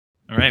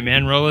All right,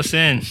 man, roll us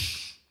in.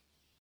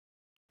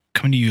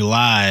 Coming to you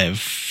live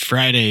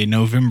Friday,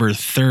 November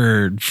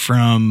 3rd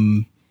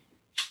from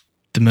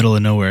the middle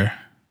of nowhere.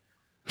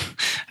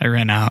 I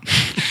ran out.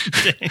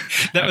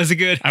 That was a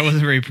good... I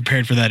wasn't very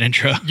prepared for that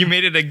intro. You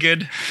made it a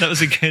good... That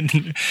was a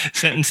good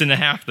sentence and a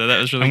half, though. That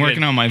was really good. I'm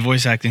working on my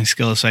voice acting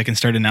skills so I can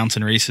start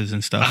announcing races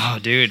and stuff. Oh,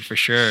 dude, for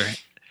sure.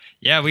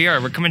 Yeah, we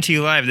are. We're coming to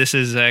you live. This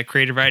is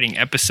Creative Writing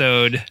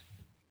episode...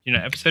 You know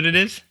what episode it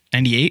is?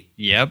 98?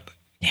 Yep.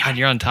 God,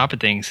 you're on top of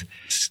things.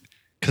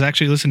 Because I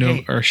actually listened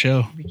to our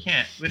show. We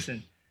can't.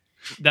 Listen.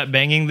 That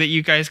banging that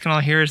you guys can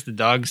all hear is the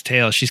dog's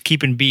tail. She's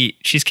keeping beat.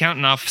 She's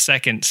counting off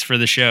seconds for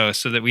the show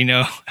so that we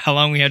know how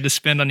long we have to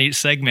spend on each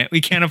segment.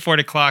 We can't afford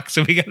a clock,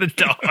 so we got a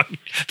dog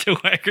to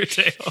wag her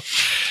tail.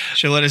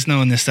 She'll let us know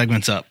when this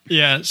segment's up.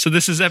 Yeah, so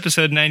this is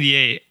episode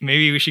 98.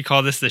 Maybe we should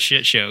call this the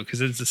shit show because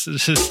this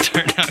is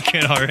starting out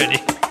good already.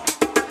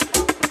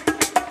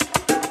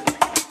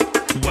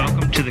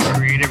 Welcome to the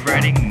Creative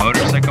Writing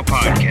Motorcycle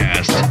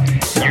Podcast,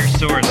 your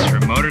source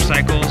for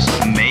motorcycles,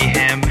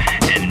 mayhem,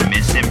 and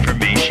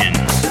misinformation.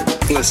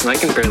 Listen, I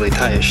can barely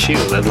tie a shoe,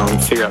 let alone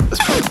figure out this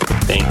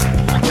thing.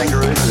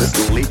 Kangaroos are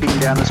just leaping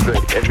down the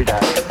street every day.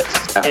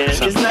 And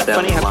isn't that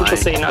funny how people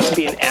say not to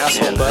be an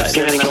asshole, but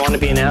then they want to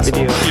be an asshole?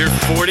 You're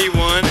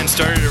 41 and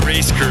started a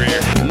race career.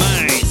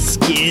 My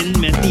skin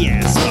met the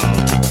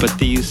asphalt, but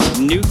these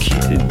new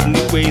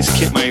ways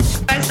keep my...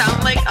 I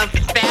sound like a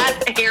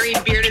fat, hairy,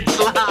 bearded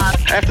slob.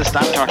 I have to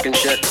stop talking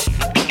shit.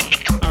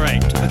 All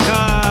right, a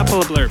couple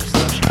of blurbs.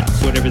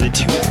 Whatever they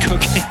do with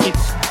cocaine.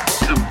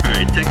 All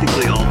right,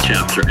 technically all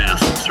chaps are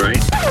assholes, right?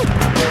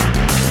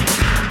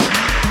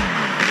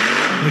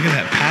 Look at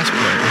that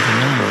passport with a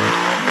number.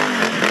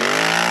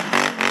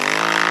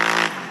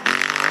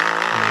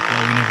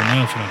 Well, we never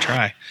know if we don't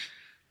try.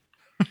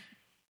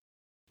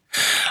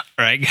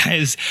 All right,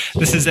 guys,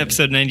 this is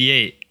episode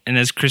 98. And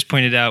as Chris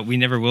pointed out, we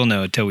never will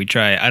know until we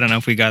try. I don't know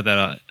if we got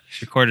that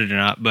recorded or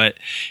not, but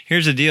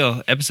here's the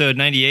deal. Episode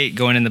 98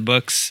 going in the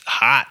books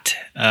hot.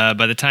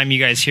 By the time you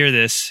guys hear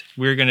this,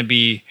 I'm going to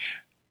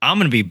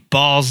be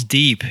balls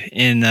deep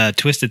in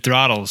Twisted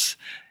Throttles.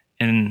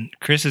 And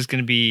Chris is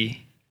going to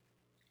be...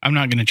 I'm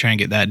not going to try and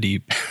get that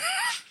deep.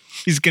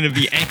 He's going to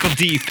be ankle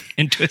deep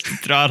in Twisted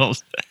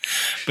Throttles.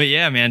 But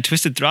yeah, man,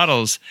 Twisted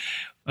Throttles...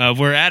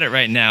 we're at it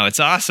right now. It's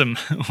awesome.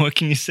 What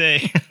can you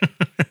say?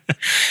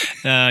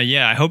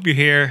 Yeah, I hope you're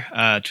here.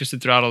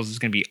 Twisted Throttles is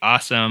going to be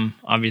awesome.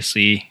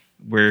 Obviously,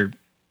 we're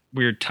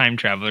time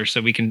travelers,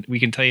 so we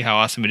can tell you how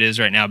awesome it is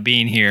right now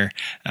being here,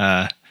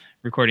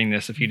 recording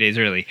this a few days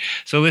early.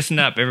 So listen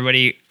up,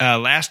 everybody.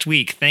 Last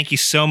week, thank you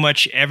so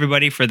much,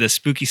 everybody, for the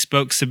Spooky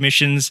Spoke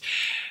submissions.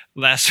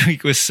 Last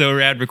week was so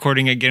rad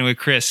recording again with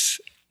Chris.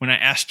 When I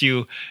asked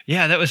you,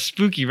 yeah, that was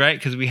spooky, right?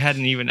 Because I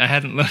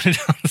hadn't loaded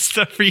all the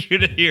stuff for you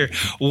to hear.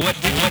 What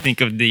did you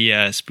think of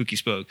the Spooky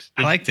Spokes?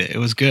 I liked it. It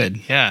was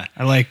good. Yeah.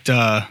 I liked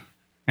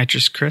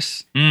Nitrous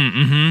Chris.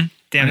 Mm-hmm.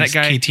 Damn, that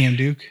guy. KTM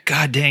Duke.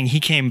 God dang, he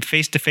came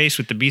face to face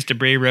with the Beast of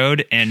Bray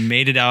Road and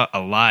made it out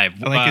alive.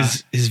 I like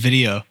his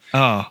video.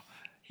 Oh,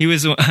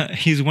 he's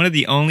one of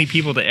the only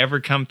people to ever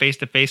come face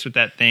to face with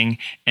that thing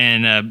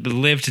and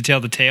live to tell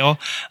the tale.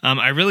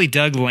 I really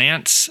dug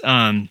Lance.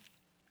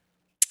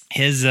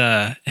 Hey,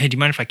 do you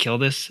mind if I kill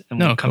this and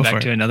we'll come back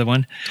to another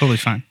one? Totally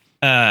fine.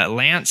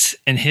 Lance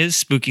and his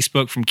Spooky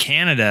Spoke from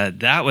Canada,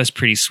 that was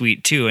pretty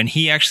sweet too. And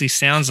he actually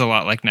sounds a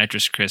lot like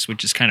Nitrous Chris,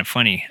 which is kind of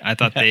funny. I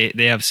thought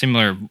they have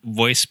similar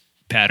voice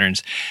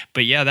patterns.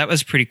 But yeah, that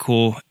was pretty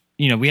cool.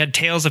 You know, we had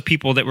tales of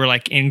people that were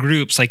like in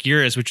groups like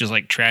yours, which is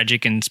like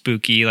tragic and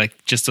spooky,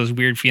 like just those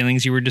weird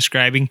feelings you were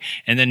describing.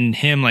 And then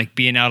him like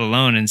being out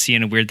alone and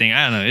seeing a weird thing.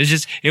 I don't know.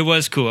 It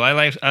was cool. I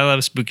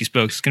love Spooky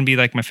Spokes. It's going to be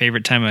like my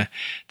favorite time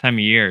of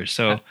year.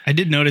 So I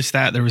did notice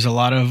that there was a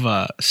lot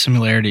of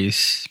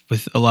similarities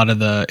with a lot of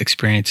the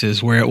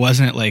experiences where it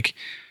wasn't like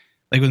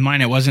with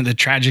mine, it wasn't the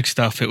tragic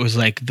stuff. It was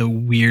like the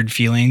weird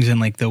feelings and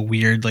like the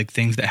weird like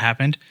things that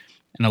happened.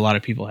 And a lot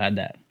of people had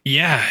that.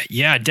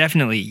 Yeah,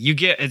 definitely.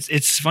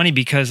 It's funny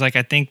because like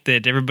I think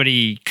that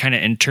everybody kind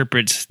of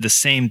interprets the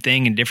same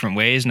thing in different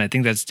ways, and I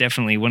think that's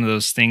definitely one of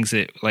those things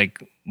that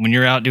like when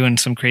you're out doing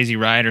some crazy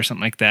ride or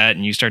something like that,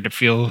 and you start to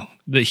feel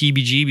the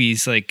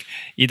heebie-jeebies, like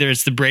either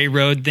it's the Bray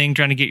Road thing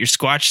trying to get your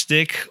Squatch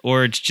stick,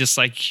 or it's just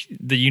like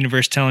the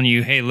universe telling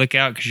you, "Hey, look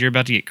out because you're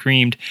about to get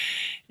creamed."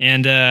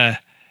 And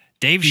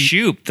Dave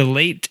Shoup, the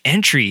late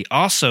entry,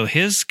 also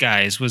his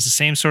guys was the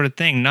same sort of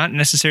thing. Not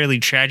necessarily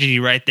tragedy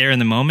right there in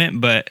the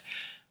moment, but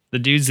the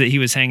dudes that he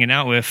was hanging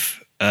out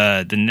with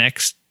the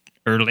next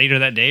or later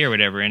that day or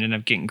whatever ended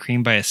up getting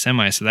creamed by a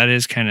semi. So that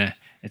is kind of,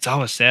 it's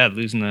always sad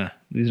losing the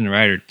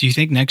rider. Do you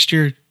think next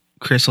year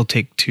Chris will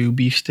take 2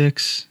 beef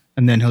sticks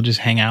and then he'll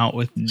just hang out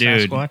with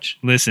Sasquatch?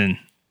 Listen,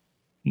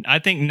 I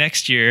think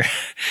next year,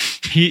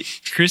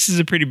 Chris is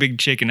a pretty big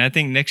chicken. I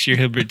think next year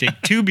he'll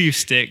take 2 beef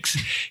sticks.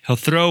 He'll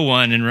throw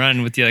one and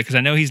run with the other because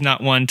I know he's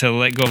not one to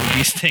let go of a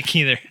beef stick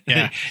either.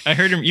 Yeah, I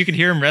heard him. You could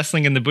hear him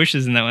wrestling in the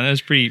bushes in that one. That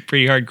was pretty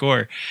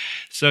hardcore.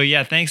 So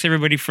yeah, thanks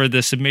everybody for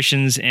the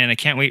submissions, and I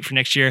can't wait for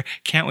next year.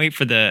 Can't wait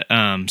for the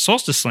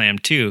Solstice Slam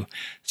too.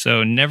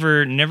 So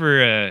never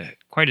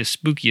quite as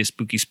spooky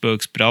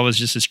spokes, but always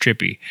just as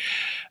trippy.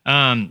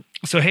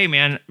 So, hey,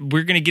 man,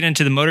 we're going to get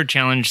into the motor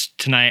challenge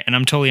tonight, and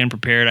I'm totally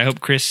unprepared. I hope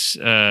Chris,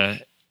 we're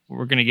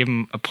going to give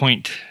him a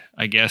point,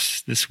 I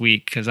guess, this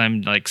week because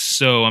I'm like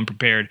so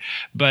unprepared.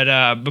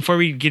 But before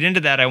we get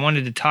into that, I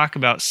wanted to talk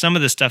about some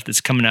of the stuff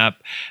that's coming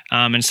up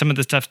and some of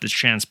the stuff that's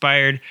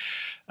transpired.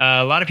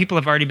 A lot of people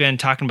have already been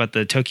talking about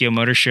the Tokyo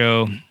Motor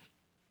Show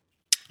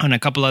on a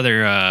couple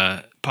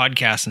other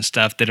podcasts and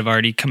stuff that have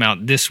already come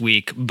out this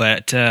week.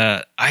 But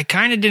I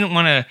kind of didn't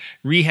want to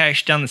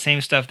rehash down the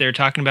same stuff they were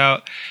talking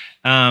about.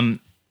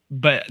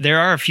 But there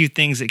are a few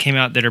things that came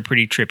out that are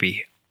pretty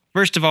trippy.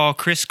 First of all,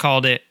 Chris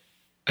called it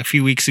a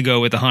few weeks ago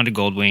with the Honda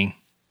Goldwing.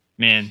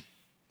 Man,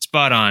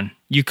 spot on.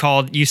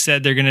 You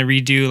said they're going to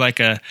redo like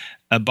a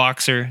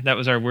boxer. That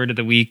was our word of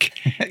the week.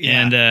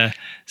 Yeah. And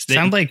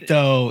sound like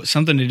though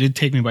something that did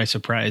take me by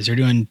surprise. They're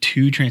doing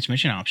 2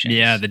 transmission options.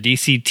 Yeah, the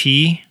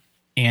DCT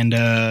and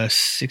a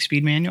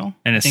 6-speed manual.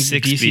 And I think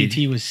the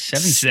DCT was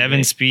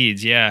 7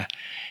 speeds, yeah.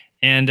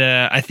 And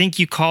I think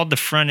you called the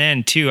front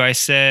end too. I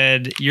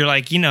said, you're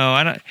like, you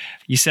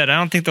said, I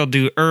don't think they'll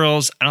do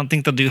Earls. I don't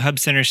think they'll do hub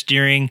center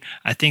steering.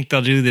 I think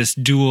they'll do this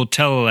dual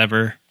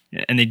telelever.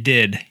 And they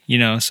did,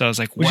 so I was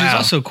like, wow. Which is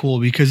also cool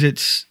because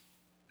it's,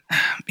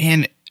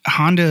 man,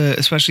 Honda,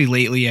 especially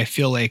lately, I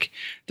feel like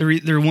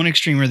they're one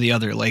extreme or the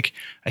other. Like,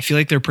 I feel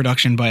like their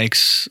production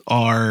bikes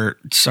are,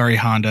 sorry,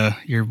 Honda,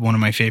 you're one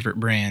of my favorite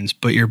brands,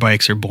 but your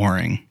bikes are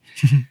boring.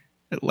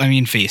 I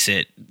mean, face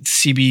it,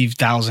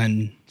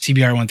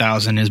 CBR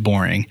 1000 is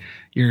boring.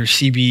 Your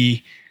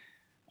CB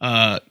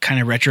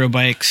kind of retro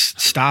bikes,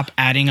 stop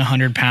adding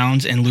 100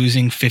 pounds and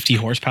losing 50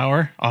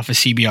 horsepower off a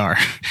CBR.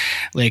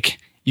 Like,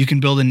 you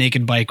can build a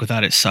naked bike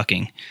without it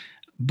sucking.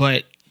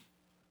 But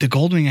the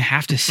Goldwing, I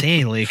have to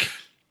say, like,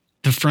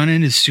 the front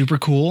end is super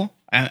cool.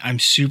 I'm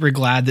super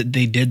glad that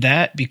they did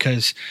that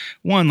because,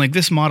 one, like,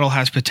 this model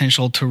has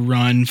potential to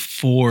run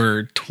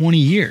for 20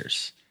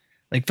 years.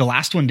 Like, the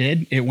last one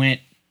did. It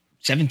went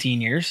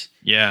 17 years.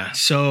 Yeah.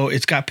 So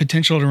it's got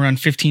potential to run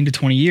 15 to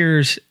 20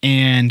 years.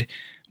 And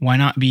why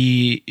not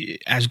be,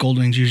 as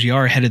Goldwings usually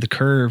are, ahead of the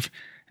curve?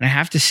 And I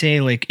have to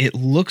say, like, it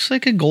looks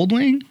like a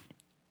Goldwing,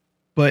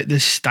 but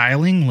the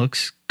styling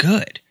looks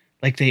good.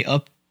 Like, they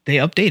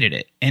updated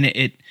it.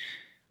 And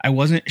I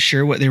wasn't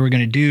sure what they were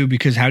going to do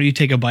because how do you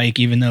take a bike,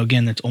 even though,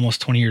 again, that's almost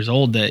 20 years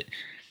old, that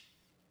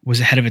was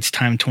ahead of its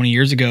time 20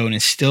 years ago and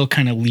is still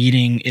kind of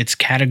leading its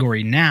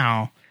category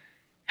now?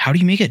 How do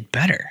you make it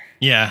better?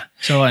 Yeah.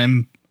 So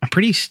I'm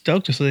pretty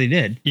stoked with what they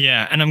did.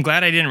 Yeah, and I'm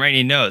glad I didn't write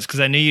any notes because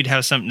I knew you'd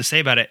have something to say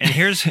about it. And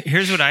here's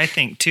what I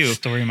think too.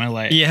 Story of my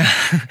life. Yeah.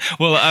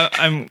 Well,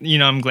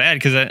 I'm glad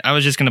because I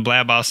was just going to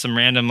blab off some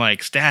random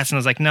like stats, and I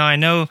was like, no, I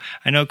know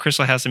Chris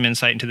will have some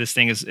insight into this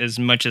thing as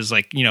much as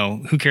like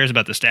who cares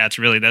about the stats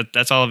really?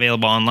 That's all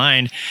available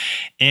online.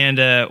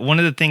 And one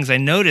of the things I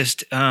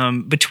noticed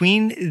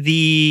between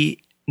the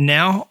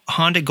now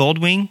Honda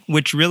Goldwing,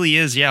 which really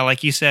is, yeah,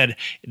 like you said,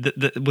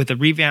 with the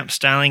revamped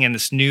styling and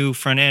this new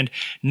front end,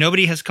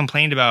 nobody has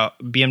complained about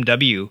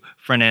BMW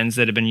front ends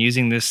that have been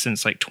using this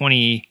since like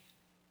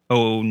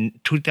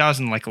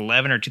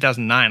 2011 or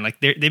 2009. Like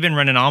they've been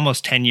running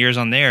almost 10 years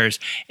on theirs,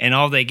 and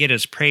all they get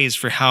is praise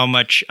for how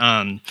much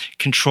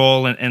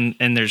control and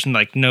there's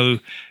like no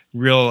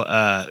real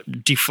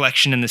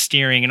deflection in the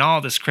steering and all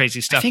this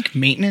crazy stuff. I think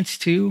maintenance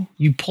too.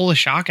 You pull a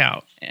shock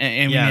out.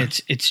 I mean,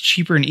 it's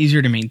cheaper and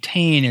easier to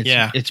maintain.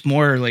 It's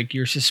more like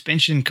your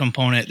suspension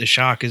component. The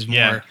shock is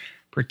more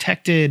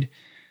protected.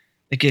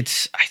 Like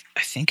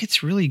I think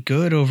it's really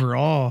good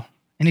overall.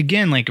 And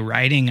again, like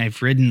riding, I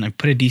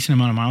put a decent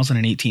amount of miles on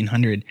an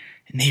 1800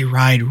 and they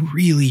ride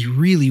really,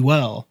 really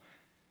well.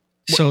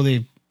 So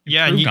they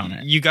improved on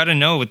it. You got to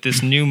know with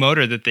this new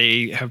motor that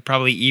they have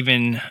probably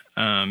even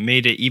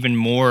made it even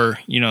more,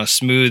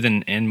 smooth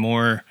and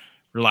more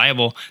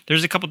reliable.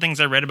 There's a couple things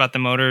I read about the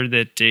motor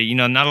that,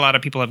 not a lot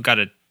of people have got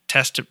to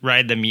test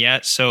ride them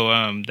yet. So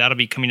that'll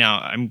be coming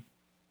out, I'm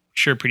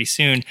sure, pretty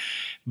soon.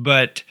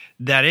 But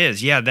that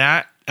is,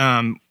 that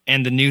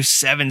and the new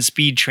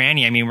 7-speed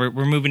tranny. I mean,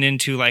 we're moving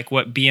into like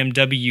what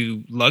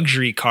BMW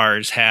luxury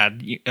cars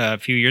had a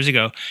few years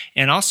ago.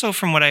 And also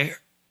from what I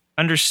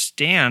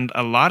understand,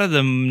 a lot of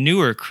the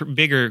newer,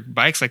 bigger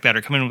bikes like that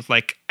are coming with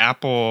like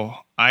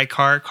Apple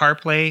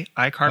CarPlay.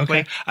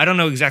 Okay. I don't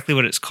know exactly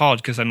what it's called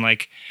because I'm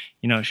like,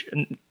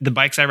 the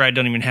bikes I ride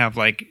don't even have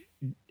like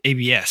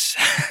ABS.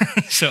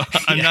 So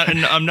I'm not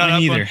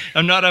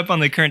up on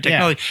the current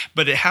technology,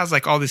 but it has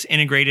like all this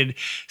integrated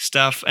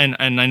stuff. And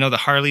I know the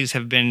Harleys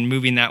have been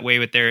moving that way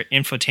with their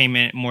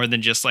infotainment more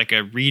than just like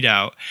a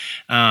readout.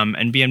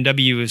 And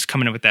BMW is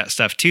coming up with that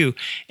stuff too.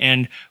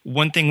 And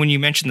one thing, when you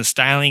mentioned the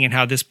styling and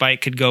how this bike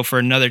could go for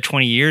another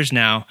 20 years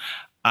now,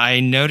 I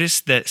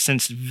noticed that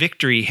since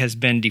Victory has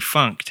been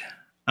defunct,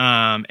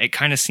 it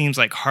kind of seems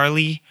like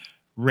Harley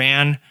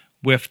ran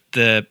with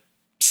the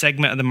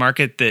segment of the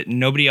market that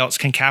nobody else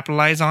can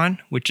capitalize on,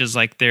 which is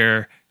like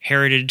their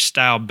heritage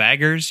style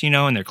baggers,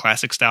 and their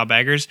classic style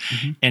baggers.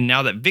 Mm-hmm. And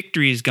now that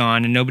Victory is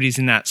gone and nobody's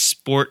in that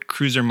sport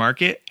cruiser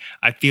market,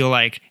 I feel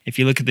like if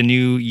you look at the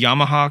new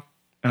Yamaha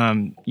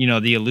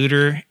the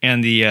Eluder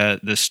and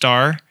the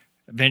Star.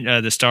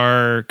 The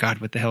Star, God,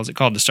 what the hell is it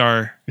called? The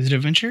Star. Is it a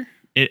Venture?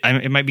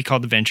 It might be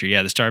called the Venture.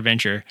 Yeah, the Star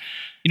Venture.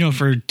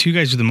 For two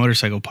guys with a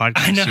motorcycle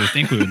podcast, you would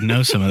think we would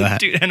know some of that.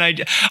 Dude, and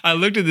I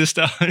looked at this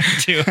stuff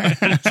too,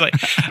 and it's like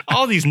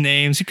all these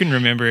names you can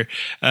remember.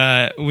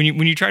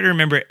 When you try to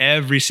remember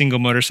every single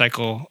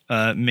motorcycle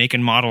make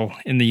and model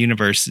in the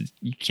universe,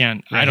 you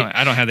can't. Right.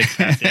 I don't have the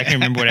capacity. I can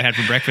remember what I had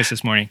for breakfast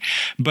this morning.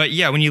 But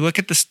yeah, when you look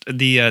at the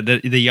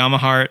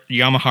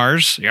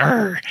Yamahas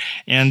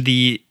and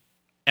the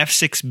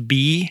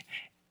F6B.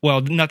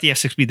 Well, not the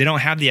F6B. They don't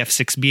have the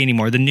F6B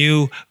anymore. The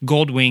new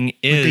Goldwing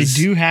is... But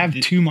they do have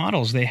two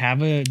models. They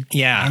have I don't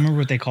remember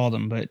what they call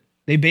them, but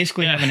they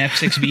basically have an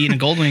F6B and a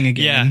Goldwing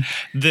again.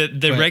 Yeah.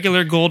 The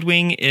regular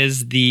Goldwing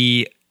is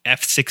the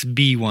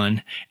F6B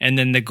one, and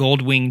then the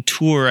Goldwing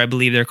Tour, I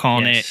believe they're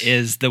calling it,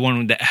 is the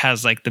one that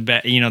has like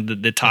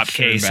the top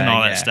case and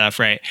all that stuff,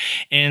 right?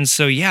 And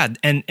so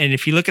and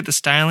if you look at the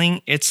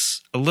styling,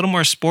 it's a little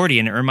more sporty,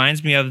 and it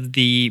reminds me of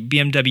the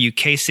BMW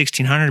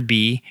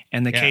K1600B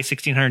and the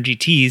K1600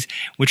 GTs,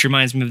 which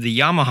reminds me of the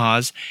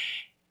Yamahas.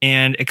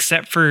 And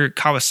except for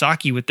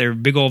Kawasaki with their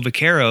big old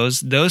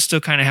Vaqueros, those still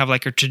kind of have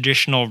like a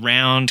traditional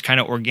round kind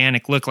of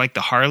organic look like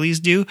the Harleys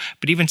do.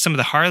 But even some of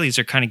the Harleys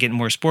are kind of getting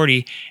more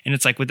sporty. And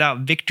it's like without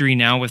Victory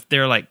now with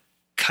their like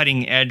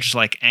cutting edge,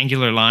 like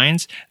angular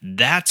lines,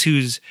 that's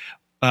who's...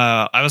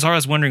 I was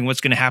always wondering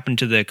what's going to happen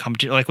to the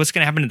competition, like what's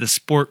going to happen to the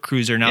sport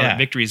cruiser now that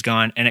Victory's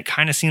gone. And it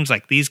kind of seems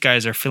like these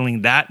guys are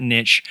filling that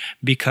niche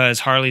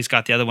because Harley's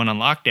got the other one on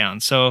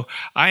lockdown. So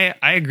I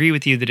agree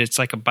with you that it's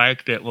like a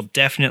bike that will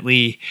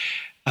definitely...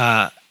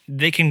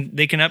 they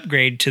can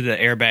upgrade to the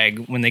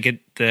airbag when they get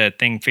the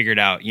thing figured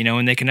out,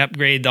 and they can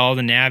upgrade all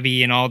the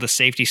Navi and all the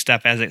safety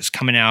stuff as it's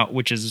coming out,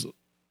 which is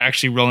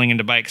actually rolling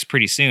into bikes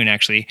pretty soon,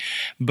 actually.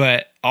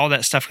 But all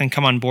that stuff can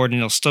come on board and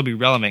it'll still be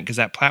relevant because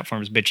that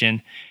platform's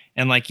bitching.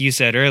 And like you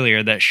said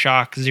earlier, that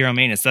shock zero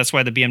maintenance. That's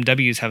why the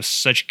BMWs have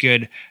such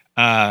good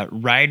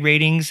ride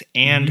ratings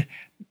and.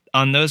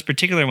 On those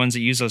particular ones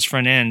that use those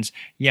front ends,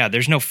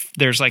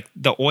 there's like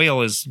the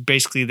oil is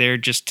basically there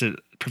just to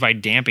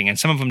provide damping. And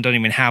some of them don't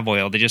even have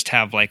oil. They just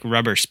have like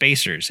rubber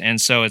spacers.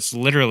 And so it's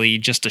literally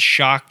just a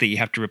shock that you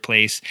have to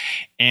replace.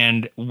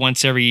 And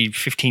once every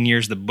 15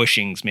 years, the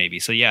bushings maybe.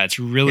 So yeah, it's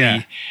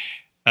really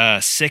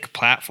a sick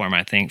platform,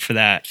 I think, for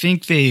that.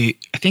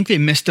 I think they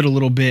missed it a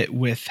little bit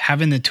with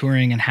having the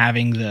Touring and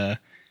having the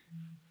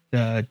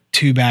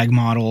two bag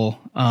model,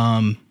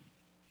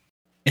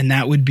 and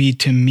that would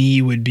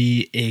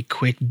be a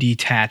quick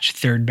detached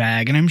third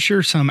bag. And I'm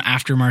sure some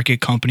aftermarket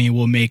company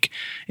will make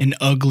an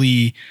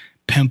ugly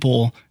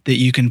pimple that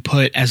you can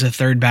put as a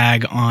third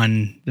bag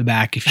on the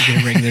back if you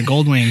get a regular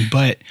Goldwing.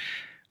 But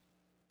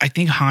I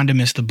think Honda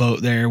missed the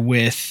boat there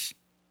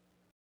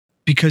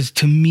because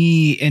to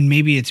me, and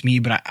maybe it's me,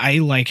 but I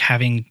like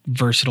having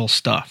versatile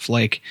stuff.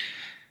 Like,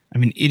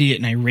 I'm an idiot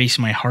and I race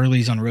my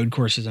Harleys on road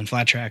courses and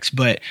flat tracks,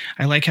 but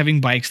I like having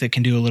bikes that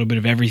can do a little bit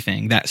of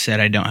everything. That said,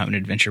 I don't have an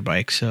adventure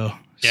bike, so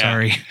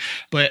sorry.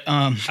 But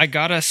I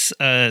got us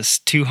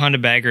 2 Honda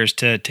baggers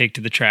to take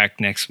to the track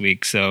next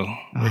week, so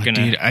we're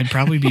gonna. Dude, I'd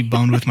probably be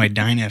boned with my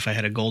Dyna if I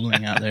had a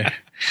Goldwing out there.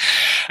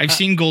 I've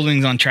seen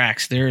Goldwings on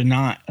tracks; they're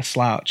not a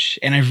slouch,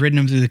 and I've ridden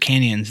them through the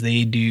canyons.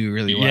 They do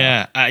really well.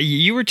 Yeah,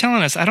 you were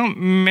telling us. I don't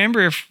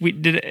remember if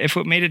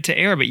it made it to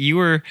air, but you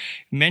were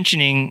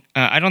mentioning.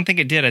 I don't think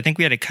it did. I think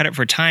we had to cut it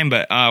for time.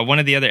 But one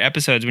of the other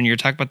episodes when you were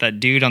talking about that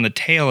dude on the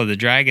tail of the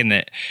Dragon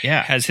that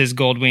has his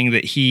Goldwing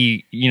that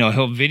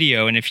he'll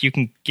video, and if you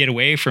can get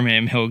away from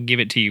him, he'll give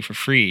it to you for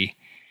free.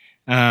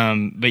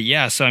 But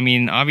yeah, so I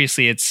mean,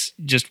 obviously it's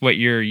just what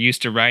you're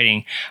used to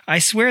riding. I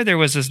swear there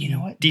was this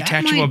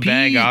detachable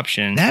bag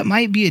option. That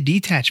might be a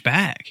detached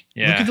bag.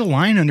 Yeah. Look at the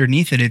line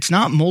underneath it. It's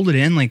not molded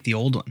in like the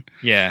old one.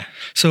 Yeah.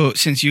 So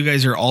since you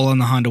guys are all on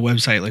the Honda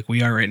website like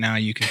we are right now,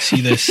 you can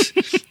see this.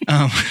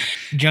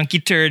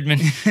 Junkie Turdman.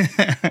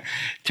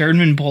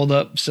 Turdman pulled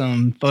up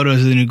some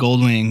photos of the new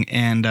Goldwing,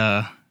 and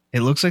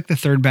it looks like the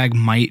third bag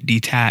might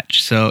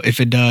detach. So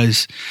if it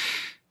does,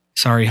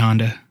 sorry,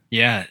 Honda.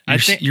 Yeah,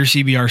 your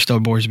CBR still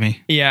bores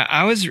me. Yeah,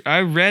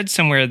 I read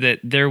somewhere that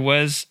there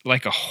was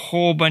like a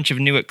whole bunch of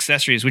new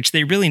accessories, which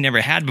they really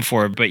never had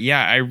before. But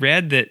yeah, I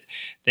read that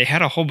they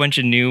had a whole bunch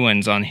of new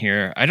ones on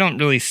here. I don't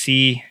really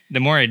see.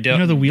 The more I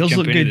do, the wheels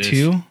look good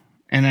too.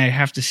 And I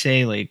have to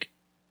say, like,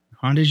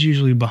 Honda's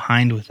usually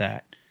behind with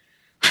that.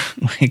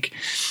 Like,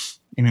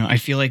 I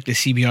feel like the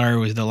CBR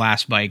was the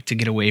last bike to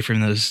get away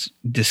from those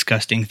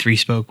disgusting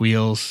 3-spoke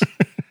wheels.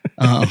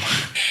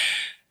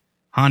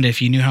 Honda,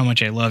 if you knew how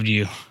much I loved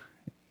you.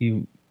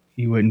 You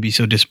wouldn't be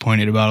so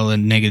disappointed about all the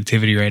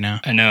negativity right now.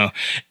 I know.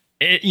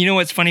 You know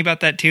what's funny about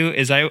that too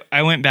is I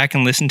went back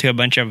and listened to a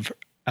bunch of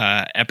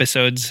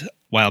episodes a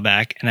while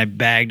back, and I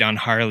bagged on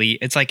Harley.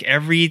 It's like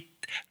everything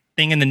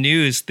in the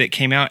news that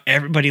came out,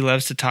 everybody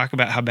loves to talk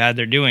about how bad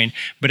they're doing.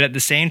 But at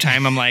the same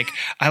time, I'm like,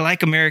 I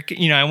like America.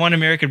 I want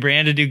American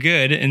brand to do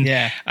good, and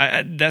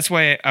that's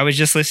why I was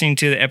just listening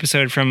to the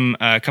episode from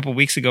a couple of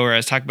weeks ago where I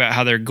was talking about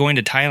how they're going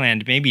to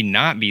Thailand. Maybe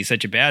not be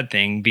such a bad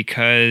thing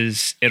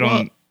because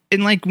it'll.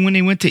 And like when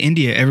they went to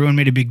India, everyone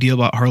made a big deal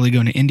about Harley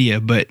going to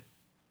India, but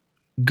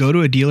go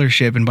to a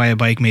dealership and buy a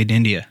bike made in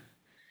India.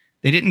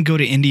 They didn't go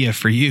to India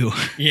for you.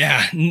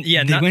 Yeah.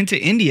 They went to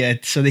India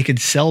so they could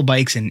sell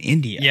bikes in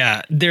India.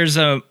 Yeah. There's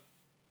a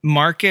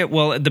market.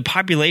 Well, the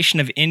population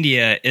of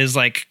India is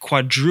like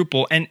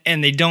quadruple, and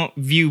they don't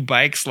view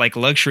bikes like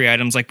luxury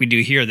items like we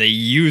do here. They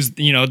use,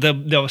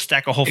 they'll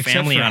stack a whole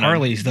family on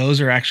Harleys. them. Those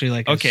are actually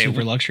like a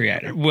super luxury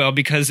item. Well,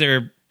 because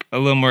they're a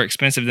little more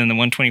expensive than the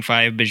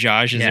 125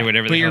 Bajajes or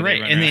whatever. But you're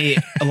right. And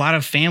a lot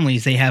of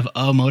families, they have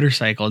a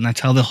motorcycle, and that's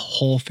how the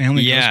whole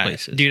family goes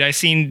places. Dude, I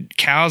seen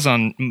cows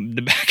on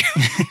the back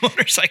of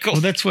motorcycles.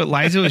 Well, that's what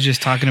Liza was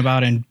just talking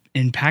about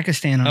in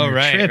Pakistan on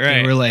her trip.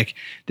 Right. They were like,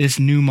 this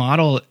new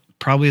model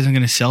probably isn't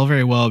going to sell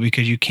very well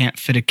because you can't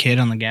fit a kid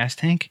on the gas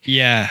tank.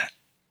 Yeah.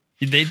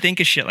 They think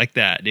of shit like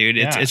that, dude.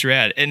 It's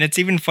rad. And it's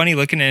even funny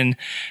looking in,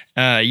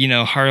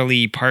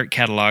 Harley part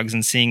catalogs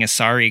and seeing a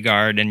sari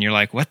guard, and you're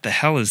like, what the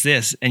hell is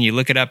this? And you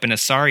look it up, and a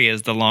sari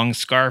is the long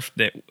scarf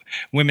that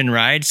women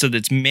ride. So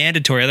that's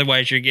mandatory.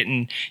 Otherwise you're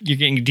getting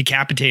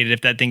decapitated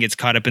if that thing gets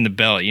caught up in the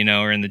belt,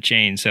 or in the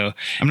chain. So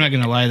I'm not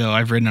going to lie though.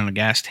 I've ridden on a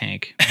gas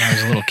tank when I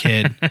was a little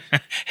kid.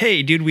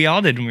 Hey, dude, we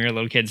all did when we were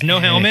little kids. No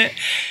helmet?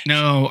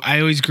 No, I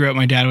always grew up.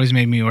 My dad always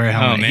made me wear a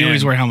helmet. Oh, man. He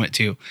always wore a helmet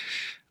too.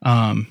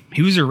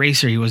 He was a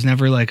racer. He was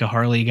never like a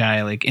Harley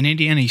guy. Like in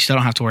Indiana, you still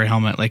don't have to wear a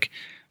helmet. Like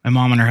my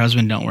mom and her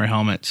husband don't wear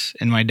helmets,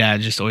 and my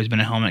dad's just always been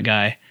a helmet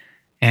guy.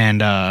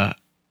 And I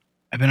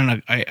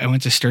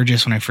went to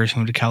Sturgis when I first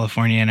moved to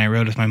California, and I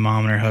rode with my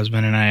mom and her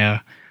husband, and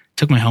I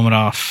took my helmet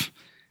off.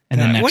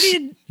 And then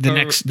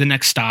the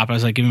next stop, I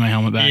was like, "Give me my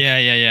helmet back."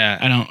 Yeah.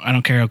 I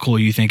don't care how cool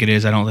you think it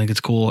is. I don't think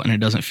it's cool, and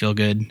it doesn't feel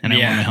good. And I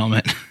want my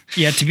helmet.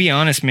 Yeah, to be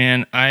honest,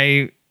 man,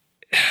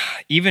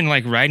 even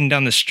like riding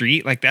down the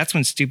street, like that's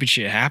when stupid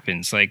shit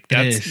happens. Like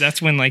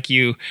that's when like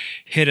you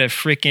hit a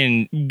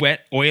freaking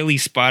wet, oily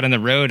spot on the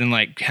road and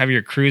like have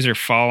your cruiser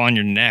fall on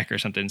your neck or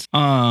something.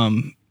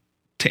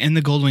 To end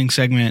the Goldwing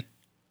segment,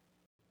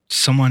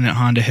 someone at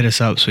Honda hit us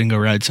up so we can go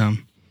ride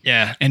some.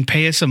 Yeah. And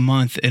pay us a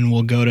month and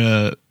we'll go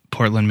to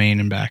Portland,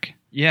 Maine and back.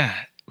 Yeah.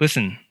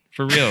 Listen,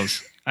 for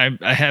reals.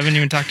 I haven't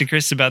even talked to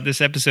Chris about this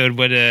episode,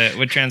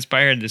 what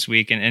transpired this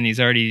week, and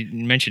he's already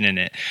mentioning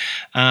it.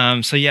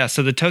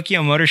 So the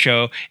Tokyo Motor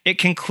Show, it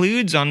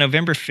concludes on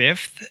November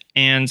 5th,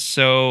 and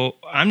so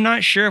I'm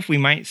not sure if we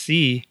might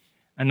see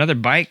another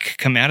bike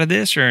come out of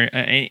this or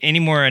any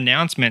more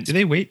announcements. Do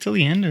they wait till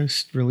the end to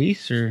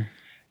release, or?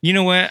 You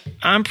know what?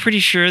 I'm pretty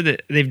sure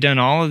that they've done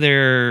all of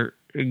their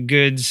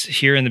goods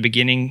here in the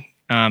beginning.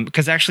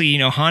 Because actually,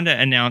 Honda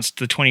announced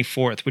the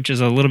 24th, which is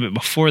a little bit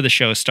before the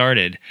show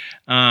started.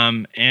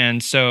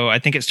 And so I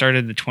think it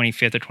started the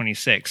 25th or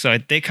 26th. So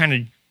they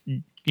kind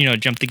of,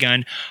 jumped the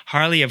gun.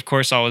 Harley, of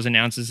course, always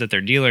announces at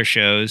their dealer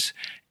shows.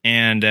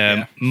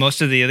 And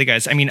most of the other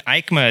guys,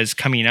 EICMA is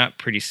coming up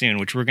pretty soon,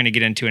 which we're going to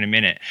get into in a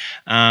minute.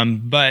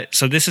 But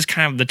so this is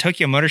kind of the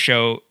Tokyo Motor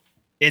Show.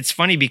 It's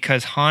funny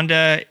because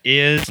Honda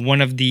is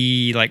one of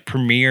the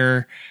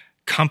premier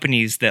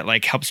companies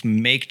that helps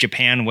make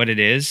Japan what it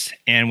is.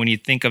 And when you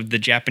think of the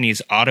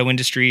Japanese auto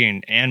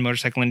industry and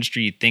motorcycle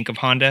industry, you think of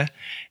Honda.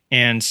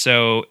 And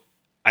so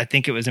I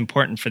think it was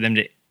important for them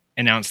to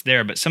announce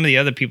there. But some of the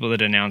other people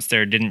that announced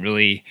there didn't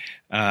really,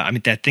 I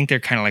think they're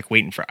kind of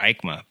waiting for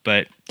EICMA,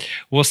 but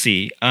we'll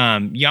see.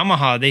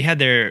 Yamaha, they had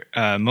their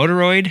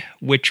Motoroid,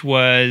 which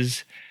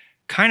was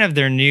kind of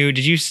their new,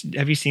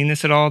 have you seen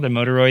this at all? The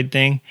Motoroid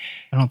thing?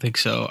 I don't think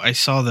so. I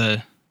saw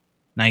the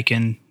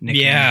Nikon.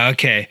 Yeah,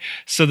 okay.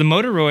 So the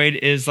Motoroid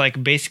is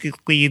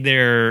basically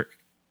their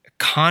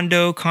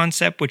Kondo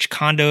concept, which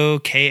Kondo,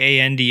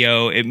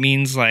 Kando, it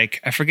means I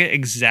forget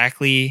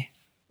exactly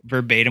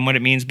verbatim what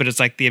it means, but it's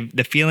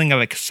the feeling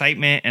of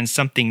excitement and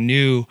something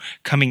new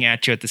coming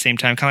at you at the same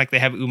time. Kind of like they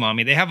have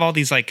umami. They have all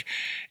these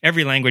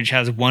every language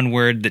has one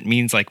word that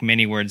means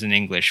many words in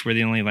English. We're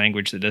the only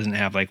language that doesn't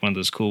have one of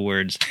those cool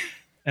words.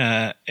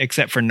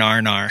 Except for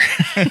nar.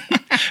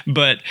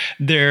 But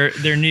their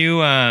new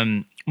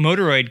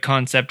Motoroid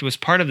concept was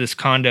part of this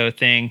Kondo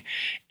thing,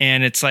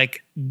 and it's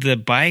the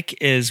bike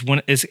is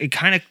it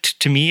kind of,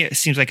 to me, it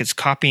seems like it's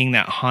copying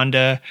that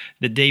Honda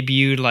that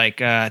debuted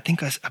I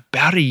think it was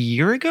about a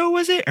year ago,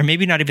 was it? Or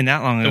maybe not even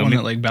that long ago. The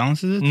one that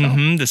balances itself?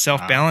 Mm-hmm, the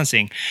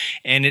self-balancing.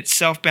 And it's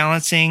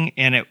self-balancing,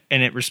 and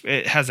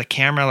it has a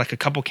camera, a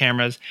couple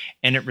cameras,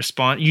 and it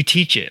responds. You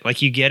teach it.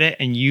 You get it,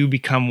 and you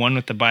become one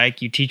with the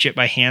bike. You teach it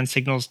by hand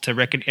signals it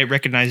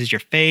recognizes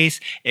your face.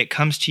 It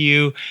comes to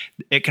you.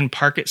 It can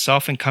park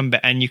itself and come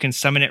back, and you can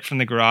summon it from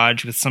the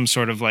garage with some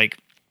sort of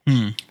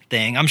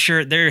thing. I'm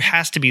sure there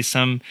has to be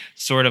some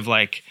sort of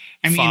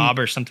fob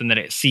or something that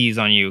it sees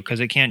on you, because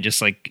it can't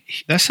just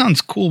That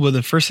sounds cool, but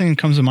the first thing that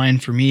comes to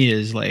mind for me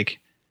is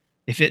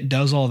if it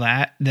does all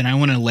that, then I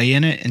want to lay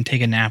in it and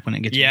take a nap when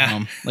it gets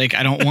home.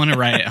 I don't want to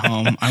ride it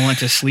home. I want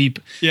to sleep.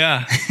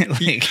 Yeah.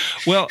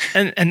 Well,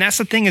 and that's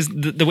the thing is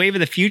the wave of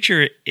the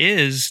future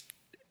is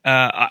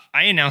I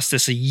I announced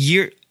this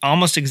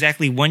almost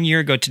exactly 1 year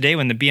ago today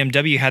when the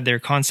BMW had their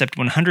Concept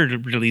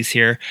 100 release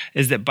here,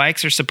 is that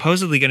bikes are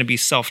supposedly going to be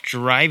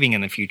self-driving in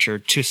the future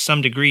to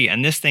some degree.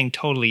 And this thing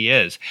totally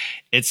is.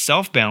 It's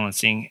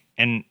self-balancing,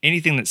 and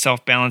anything that's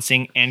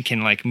self-balancing and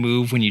can like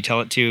move when you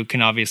tell it to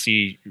can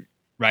obviously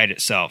ride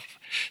itself.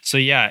 So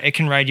yeah, it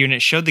can ride you, and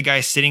it showed the guy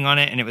sitting on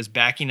it, and it was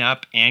backing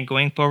up and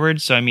going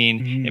forward. So I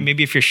mean,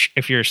 maybe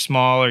if you're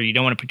small, or you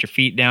don't want to put your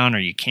feet down, or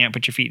you can't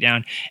put your feet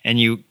down, and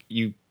you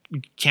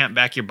can't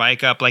back your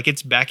bike up, like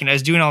it's backing. I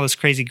was doing all this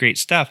crazy great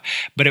stuff,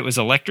 but it was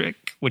electric,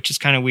 which is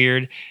kind of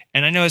weird.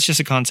 And I know it's just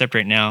a concept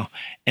right now,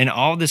 and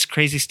all this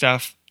crazy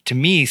stuff to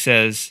me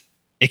says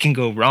it can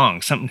go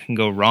wrong. Something can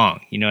go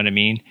wrong. You know what I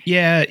mean?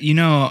 Yeah.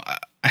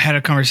 I had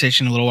a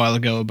conversation a little while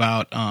ago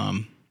about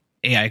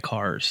AI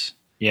cars.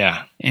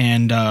 Yeah.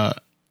 And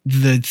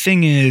the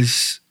thing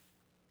is,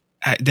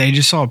 they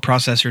just saw a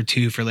processor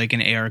too for like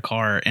an AR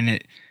car, and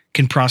it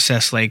can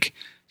process like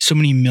so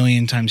many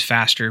million times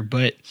faster.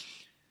 But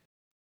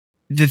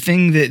the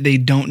thing that they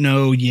don't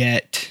know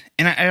yet,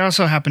 and I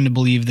also happen to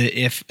believe that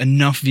if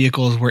enough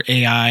vehicles were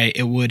AI,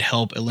 it would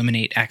help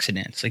eliminate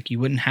accidents. Like you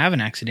wouldn't have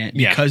an accident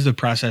because the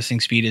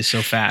processing speed is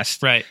so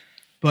fast. Right.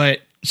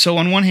 But so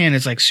on one hand,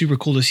 it's like super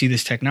cool to see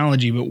this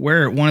technology, but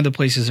where one of the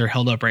places they're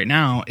held up right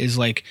now is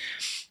like,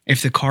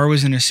 if the car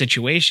was in a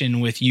situation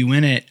with you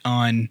in it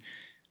on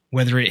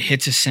whether it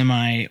hits a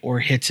semi or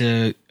hits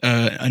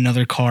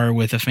another car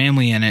with a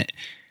family in it,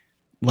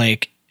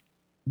 like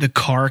the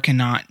car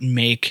cannot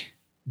make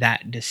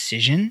that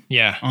decision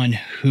on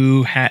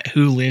who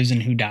lives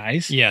and who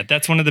dies. Yeah,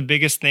 that's one of the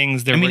biggest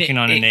things they're working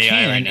on in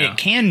AI right now. It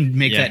can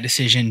make that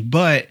decision,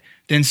 but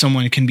then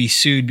someone can be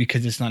sued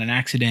because it's not an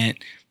accident.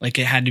 Like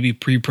it had to be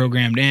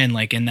pre-programmed in,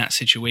 like in that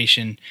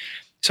situation.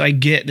 So I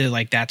get that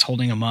like that's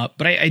holding them up.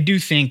 But I do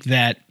think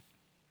that,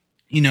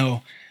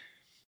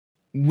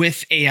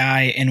 with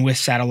AI and with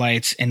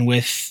satellites and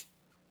with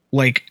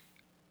like,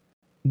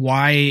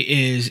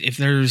 if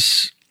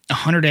there's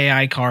 100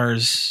 AI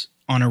cars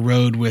on a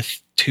road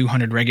with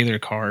 200 regular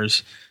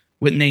cars,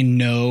 wouldn't they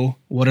know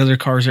what other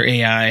cars are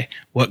AI,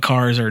 what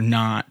cars are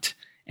not,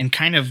 and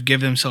kind of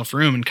give themselves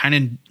room and kind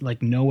of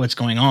like know what's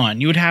going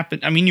on? You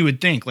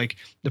would think like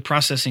the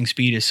processing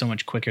speed is so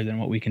much quicker than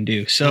what we can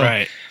do. So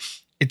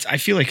I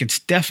feel like it's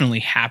definitely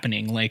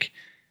happening. Like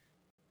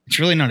it's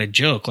really not a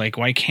joke. Like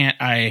why can't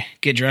I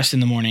get dressed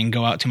in the morning,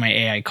 go out to my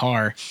AI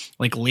car,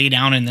 like lay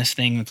down in this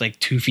thing that's like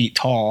 2 feet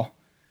tall,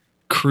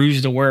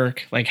 cruise to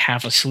work, like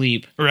half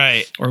asleep,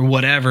 right, or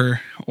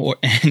whatever,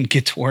 and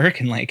get to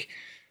work and like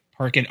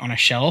park it on a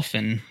shelf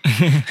and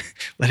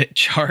let it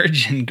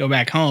charge and go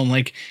back home.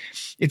 Like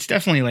it's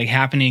definitely like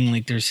happening.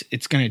 Like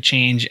it's going to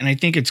change. And I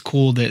think it's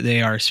cool that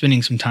they are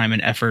spending some time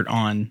and effort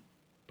on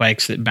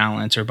bikes that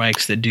balance or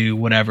bikes that do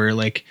whatever.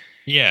 Like,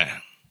 yeah,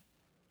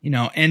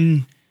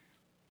 and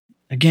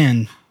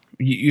again,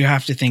 you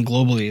have to think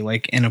globally,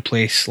 like in a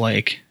place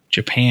like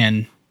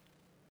Japan,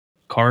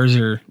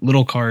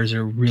 little cars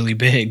are really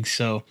big.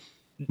 So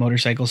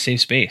motorcycles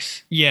save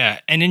space. Yeah.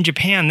 And in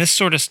Japan, this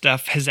sort of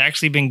stuff has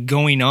actually been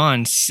going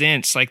on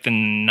since like the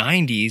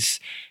 90s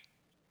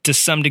to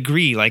some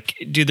degree. Like,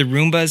 do the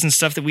Roombas and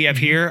stuff that we have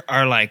here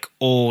are like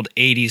old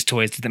 80s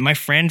toys that my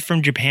friend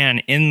from Japan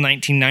in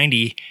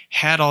 1990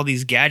 had all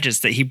these gadgets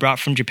that he brought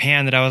from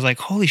Japan that I was like,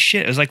 holy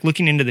shit. It was like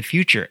looking into the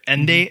future.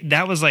 And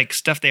that was like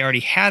stuff they already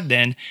had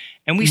then.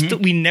 And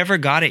we never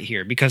got it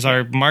here because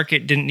our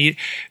market didn't need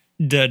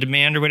the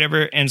demand or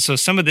whatever. And so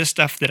some of this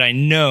stuff that I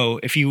know,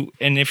 if you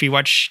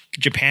watch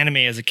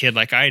Japanime as a kid,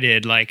 like I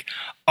did, like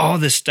all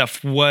this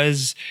stuff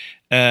was,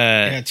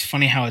 it's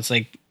funny how it's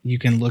like, you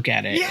can look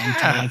at it and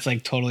tell it's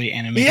like totally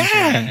animated.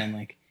 And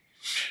like,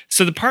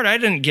 so the part I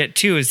didn't get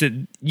to is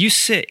that you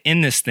sit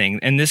in this thing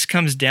and this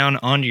comes down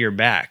onto your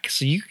back.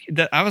 So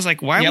I was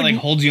like, why? Like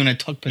holds you in a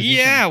tuck position.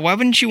 Yeah. Why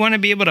wouldn't you want to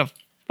be able to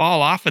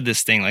fall off of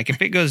this thing? Like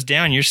if it goes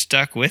down, you're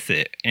stuck with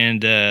it.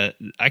 And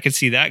I could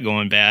see that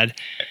going bad.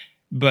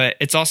 But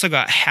it's also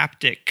got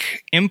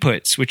haptic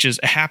inputs, which is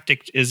a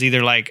haptic is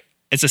either like,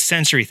 it's a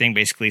sensory thing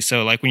basically.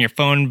 So like when your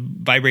phone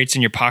vibrates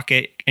in your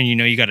pocket and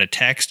you got a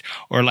text,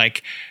 or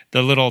like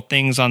the little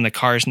things on the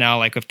cars now,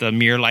 like if the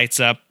mirror lights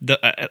up,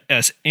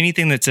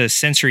 anything that's a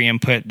sensory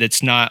input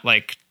that's not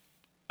like,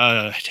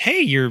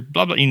 hey, you're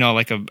blah, blah,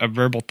 like a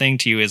verbal thing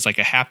to you is like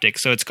a haptic.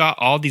 So it's got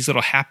all these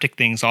little haptic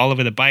things all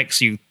over the bike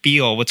so you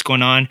feel what's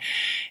going on.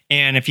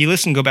 And if you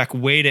go back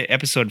way to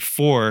episode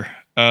 4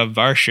 of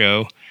our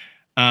show,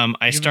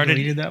 I started.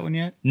 Deleted that one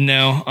yet?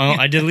 No,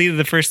 I deleted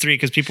the first 3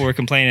 because people were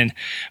complaining.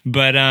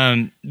 But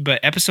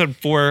episode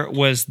 4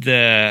 was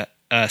the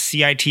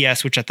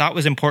CITS, which I thought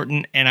was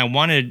important, and I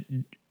wanted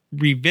to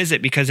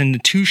revisit because in the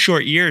 2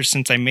 short years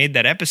since I made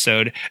that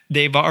episode,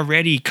 they've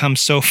already come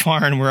so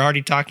far, and we're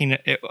already talking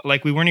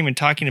like we weren't even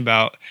talking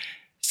about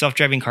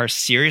self-driving cars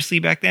seriously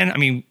back then. I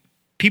mean,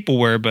 people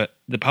were, but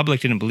the public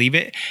didn't believe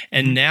it.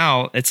 And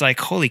now it's like,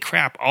 holy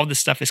crap, all this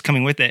stuff is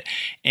coming with it.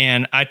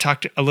 And I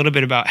talked a little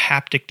bit about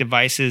haptic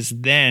devices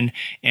then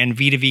and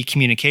V2V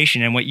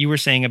communication. And what you were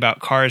saying about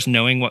cars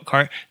knowing what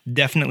car,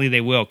 definitely they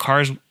will.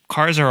 Cars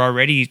cars are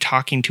already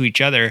talking to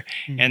each other,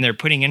 and they're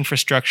putting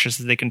infrastructure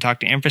so they can talk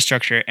to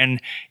infrastructure. And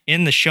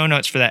in the show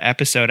notes for that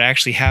episode, I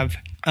actually have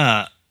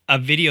a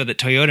video that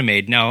Toyota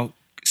made. Now,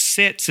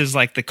 CITS is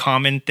like the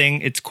common thing.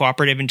 It's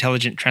Cooperative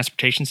Intelligent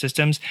Transportation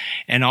Systems,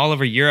 and all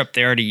over Europe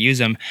they already use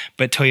them.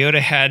 But Toyota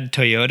had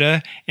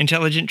Toyota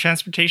Intelligent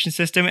Transportation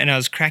System, and I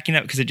was cracking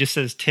up because it just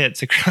says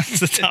tits across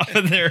the top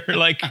of their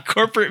like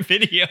corporate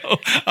video.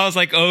 I was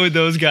like, oh,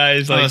 those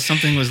guys! Like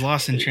something was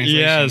lost in translation.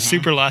 Yeah,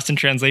 super lost in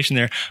translation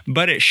there.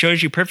 But it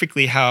shows you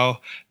perfectly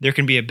how there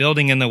can be a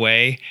building in the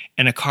way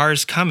and a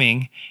car's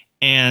coming,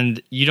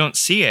 and you don't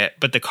see it,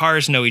 but the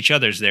cars know each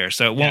other's there,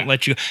 so it won't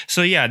let you.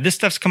 So yeah, this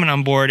stuff's coming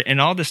on board,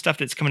 and all this stuff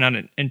that's coming out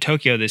in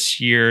Tokyo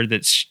this year,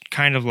 that's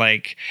kind of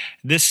like,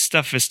 this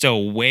stuff is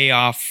still way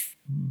off,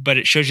 but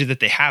it shows you that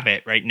they have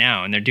it right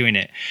now, and they're doing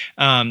it.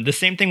 The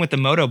same thing with the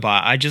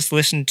Motobot. I just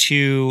listened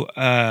to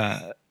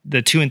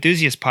the Two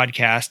Enthusiasts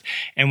podcast,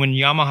 and when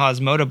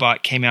Yamaha's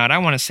Motobot came out, I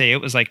want to say it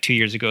was like 2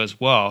 years ago as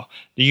well.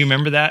 Do you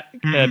remember that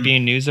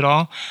being news at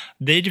all?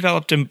 They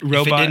developed a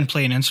robot. If it didn't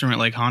play an instrument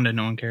like Honda,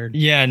 no one cared.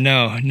 Yeah,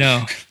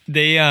 no.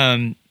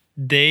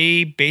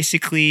 They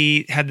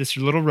basically had this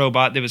little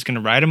robot that was going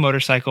to ride a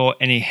motorcycle,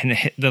 and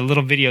the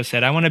little video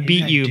said, "I want to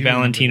beat you,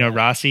 Valentino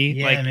Rossi."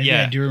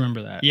 Yeah, I do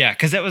remember that. Yeah,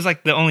 because that was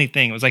like the only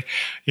thing. It was like,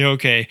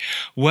 okay,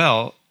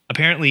 well,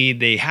 apparently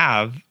they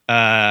have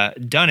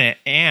done it,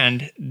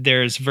 and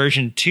there's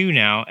version 2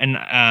 now,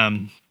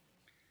 and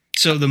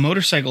so the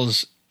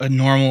motorcycle's a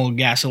normal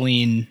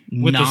gasoline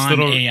with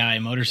non-AI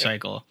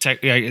motorcycle.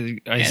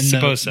 I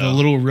suppose so. The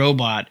little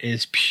robot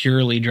is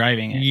purely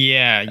driving it.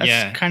 Yeah,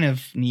 That's kind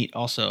of neat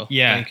also.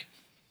 Yeah.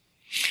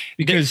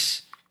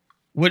 Because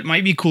what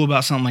might be cool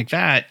about something like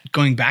that,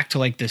 going back to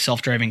like the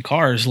self-driving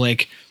cars,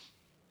 like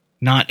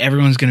not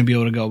everyone's going to be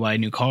able to go buy a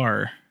new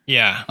car.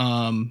 Yeah.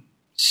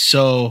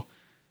 So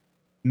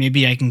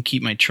maybe I can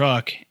keep my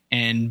truck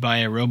and buy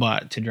a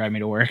robot to drive me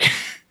to work.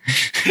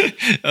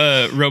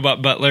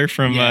 Robot butler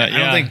from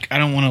I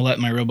don't want to let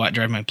my robot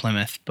drive my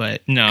Plymouth,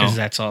 but no, because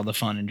that's all the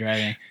fun in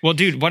driving. Well,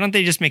 dude, why don't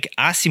they just make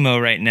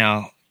Asimo right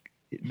now?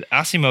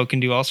 Asimo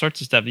can do all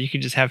sorts of stuff. You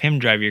could just have him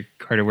drive your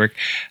car to work.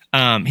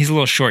 He's a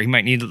little short. He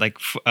might need like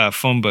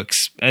phone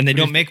books, and they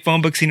don't make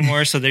phone books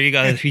anymore. So there you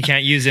go. If you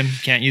can't use him,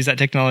 can't use that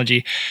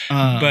technology.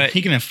 But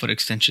he can have foot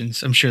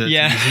extensions. I'm sure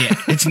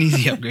that's it's an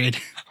easy upgrade.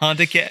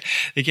 Honda can't.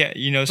 They can't.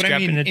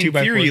 Strap in a 2x4. In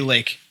theory,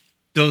 like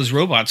those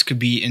robots could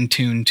be in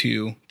tune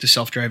to the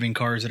self-driving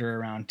cars that are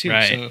around too.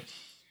 Right. So,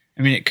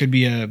 I mean, it could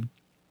be a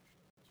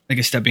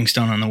stepping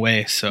stone on the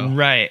way. So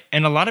right.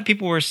 And a lot of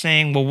people were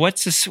saying, well,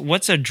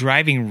 what's a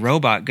driving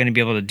robot going to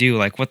be able to do?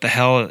 Like, what the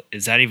hell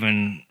is that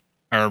even?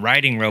 Or a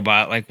riding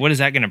robot? Like, what is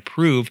that going to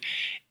prove?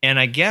 And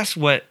I guess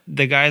what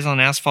the guys on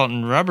Asphalt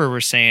and Rubber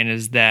were saying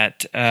is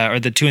that,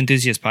 or the Two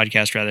Enthusiasts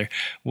podcast rather,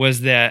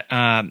 was that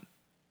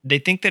they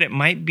think that it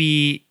might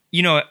be,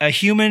 a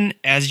human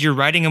as you're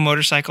riding a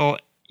motorcycle.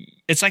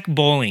 It's like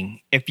bowling.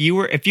 If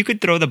you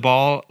could throw the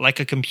ball like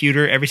a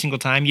computer every single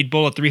time, you'd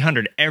bowl a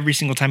 300 every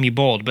single time you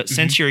bowled. But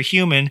since you're a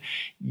human,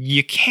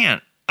 you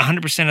can't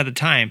 100% of the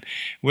time,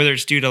 whether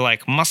it's due to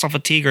like muscle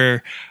fatigue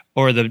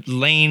or the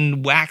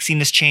lane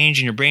waxiness change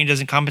and your brain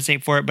doesn't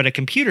compensate for it. But a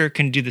computer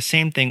can do the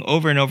same thing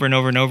over and over and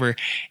over and over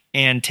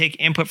and take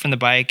input from the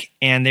bike.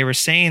 And they were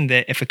saying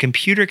that if a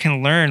computer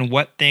can learn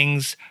what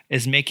things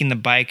is making the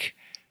bike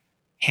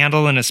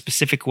handle in a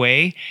specific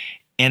way,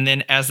 and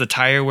then as the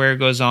tire wear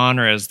goes on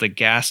or as the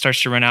gas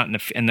starts to run out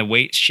and the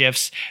weight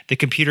shifts, the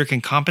computer can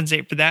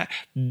compensate for that.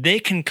 They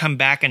can come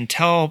back and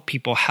tell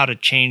people how to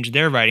change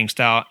their riding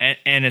style.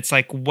 And it's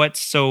like, what's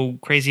so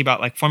crazy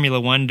about like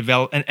Formula One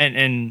develop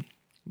and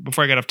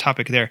before I got off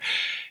topic there,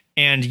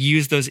 and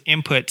use those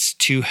inputs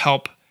to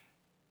help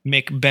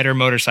make better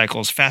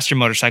motorcycles, faster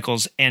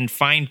motorcycles, and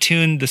fine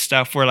tune the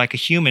stuff where like a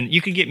human,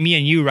 you could get me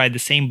and you ride the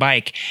same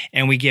bike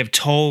and we give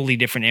totally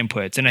different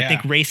inputs. And I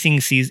think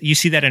you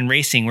see that in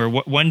racing where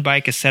one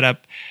bike is set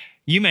up.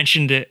 You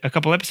mentioned it a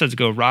couple episodes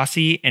ago,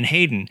 Rossi and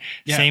Hayden,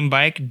 same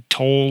bike,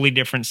 totally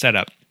different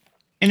setup.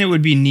 And it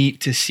would be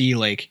neat to see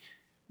like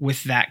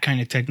with that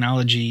kind of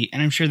technology,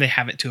 and I'm sure they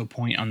have it to a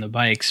point on the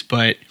bikes,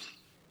 but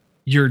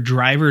your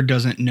driver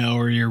doesn't know,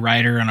 or your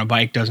rider on a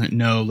bike doesn't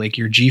know like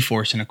your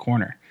G-force in a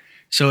corner.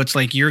 So it's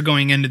like you're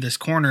going into this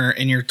corner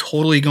and you're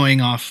totally going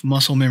off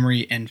muscle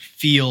memory and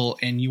feel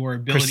and your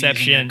ability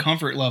perception, and your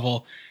comfort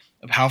level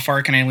of how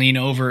far can I lean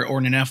over, or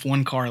in an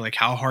F1 car, like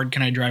how hard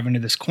can I drive into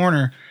this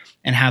corner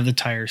and have the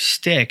tires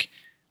stick,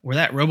 where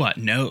that robot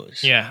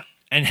knows. Yeah.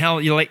 And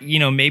hell,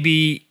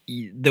 maybe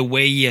the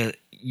way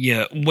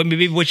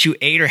maybe what you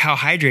ate or how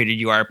hydrated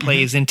you are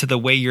plays into the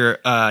way you're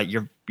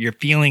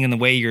feeling and the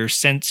way your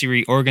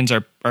sensory organs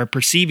are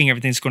perceiving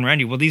everything that's going around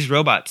you. Well, these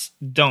robots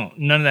don't.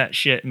 None of that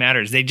shit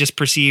matters. They just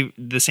perceive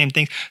the same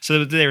things. So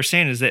what they were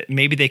saying is that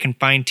maybe they can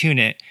fine tune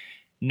it.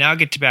 Now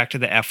get back to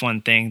the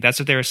F1 thing. That's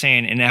what they were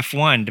saying in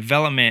F1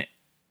 development.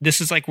 This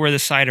is like where the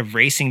side of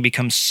racing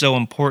becomes so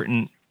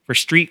important for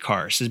street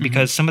cars, is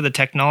because some of the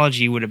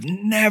technology would have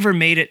never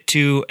made it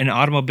to an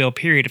automobile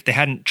period if they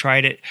hadn't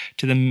tried it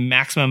to the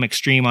maximum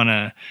extreme on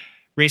a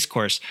race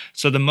course.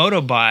 So the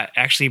Motobot,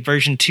 actually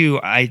version 2,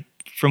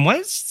 from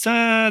what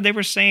they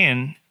were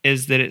saying,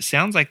 is that it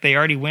sounds like they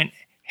already went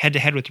head to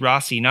head with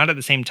Rossi, not at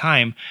the same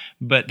time,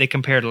 but they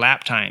compared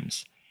lap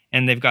times,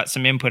 and they've got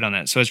some input on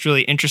that. So it's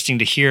really interesting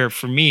to hear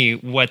for me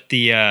what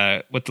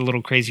the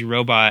little crazy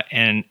robot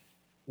and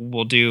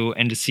will do,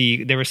 and to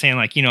see, they were saying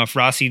like, if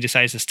Rossi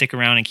decides to stick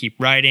around and keep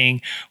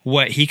riding,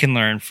 what he can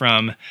learn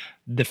from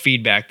the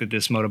feedback that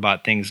this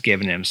Motobot thing's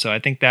given him. So I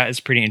think that is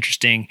pretty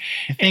interesting.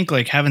 I think,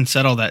 like, having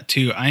said all that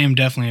too, I am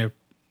definitely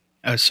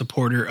a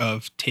supporter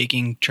of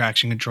taking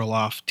traction control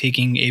off,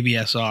 taking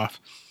ABS off,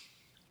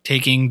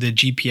 taking the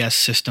GPS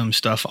system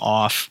stuff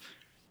off,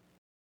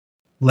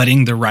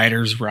 letting the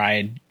riders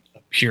ride a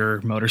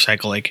pure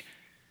motorcycle. Like,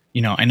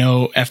 I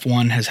know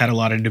F1 has had a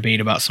lot of debate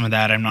about some of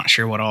that. I'm not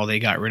sure what all they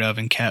got rid of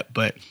and kept,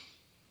 but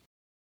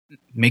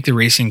make the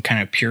racing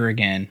kind of pure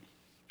again.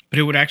 But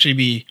it would actually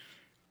be,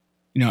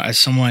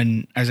 as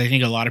I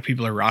think a lot of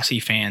people are Rossi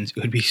fans,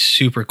 it would be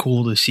super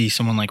cool to see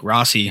someone like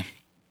Rossi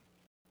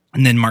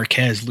and then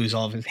Marquez lose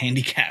all of his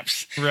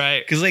handicaps.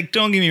 Right. Because, like,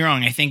 don't get me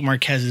wrong, I think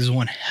Marquez is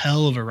one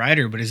hell of a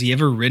rider, but has he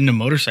ever ridden a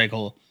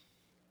motorcycle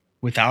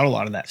without a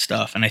lot of that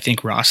stuff? And I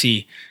think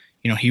Rossi,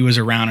 he was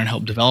around and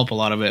helped develop a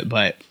lot of it,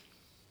 but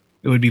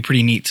it would be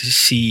pretty neat to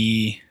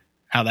see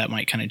how that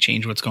might kind of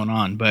change what's going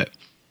on. But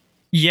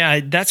yeah,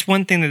 that's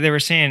one thing that they were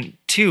saying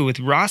too with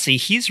Rossi.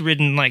 He's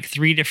ridden like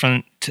 3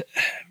 different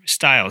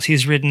styles.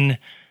 He's ridden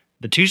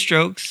the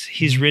 2-strokes.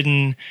 He's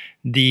ridden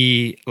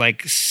the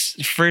like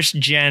first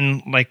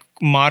gen, like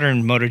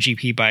modern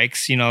MotoGP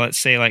bikes, let's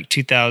say like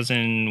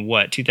 2000,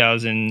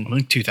 I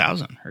think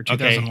 2000 or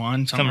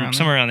 2001, okay,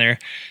 somewhere around there,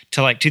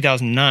 to like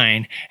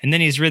 2009. And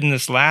then he's ridden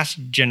this last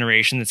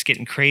generation that's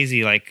getting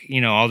crazy, like,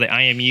 all the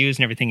IMUs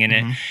and everything in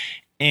it.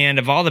 And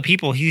of all the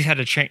people, he's had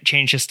to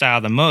change his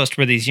style the most,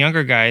 where these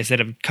younger guys that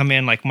have come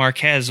in, like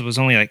Marquez was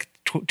only like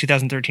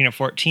 2013 or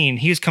 14.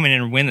 He was coming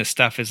in and win this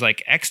stuff as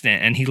like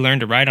extant, and he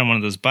learned to ride on one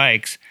of those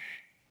bikes.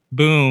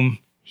 Boom.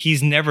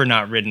 He's never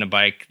not ridden a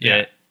bike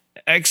that,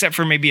 except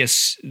for maybe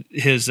his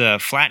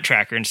flat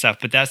tracker and stuff,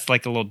 but that's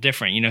like a little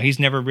different. He's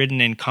never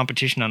ridden in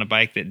competition on a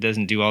bike that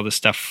doesn't do all this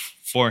stuff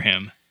for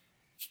him.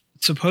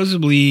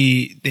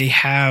 Supposedly they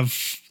have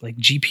like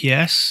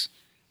GPS,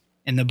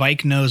 and the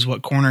bike knows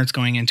what corner it's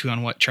going into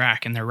on what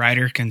track, and the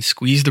rider can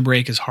squeeze the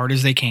brake as hard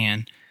as they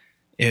can.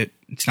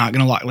 It's not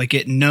going to lock. Like,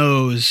 it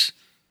knows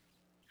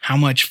how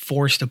much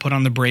force to put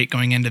on the brake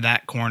going into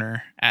that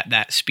corner at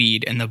that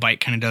speed, and the bike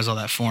kind of does all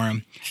that for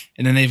them.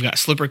 And then they've got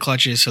slipper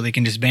clutches, so they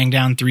can just bang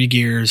down 3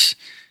 gears.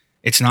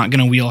 It's not going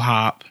to wheel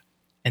hop.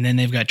 And then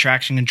they've got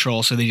traction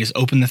control, so they just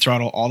open the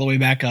throttle all the way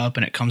back up,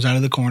 and it comes out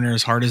of the corner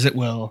as hard as it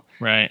will.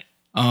 Right.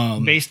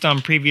 Based on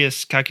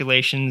previous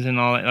calculations and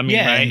all that. I mean,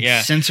 yeah, right?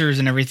 Yeah. Sensors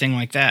and everything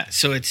like that.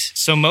 So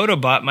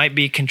Motobot might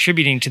be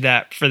contributing to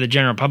that for the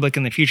general public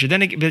in the future.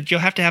 But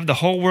you'll have to have the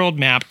whole world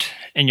mapped,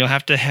 and you'll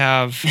have to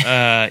have,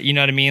 you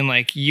know what I mean?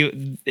 Like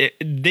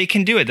they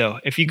can do it though.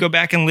 If you go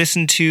back and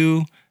listen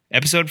to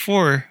episode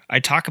 4, I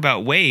talk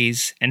about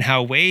Waze and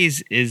how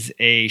Waze is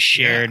a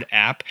shared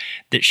app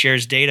that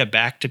shares data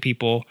back to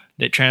people,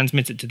 that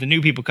transmits it to the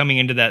new people coming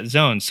into that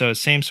zone. So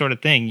same sort of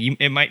thing.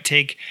 It might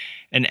take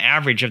an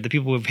average of the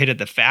people who've hit it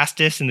the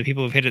fastest and the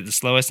people who've hit it the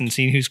slowest and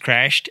seen who's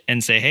crashed,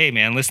 and say, hey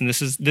man, listen,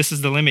 this is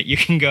the limit you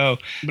can go.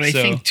 But I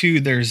think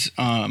too, there's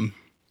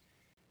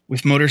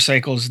with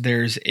motorcycles,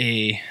 there's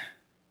a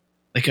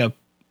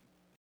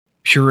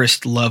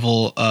purist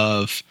level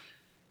of,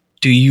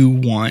 do you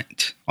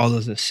want all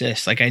those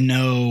assists? Like, I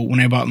know when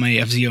I bought my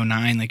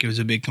FZ09, like, it was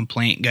a big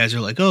complaint. Guys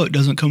are like, oh, it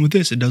doesn't come with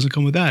this, it doesn't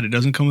come with that, it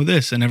doesn't come with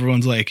this, and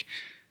everyone's like,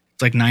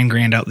 it's like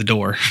 $9,000 out the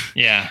door.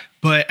 Yeah.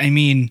 But I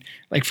mean,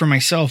 like, for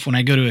myself, when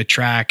I go to a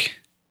track,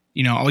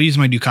 I'll use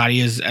my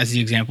Ducati as the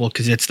example,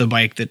 because it's the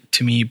bike that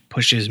to me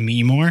pushes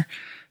me more.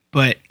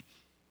 But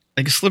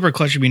like, a slipper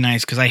clutch would be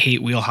nice, because I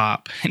hate wheel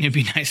hop, and it'd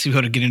be nice to be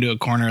able to get into a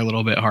corner a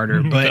little bit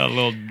harder. But a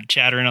little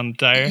chattering on the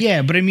tire.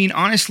 Yeah, but I mean,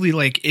 honestly,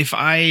 like, if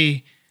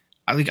I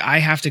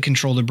have to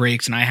control the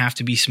brakes, and I have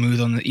to be smooth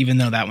on even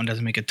though that one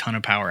doesn't make a ton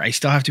of power, I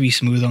still have to be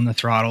smooth on the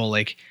throttle.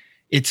 Like,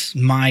 it's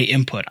my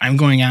input. I'm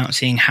going out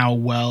seeing how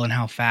well and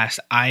how fast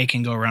I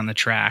can go around the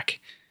track.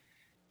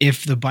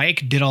 If the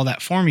bike did all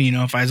that for me,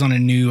 if I was on a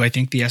new, I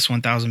think the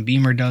S1000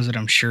 Beamer does it,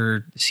 I'm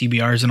sure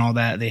CBRs and all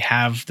that, they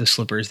have the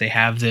slippers, they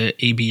have the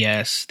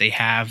ABS, they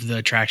have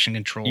the traction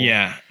control.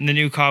 Yeah, and the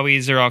new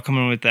Kawi's are all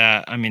coming with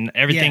that. I mean,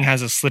 everything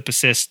has a slip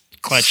assist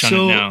clutch on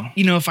it now.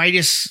 If I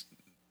just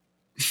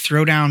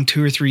throw down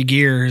 2 or 3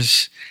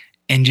 gears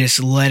and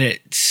just let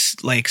it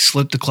like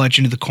slip the clutch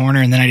into the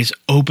corner, and then I just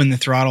open the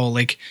throttle,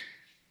 like,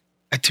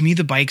 to me,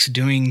 the bike's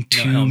doing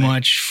too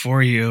much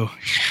for you.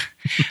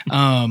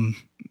 I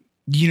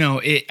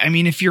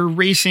mean, if you're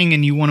racing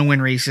and you want to win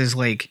races,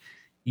 like,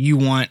 you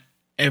want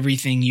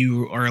everything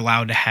you are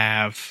allowed to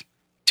have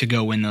to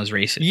go win those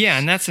races. Yeah,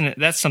 and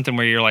that's something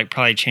where you're like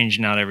probably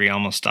changing out every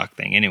almost stock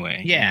thing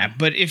anyway. Yeah,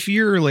 but if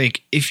you're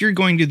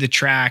going to the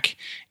track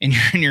and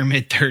you're in your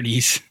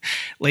mid-30s,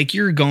 like,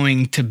 you're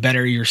going to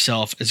better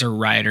yourself as a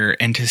rider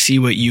and to see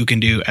what you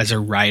can do as a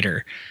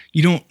rider.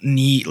 you don't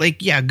need,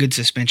 like, yeah, good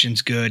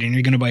suspension's good and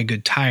you're going to buy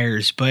good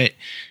tires, but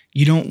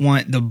you don't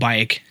want the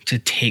bike to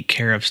take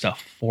care of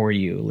stuff for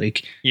you.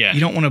 Like, Yeah. you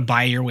don't want to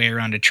buy your way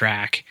around a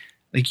track.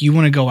 Like, you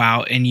want to go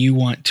out and you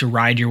want to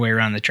ride your way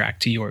around the track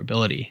to your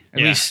ability. At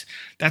Yeah. least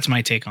that's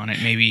my take on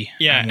it. Maybe.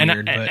 Yeah, I'm and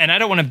weird, but I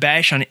don't want to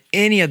bash on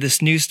any of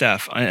this new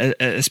stuff,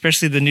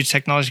 especially the new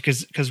technology,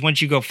 because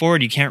once you go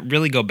forward, you can't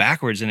really go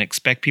backwards and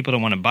expect people to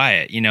want to buy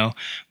it, you know.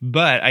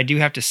 But I do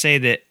have to say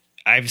that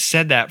I've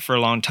said that for a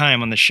long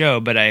time on the show,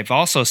 but I've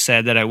also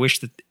said that I wish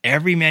that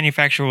every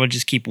manufacturer would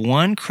just keep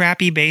one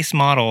crappy base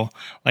model,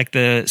 like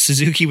the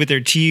Suzuki with their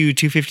TU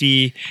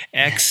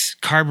 250X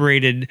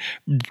carbureted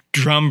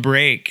drum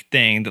brake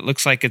thing that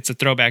looks like it's a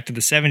throwback to the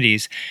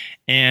 70s.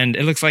 And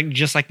it looks like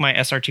just like my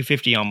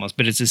SR250 almost,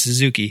 but it's a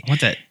Suzuki. I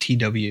want that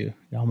TW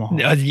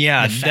Yamaha.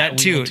 Yeah, The fat that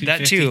too. wheel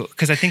That 250. too.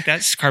 Because I think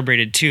that's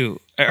carbureted too.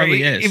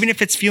 Probably is. Even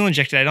if it's fuel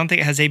injected, I don't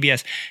think it has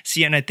ABS.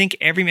 See, and I think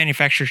every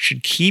manufacturer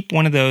should keep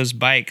one of those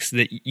bikes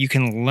that you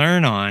can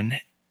learn on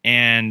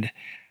and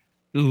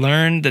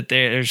learn that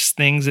there's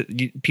things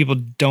that people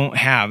don't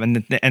have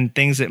and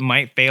things that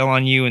might fail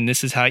on you. And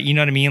this is how, you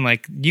know what I mean?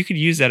 Like, you could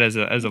use that as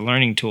a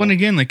learning tool. And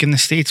again, like in the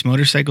States,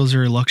 motorcycles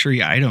are a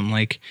luxury item.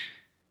 Like,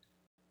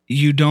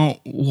 you don't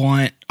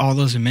want all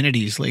those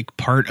amenities. Like,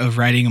 part of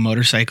riding a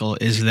motorcycle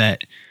is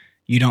that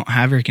you don't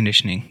have air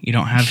conditioning. You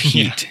don't have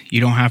heat.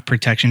 You don't have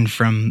protection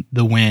from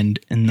the wind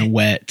and the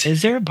wet.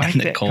 Is there a bike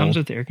and the that cold. comes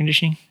with air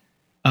conditioning?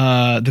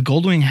 The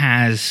Goldwing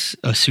has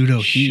a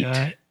pseudo heat.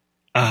 Shut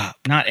up.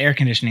 Not air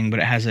conditioning, but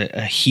it has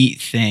a heat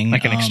thing.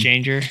 Like an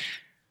exchanger?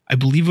 I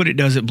believe what it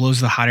does, it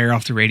blows the hot air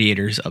off the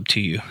radiators up to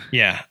you.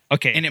 Yeah.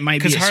 Okay. And it might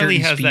be because at Harley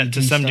certain has that speeds to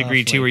and some stuff,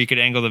 degree too, like- where you could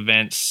angle the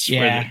vents Yeah,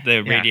 where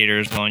the yeah. radiator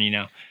is blowing, you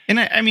know. And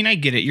I mean, I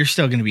get it. You're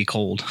still going to be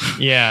cold.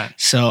 Yeah.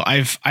 So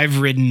I've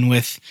ridden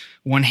with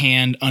one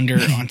hand under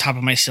on top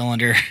of my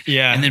cylinder,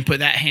 Yeah. and then put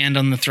that hand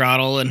on the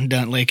throttle and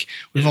done, like,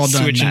 we've all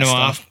done Switching that them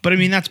stuff. off. But I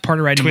mean, that's part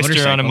of riding Twister a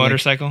motorcycle. on a Like,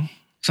 motorcycle.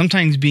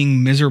 sometimes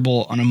being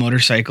miserable on a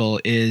motorcycle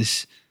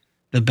is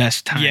the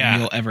best time Yeah.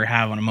 you'll ever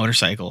have on a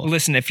motorcycle.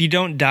 Listen, if you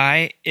don't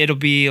die, it'll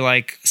be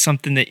like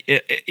something that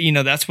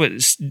that's what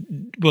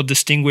will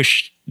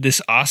distinguish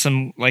this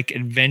awesome like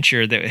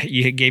adventure that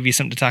you gave you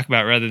something to talk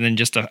about, rather than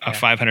just a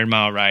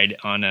 500-mile ride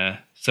on a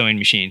sewing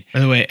machine. By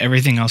the way,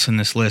 everything else in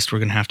this list we're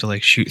gonna have to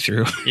like shoot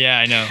through. Yeah,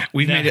 I know.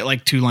 We've made it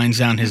like 2 lines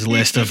down his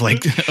list of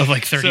like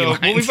 30 So,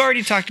 lines. well, we've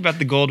already talked about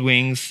the Gold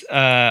Wings.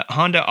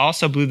 Honda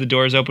also blew the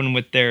doors open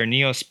with their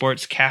Neo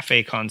Sports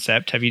Cafe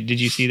concept. Did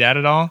you see that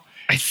at all?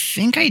 I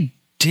think I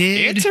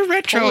did. It's a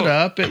retro. Pull it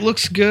up. It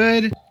looks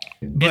good.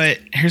 But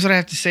here's what I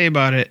have to say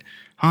about it.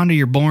 Honda,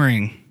 you're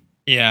boring.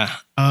 Yeah.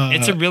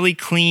 It's a really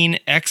clean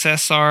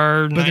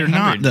XSR 900. But they're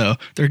not though.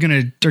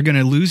 They're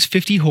gonna lose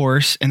 50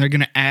 horse and they're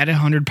gonna add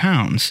 100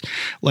 pounds.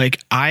 Like,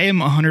 I am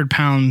 100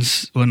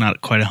 pounds. Well,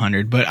 not quite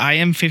 100, but I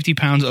am 50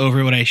 pounds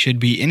over what I should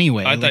be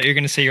anyway. I thought you were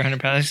going to say you're 100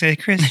 pounds. I say,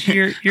 Chris,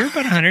 you're about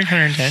 100,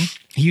 110.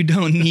 You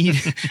don't need.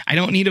 I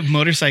don't need a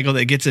motorcycle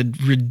that gets a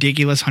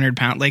ridiculous 100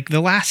 pound. Like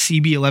the last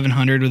CB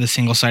 1100 with a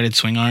single sided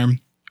swing arm,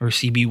 or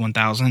CB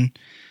 1000.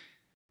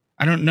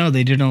 I don't know.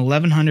 They did an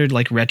 1100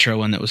 like retro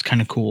one that was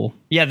kind of cool.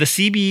 Yeah, the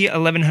CB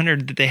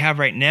 1100 that they have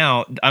right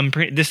now,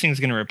 this thing's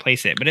going to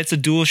replace it. But it's a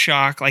dual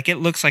shock. Like, it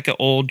looks like an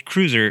old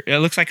cruiser. It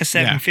looks like a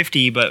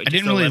 750, but I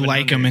didn't really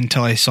like them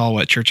until I saw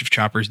what Church of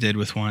Choppers did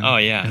with one. Oh,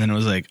 yeah. And then it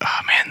was like, oh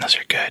man, those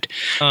are good.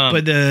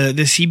 But the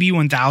CB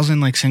 1000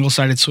 like single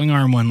sided swing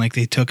arm one, like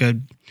they took a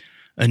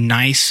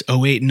nice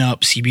 08 and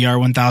up CBR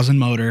 1000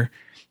 motor.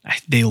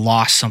 They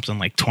lost something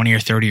like 20 or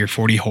 30 or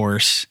 40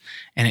 horse,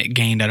 and it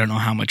gained I don't know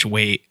how much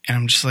weight. And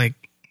I'm just like,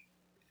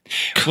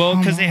 well,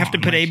 because they have to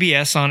on, put like-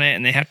 ABS on it,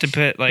 and they have to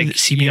put like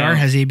CBR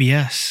has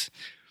ABS.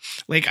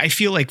 Like, I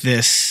feel like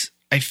this.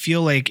 I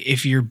feel like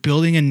if you're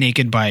building a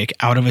naked bike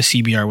out of a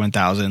CBR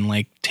 1000,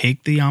 like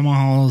take the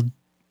Yamaha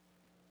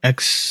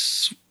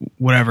X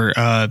whatever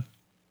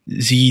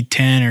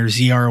Z10 or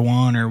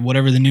ZR1 or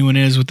whatever the new one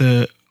is with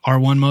the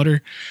R1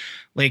 motor.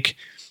 Like,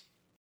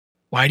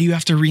 why do you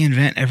have to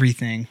reinvent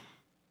everything?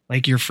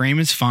 Like, your frame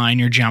is fine,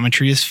 your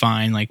geometry is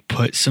fine. Like,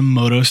 put some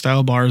moto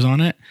style bars on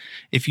it.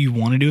 If you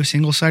want to do a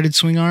single sided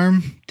swing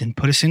arm, then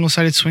put a single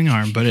sided swing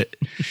arm. But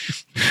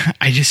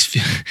I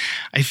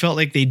felt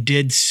like they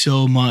did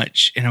so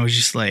much, and I was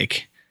just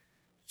like,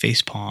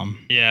 face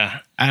palm. Yeah.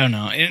 I don't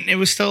know. And it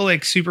was still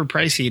like super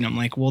pricey. And I'm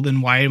like, well,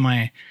 then why am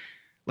I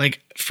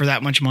like, for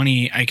that much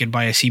money, I could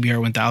buy a CBR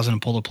 1000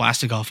 and pull the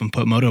plastic off and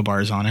put moto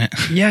bars on it.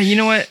 Yeah, you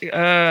know what?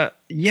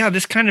 Yeah,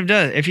 this kind of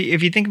does. If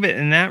you think of it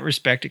in that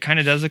respect, it kind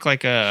of does look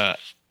like a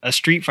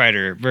Street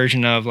Fighter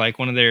version of like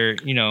one of their,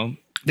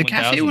 The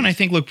Cafe one I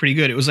think looked pretty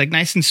good. It was like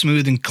nice and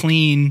smooth and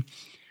clean.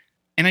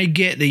 And I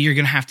get that you're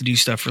going to have to do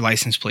stuff for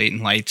license plate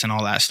and lights and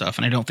all that stuff.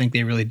 And I don't think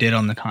they really did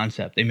on the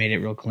concept. They made it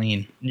real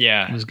clean.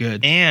 Yeah. It was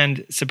good.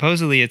 And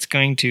supposedly it's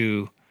going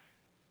to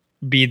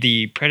be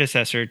the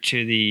predecessor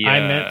to the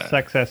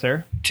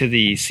successor to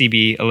the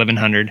CB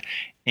 1100.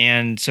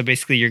 And so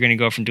basically you're going to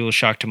go from dual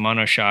shock to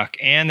monoshock,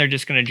 and they're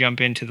just going to jump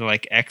into the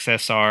like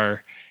XSR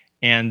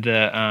and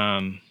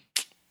the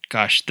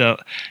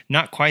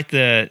not quite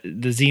the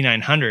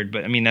Z900,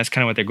 but I mean, that's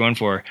kind of what they're going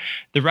for.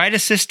 The Ride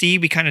Assist E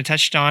we kind of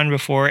touched on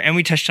before, and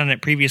we touched on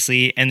it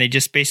previously, and they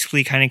just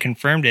basically kind of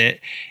confirmed it.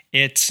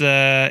 It's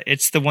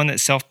the one that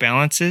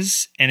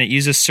self-balances, and it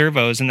uses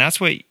servos, and that's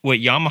what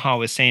Yamaha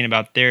was saying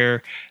about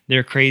their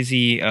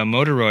crazy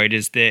Motoroid,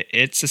 is that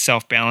it's a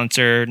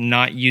self-balancer,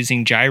 not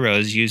using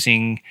gyros,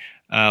 using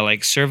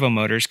like servo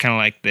motors, kind of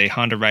like the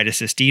Honda Ride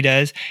Assist E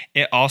does.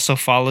 It also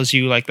follows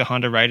you like the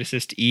Honda Ride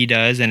Assist E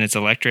does, and it's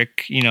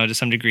electric, to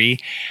some degree.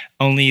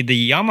 Only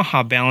the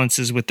Yamaha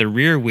balances with the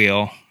rear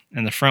wheel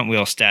and the front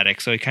wheel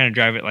static, so you kind of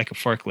drive it like a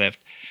forklift.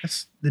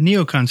 The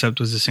Neo concept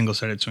was the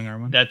single-sided swing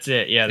arm one. That's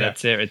it. Yeah,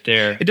 that's it right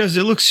there. It does.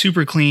 It looks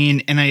super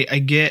clean, and I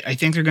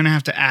think they're going to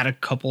have to add a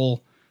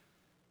couple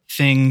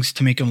things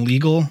to make them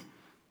legal.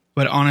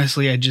 But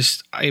honestly,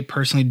 I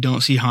personally don't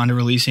see Honda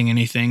releasing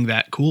anything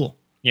that cool.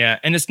 Yeah,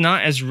 and it's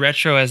not as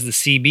retro as the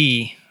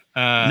CB.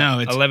 No,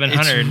 it's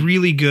 1100. It's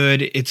really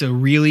good. It's a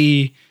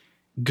really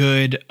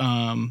good.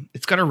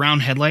 It's got a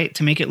round headlight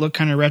to make it look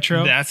kind of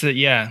retro. That's it.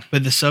 Yeah,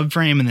 but the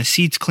subframe and the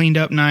seats cleaned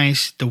up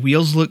nice. The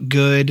wheels look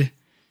good.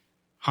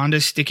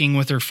 Honda's sticking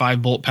with their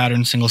 5-bolt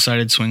pattern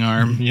single-sided swing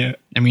arm. Yeah,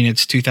 I mean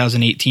it's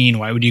 2018.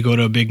 Why would you go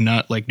to a big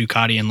nut like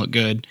Ducati and look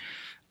good?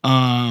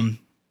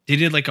 They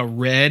did like a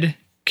red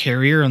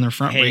carrier on their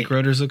front brake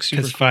rotors. Looks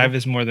super cool. Because 5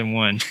 is more than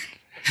 1.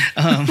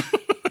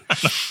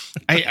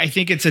 I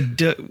think it's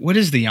what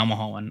is the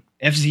Yamaha one?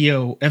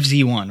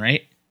 FZ1,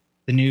 right?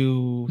 The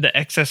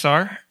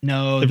XSR?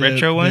 No, the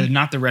retro one?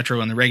 Not the retro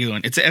one, the regular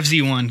one. It's the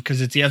FZ1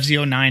 because it's the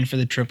FZ09 for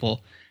the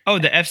triple. Oh,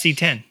 the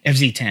FZ10.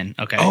 FZ10,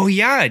 okay. Oh,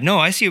 yeah. No,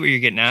 I see what you're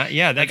getting at.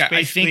 Yeah, that's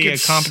basically a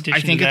competition. I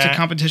think it's a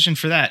competition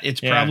for that.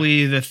 It's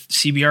probably the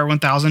CBR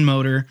 1000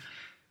 motor.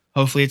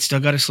 Hopefully it's still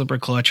got a slipper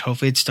clutch.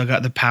 Hopefully it's still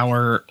got the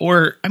power,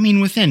 or, I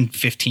mean, within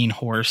 15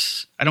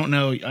 horse. I don't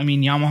know. I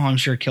mean, Yamaha, I'm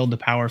sure, killed the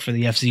power for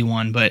the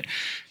FZ1, but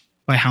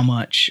by how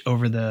much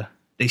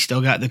they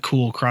still got the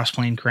cool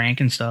cross-plane crank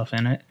and stuff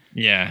in it.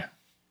 Yeah.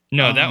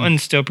 No, that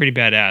one's still pretty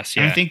badass.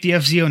 Yeah. And I think the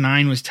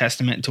FZ09 was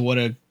testament to what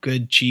a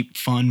good, cheap,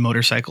 fun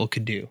motorcycle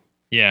could do.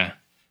 Yeah.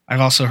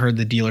 I've also heard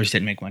the dealers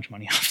didn't make much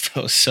money off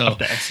those. So of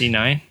the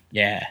FZ9?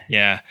 Yeah.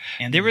 Yeah.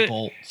 And the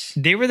bolts.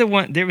 They were the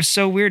one. They were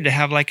so weird to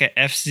have like a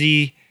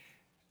FZ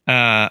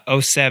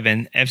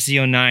 07,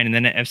 FZ09, and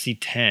then an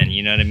FZ10.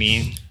 You know what I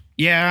mean?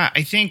 Yeah,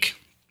 I think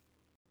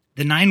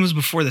the 9 was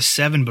before the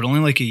 7, but only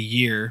like a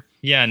year.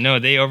 Yeah, no,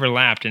 they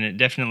overlapped, and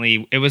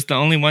it was the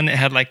only one that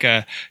had like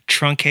a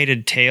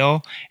truncated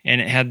tail,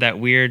 and it had that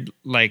weird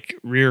like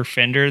rear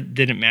fender that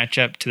didn't match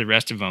up to the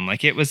rest of them.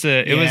 Like it was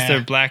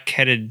the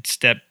black-headed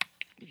step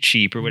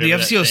sheep or whatever.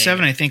 The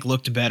FZ07 I think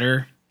looked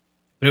better,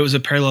 but it was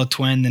a parallel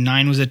twin. The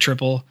 9 was a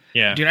triple.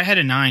 Yeah, dude, I had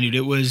a 9, dude.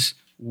 It was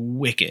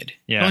wicked.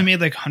 Yeah, it only made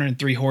like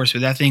 103 horse,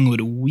 but that thing would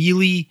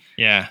wheelie.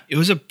 Yeah, it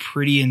was a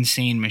pretty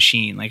insane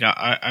machine. Like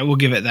I will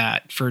give it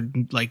that for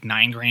like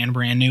 $9,000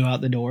 brand new out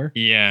the door.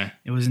 Yeah,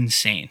 it was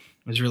insane.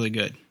 It was really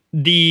good.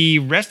 The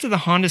rest of the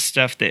Honda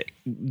stuff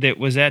that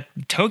was at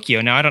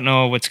Tokyo. Now I don't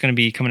know what's going to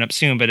be coming up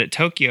soon, but at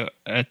Tokyo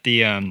at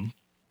the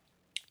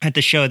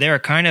show, they are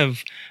kind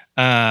of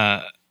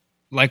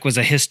like was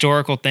a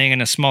historical thing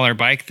and a smaller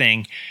bike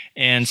thing.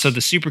 And so the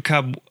Super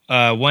Cub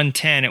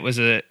 110, it was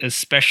a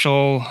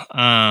special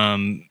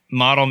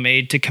model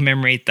made to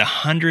commemorate the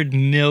 100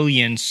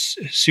 million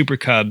Super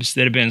Cubs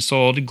that have been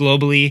sold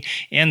globally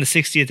and the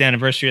 60th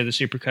anniversary of the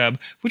Super Cub,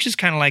 which is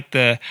kind of like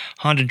the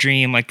Honda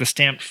Dream, like the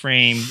stamped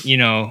frame,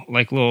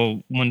 like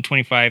little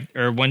 125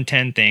 or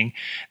 110 thing.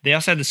 They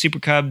also had the Super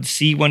Cub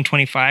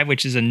C125,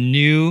 which is a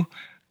new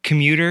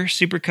commuter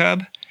Super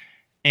Cub.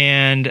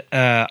 And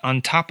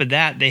on top of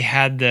that, they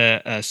had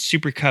the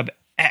Super Cub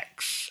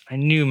X. I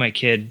knew my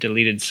kid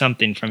deleted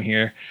something from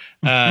here.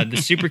 The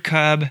Super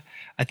Cub,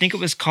 I think it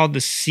was called the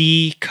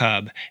C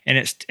Cub, and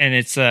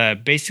it's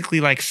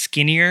basically like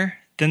skinnier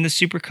than the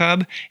Super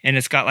Cub, and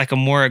it's got like a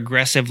more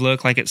aggressive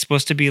look. Like it's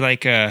supposed to be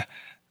like I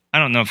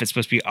don't know if it's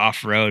supposed to be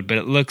off-road,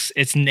 but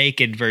it's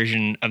naked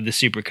version of the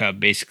Super Cub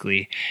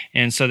basically.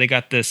 And so they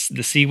got the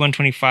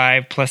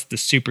C125 plus the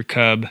Super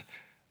Cub.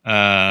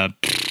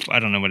 I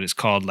don't know what it's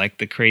called, like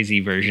the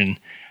crazy version.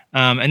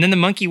 And then the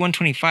Monkey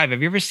 125.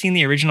 Have you ever seen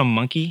the original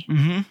Monkey?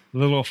 Mm-hmm. The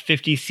little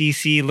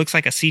 50cc, looks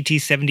like a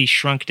CT70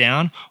 shrunk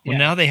down. Well,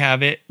 now they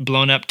have it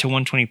blown up to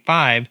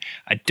 125.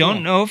 I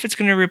don't know if it's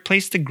going to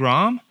replace the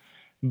Grom,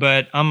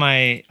 but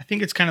I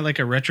think it's kind of like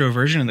a retro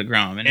version of the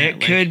Grom.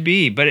 It could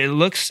be, but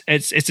it's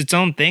its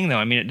own thing though.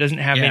 I mean, it doesn't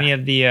have any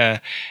of the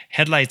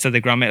headlights of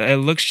the Grom. It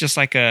looks just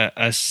like a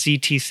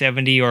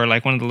CT70 or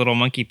like one of the little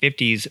Monkey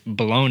 50s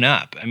blown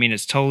up. I mean,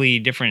 it's totally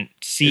different.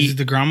 Is it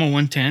the Grom a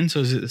 110?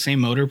 So is it the same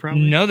motor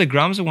probably? No, the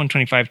Grom's a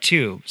 125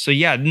 too. So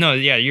you're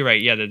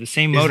right. Yeah, they're the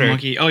same motor.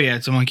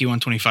 It's a Monkey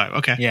 125.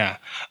 Okay. Yeah.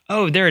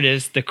 Oh, there it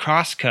is. The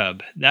Cross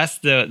Cub. That's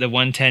the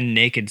 110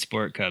 naked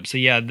Sport Cub. So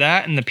yeah,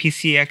 that and the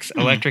PCX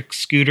electric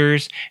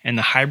scooters and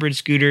the hybrid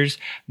scooters,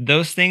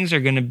 those things are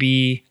going to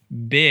be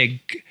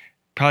big,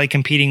 probably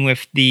competing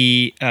with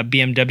the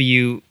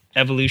BMW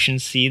Evolution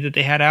C that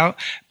they had out,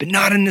 but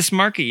not in this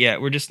market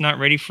yet. We're just not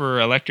ready for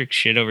electric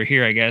shit over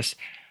here, I guess.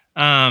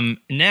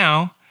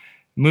 Now,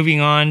 moving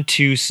on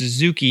to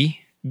Suzuki.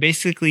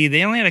 Basically,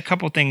 they only had a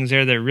couple things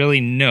there that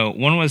really note.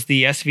 One was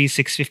the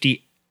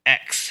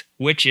SV650X,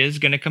 which is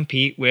going to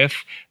compete with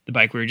the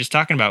bike we were just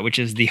talking about, which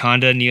is the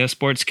Honda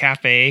Neosports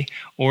Cafe,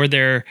 or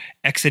their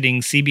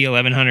exiting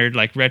CB1100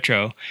 like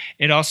retro.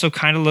 It also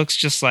kind of looks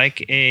just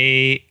like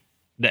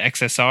the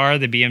XSR,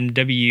 the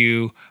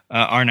BMW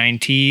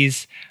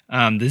R9Ts,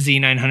 the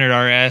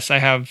Z900 RS. I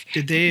have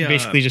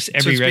basically just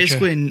every so it's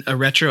retro. basically a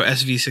retro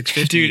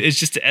SV650. Dude, it's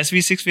just an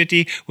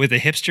SV650 with a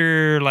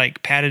hipster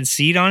like padded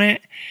seat on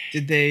it.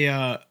 Did they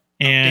And-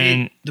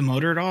 update the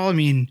motor at all? I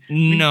mean,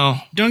 No.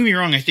 don't get me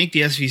wrong. I think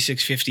the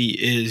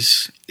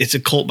SV650 it's a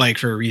cult bike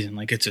for a reason.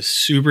 Like, it's a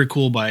super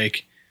cool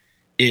bike.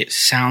 It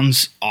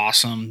sounds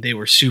awesome. They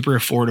were super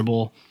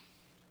affordable,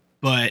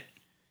 but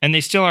And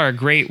they still are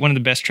one of the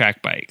best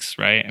track bikes,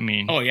 right? I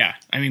mean, oh yeah,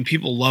 I mean,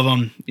 people love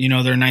them. You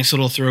know, they're a nice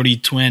little throaty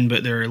twin,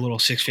 but they're a little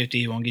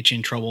 650. Won't get you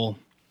in trouble.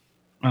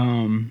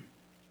 and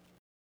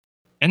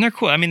they're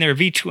cool. I mean, they're a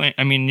V-twin.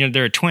 I mean,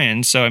 they're a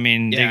twin, so I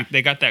mean, Yeah.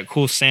 they got that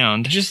cool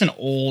sound. It's just an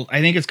old. I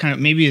think it's kind of,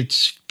 maybe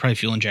it's probably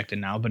fuel injected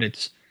now, but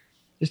it's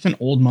just an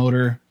old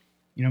motor.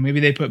 You know, maybe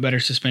they put better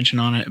suspension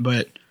on it,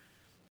 but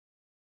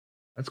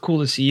that's cool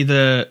to see.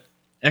 The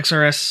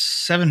XRS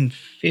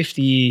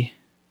 750. Is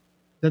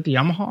that the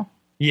Yamaha?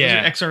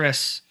 Yeah. Those are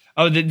XRS.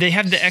 Oh, they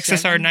have the XSR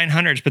Seven?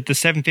 900s, but the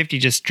 750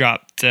 just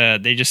dropped.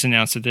 They just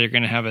announced that they're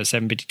going to have a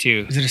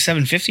 752. Is it a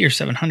 750 or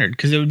 700?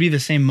 Because it would be the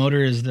same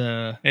motor as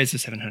the It's a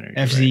 700.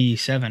 you're right.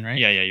 FZ7, right?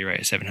 Yeah, you're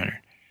right. 700.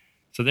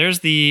 So there's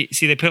they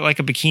put like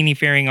a bikini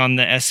fairing on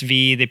the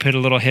SV. They put a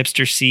little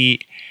hipster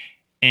seat,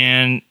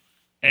 and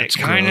That's it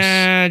kind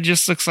of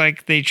just looks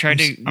like they tried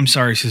to. I'm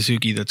sorry,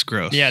 Suzuki. That's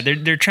gross. Yeah,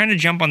 they're trying to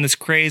jump on this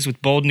craze with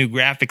bold new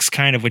graphics,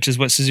 kind of, which is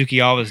what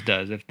Suzuki always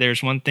does. If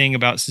there's one thing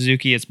about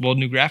Suzuki, it's bold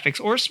new graphics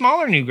or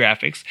smaller new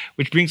graphics,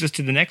 which brings us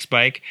to the next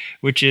bike,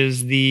 which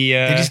is the.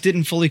 They just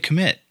didn't fully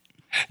commit.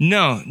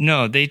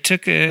 No, they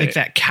took a Like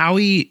that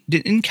Cowie.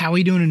 Didn't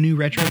Cowie doing a new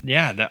retro?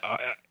 yeah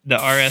the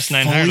RS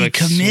 900 Fully looks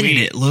committed. sweet.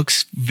 It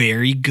looks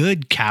very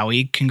good,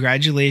 Cowie.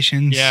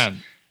 Congratulations. Yeah.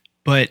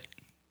 But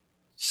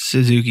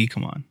Suzuki,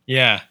 come on.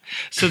 Yeah.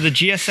 So the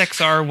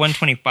GSXR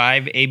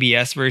 125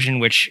 ABS version,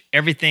 which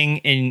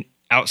everything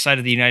outside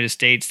of the United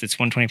States that's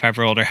 125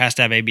 or older has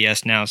to have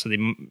ABS now, so they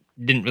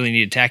didn't really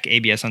need to tack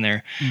ABS on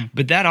there.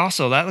 But that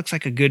looks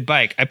like a good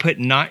bike. I put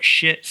not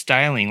shit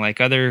styling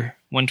like other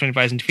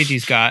 125s and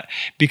 250s got,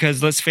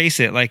 because let's face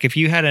it, like if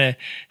you had a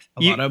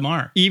lot of them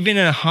are. Even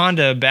a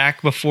Honda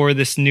back before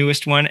this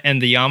newest one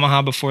and the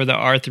Yamaha before the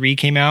R3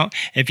 came out,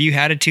 if you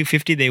had a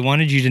 250, they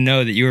wanted you to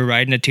know that you were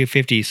riding a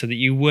 250 so that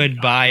you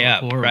would buy up,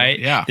 horrible. right?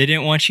 Yeah. They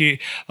didn't want you,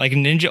 like old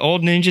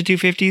Ninja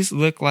 250s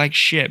look like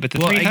shit, but the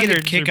 300s I get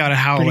a kick are out of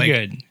how pretty like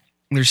good.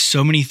 there's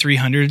so many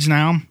 300s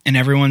now and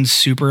everyone's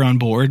super on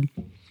board.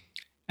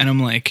 And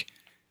I'm like,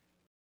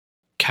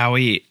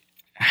 Cowie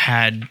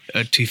had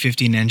a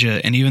 250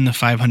 Ninja and even the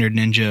 500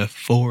 Ninja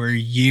for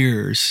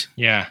years.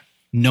 Yeah.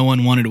 No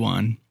one wanted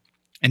one.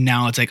 And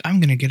now it's like, I'm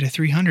going to get a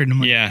 300. And I'm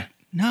like, Yeah.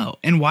 no.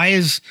 And why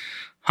is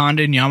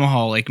Honda and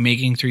Yamaha like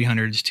making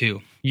 300s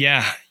too?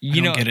 Yeah,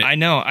 don't get it. I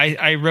know.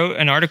 I wrote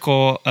an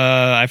article,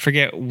 I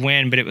forget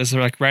when, but it was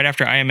like right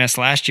after IMS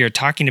last year,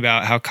 talking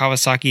about how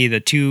Kawasaki,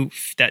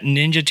 that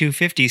Ninja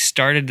 250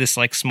 started this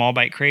like small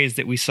bike craze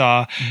that we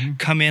saw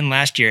come in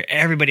last year.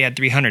 Everybody had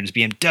 300s.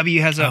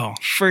 BMW has a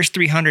first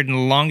 300 in the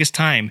longest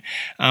time.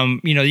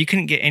 You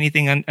couldn't get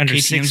anything under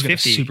KTM's got a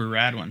 650. super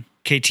rad one.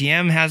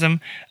 KTM has them.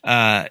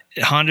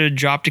 Honda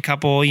dropped a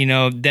couple,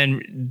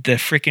 then the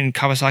freaking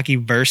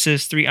Kawasaki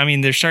Versys 3. I mean,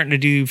 they're starting to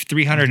do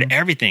 300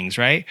 everythings,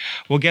 right?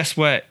 Well, guess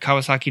what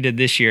Kawasaki did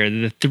this year?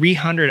 The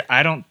 300,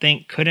 I don't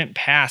think couldn't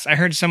pass. I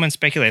heard someone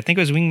speculate. I think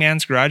it was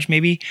Wingman's Garage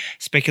maybe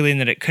speculating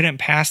that it couldn't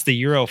pass the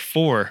Euro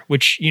 4,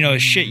 which,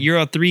 shit,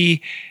 Euro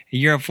 3,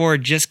 Euro 4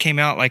 just came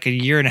out like a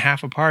year and a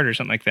half apart or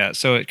something like that.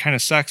 So it kind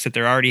of sucks that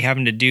they're already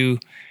having to do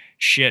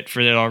shit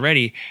for that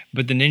already.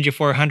 But the Ninja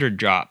 400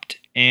 dropped.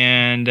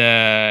 And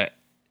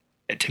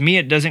to me,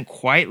 it doesn't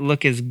quite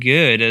look as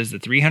good as the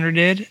 300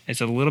 did.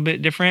 It's a little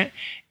bit different.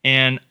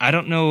 And I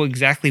don't know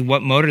exactly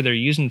what motor they're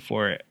using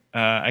for it.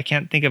 I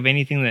can't think of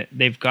anything that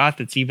they've got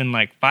that's even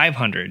like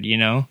 500,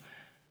 that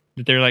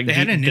they're like. They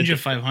had a Ninja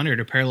 500,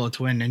 a parallel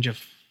twin Ninja.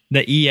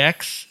 The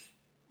EX?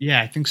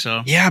 Yeah, I think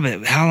so. Yeah,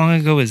 but how long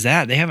ago was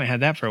that? They haven't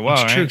had that for a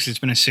while, It's true, right? because it's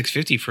been a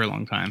 650 for a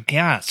long time.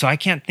 Yeah, so I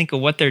can't think of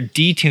what they're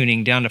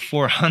detuning down to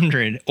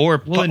 400 or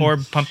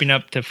pumping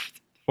up to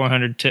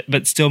 400,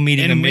 but still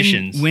meeting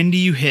emissions. When do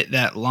you hit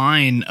that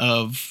line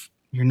of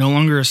you're no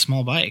longer a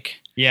small bike?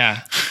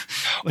 Yeah.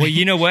 Well,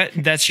 you know what?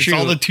 That's true.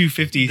 It's all the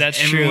 250s.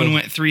 That's Everyone true.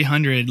 went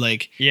 300.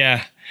 Like,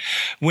 Yeah.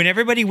 When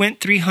everybody went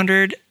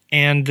 300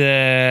 and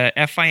the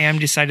FIM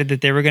decided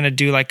that they were going to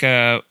do like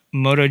a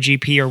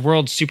MotoGP or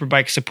World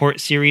Superbike support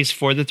series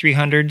for the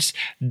 300s,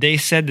 they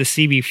said the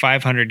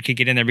CB500 could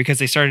get in there because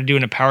they started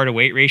doing a power to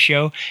weight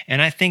ratio.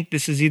 And I think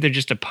this is either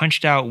just a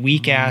punched out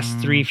weak ass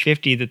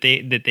 350 that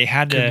they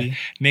had to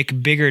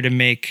make bigger to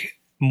make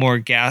more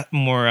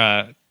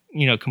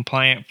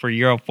compliant for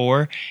Euro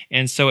 4,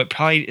 and so it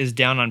probably is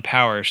down on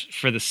power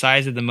for the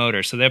size of the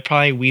motor. So they'll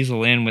probably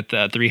weasel in with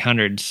the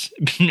 300s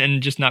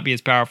and just not be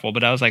as powerful.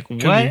 But I was like,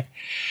 what?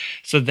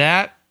 So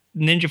that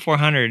Ninja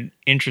 400,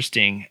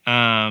 interesting.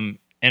 And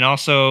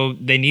also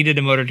they needed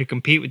a motor to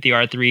compete with the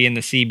R3 and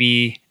the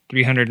CB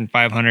 300 and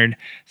 500,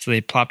 so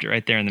they plopped it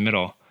right there in the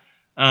middle.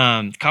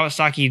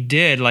 Kawasaki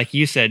did, like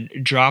you said,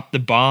 drop the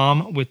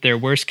bomb with their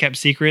worst kept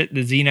secret,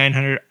 the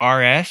Z900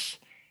 RS.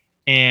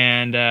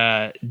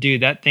 And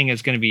dude, that thing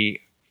is going to be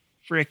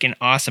freaking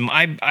awesome.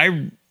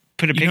 I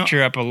put a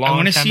picture up a long time ago. I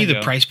want to see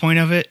the price point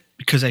of it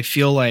because I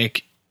feel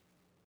like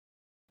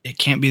it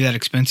can't be that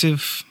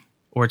expensive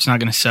or it's not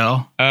going to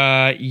sell.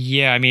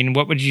 Yeah. I mean,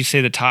 what would you say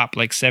the top,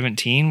 like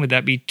 17? Would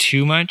that be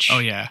too much? Oh,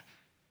 yeah.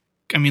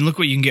 I mean, look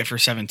what you can get for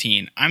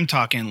 17. I'm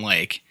talking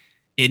like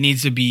it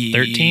needs to be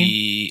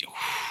 13,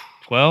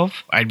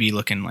 12. I'd be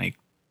looking like,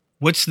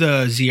 what's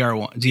the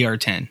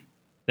ZR10?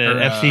 The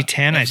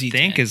FC10, I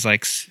think, is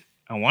like,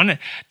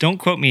 don't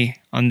quote me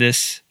on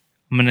this.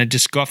 I'm going to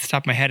just go off the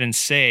top of my head and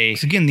say.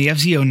 Again, the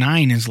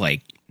FZ09 is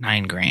like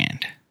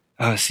 $9,000.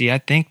 Oh, see, I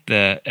think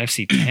the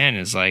FC10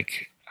 is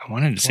like, I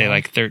wanted to say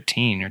like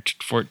 13 or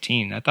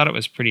 14. I thought it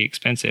was pretty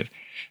expensive.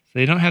 So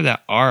they don't have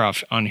that R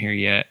on here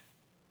yet.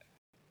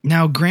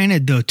 Now,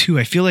 granted, though, too,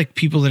 I feel like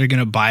people that are going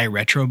to buy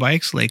retro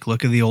bikes, like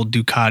look at the old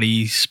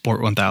Ducati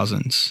Sport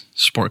 1000s,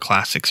 Sport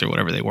Classics or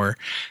whatever they were,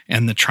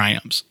 and the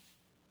Triumphs.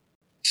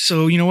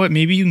 So, you know what?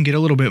 Maybe you can get a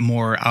little bit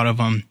more out of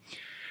them.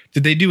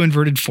 Did they do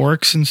inverted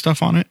forks and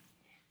stuff on it?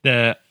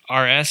 The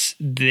RS,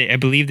 I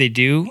believe they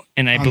do.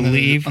 And I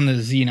believe on the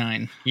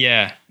Z9.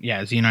 Yeah.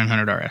 Yeah,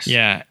 Z900 RS.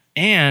 Yeah.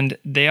 And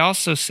they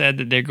also said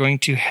that they're going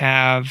to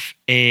have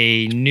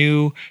a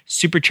new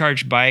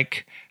supercharged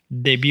bike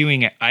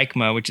debuting at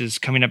EICMA, which is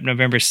coming up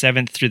November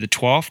 7th through the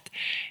 12th.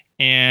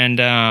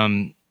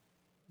 And,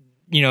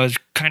 is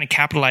kind of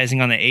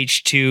capitalizing on the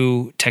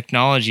H2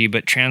 technology,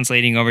 but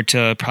translating over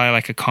to probably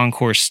like a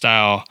concourse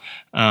style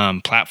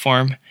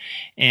platform.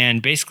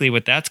 And basically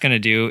what that's going to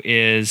do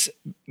is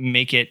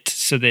make it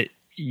so that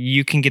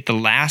you can get the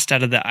last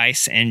out of the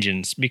ICE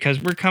engines,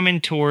 because we're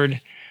coming toward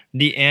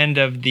the end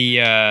of the,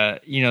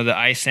 the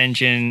ICE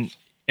engine.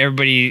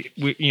 Everybody,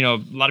 a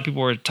lot of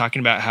people were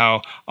talking about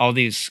how all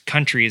these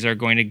countries are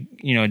going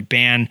to,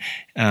 ban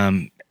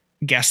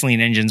gasoline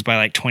engines by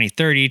like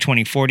 2030,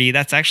 2040.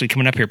 That's actually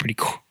coming up here pretty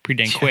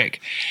dang quick.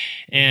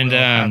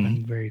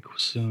 And very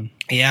soon.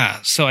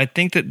 Yeah. So I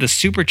think that the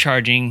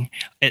supercharging,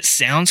 it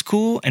sounds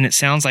cool and it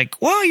sounds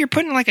like, well, you're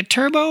putting like a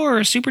turbo or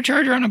a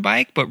supercharger on a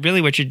bike, but really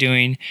what you're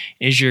doing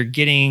is you're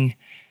getting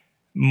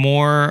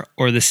more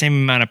or the same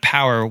amount of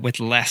power with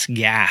less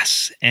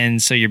gas.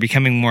 And so you're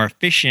becoming more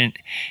efficient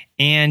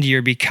and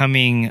you're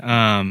becoming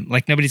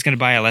like nobody's going to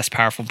buy a less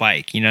powerful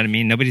bike. You know what I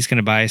mean? Nobody's going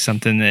to buy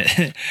something that,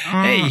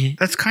 hey.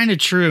 That's kind of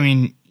true. I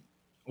mean,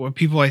 what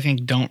people I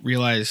think don't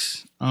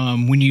realize,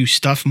 when you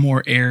stuff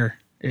more air,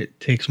 it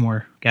takes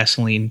more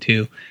gasoline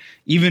too.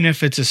 Even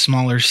if it's a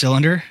smaller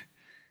cylinder,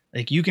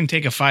 like you can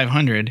take a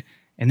 500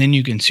 and then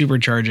you can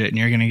supercharge it and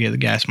you're going to get the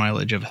gas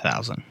mileage of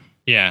 1,000.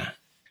 Yeah.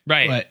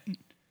 Right. But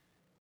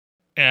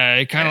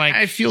kind of like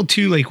I feel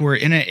too like we're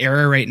in an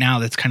era right now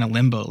that's kind of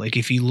limbo. Like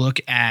if you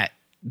look at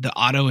the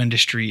auto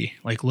industry,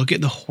 like look at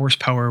the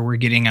horsepower we're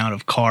getting out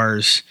of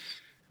cars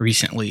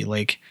recently.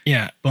 Like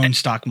bone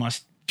stock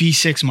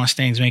V6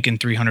 Mustangs making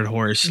 300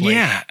 horse. Like,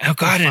 yeah. Oh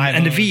god.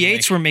 And the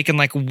V8s were making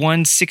like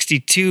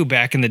 162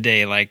 back in the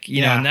day. Like,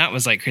 know, and that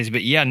was like crazy.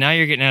 But yeah, now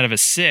you're getting out of a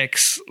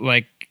 6,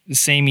 like the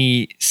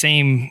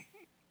same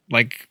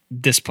like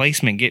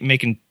displacement,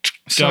 making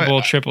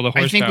double, triple the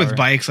horsepower. I think with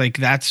bikes, like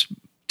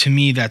to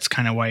me, that's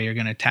kind of why you're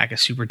going to tack a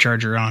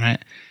supercharger on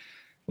it.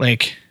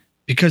 Like,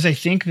 because I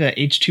think the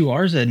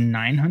H2R is a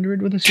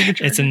 900 with a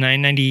supercharger. It's a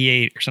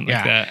 998 or something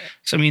like that.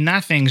 So, I mean,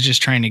 that thing's just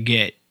trying to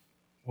get,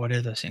 what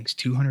are those things,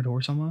 200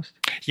 horse almost?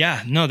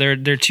 Yeah, no, they're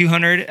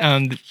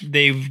 200.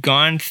 They've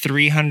gone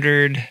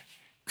 300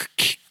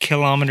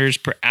 kilometers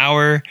per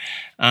hour.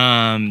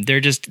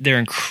 They're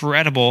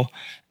incredible.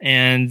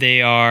 And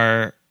they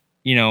are,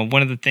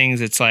 one of the things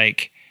that's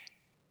like,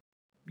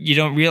 you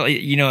don't really,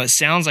 it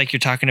sounds like you're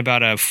talking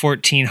about a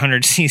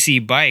 1400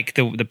 cc bike,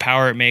 the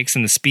power it makes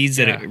and the speeds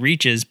that it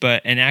reaches.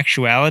 But in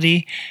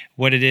actuality,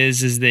 what it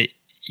is that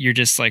you're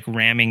just like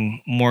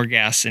ramming more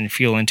gas and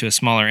fuel into a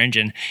smaller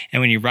engine.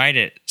 And when you ride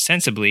it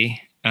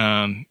sensibly,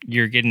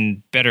 you're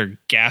getting better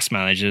gas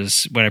mileage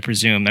is what I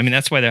presume. I mean,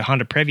 that's why the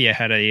Honda Previa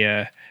had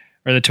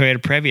or the Toyota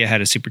Previa had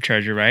a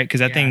supercharger, right?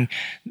 Because that thing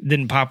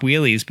didn't pop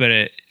wheelies, but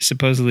it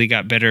supposedly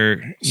got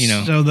better,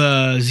 So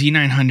the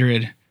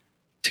Z900,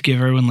 to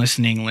give everyone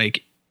listening,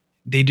 like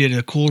they did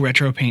a cool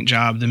retro paint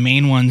job. The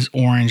main one's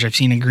orange. I've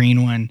seen a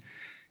green one.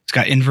 It's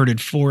got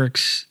inverted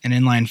forks, an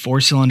inline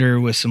 4-cylinder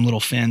with some little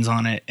fins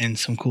on it and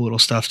some cool little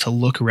stuff to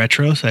look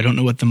retro. So I don't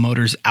know what the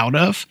motor's out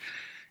of.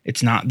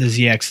 It's not the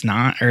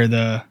ZX9 or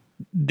the...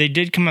 They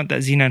did come out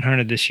that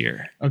Z900 this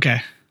year.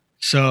 Okay.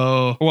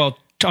 So... Well,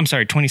 I'm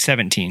sorry,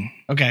 2017.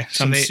 Okay,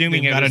 So I'm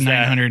assuming they've it got was a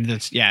that. 900.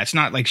 It's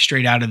not like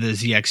straight out of the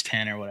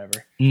ZX10 or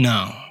whatever,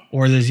 No.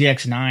 or the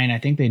ZX9. I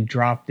think they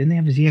dropped. Didn't they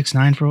have the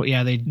ZX9 for?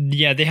 Yeah, they.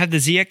 Yeah, they have the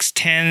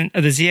ZX10,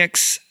 the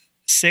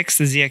ZX6,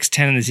 the ZX10,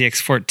 and the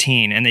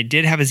ZX14, and they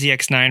did have a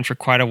ZX9 for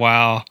quite a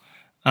while.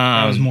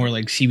 That was more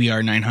like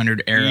CBR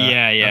 900 era.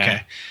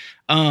 Yeah.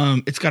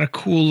 Okay. It's got a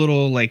cool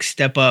little like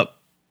step up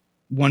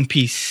one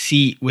piece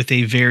seat with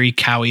a very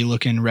cowy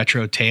looking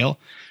retro tail,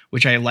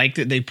 which I like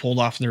that they pulled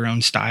off their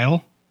own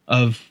style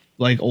of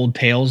like old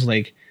tails.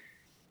 Like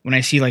when I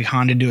see like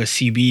Honda do a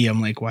CB,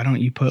 I'm like, why don't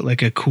you put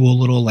like a cool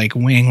little like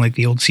wing like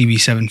the old CB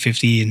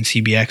 750 and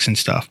CBX and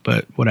stuff?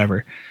 But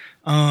whatever.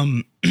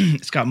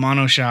 It's got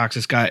monoshocks.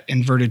 It's got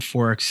inverted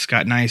forks. It's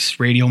got nice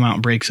radial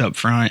mount brakes up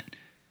front.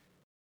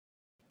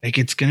 Like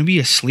it's going to be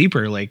a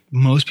sleeper. Like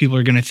most people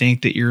are going to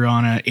think that you're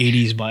on a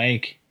 80s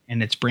bike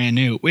and it's brand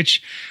new,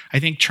 which I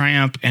think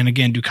Triumph and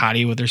again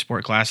Ducati with their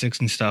sport classics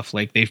and stuff,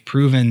 like they've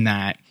proven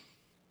that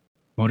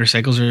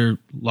motorcycles are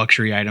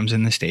luxury items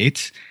in the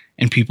States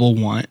and people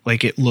want,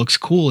 like, it looks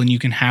cool and you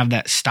can have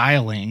that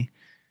styling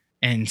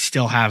and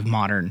still have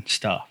modern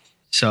stuff.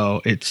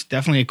 So it's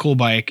definitely a cool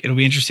bike. It'll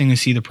be interesting to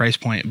see the price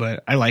point,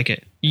 but I like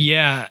it.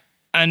 Yeah.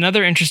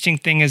 Another interesting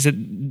thing is that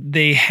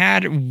they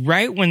had,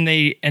 right when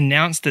they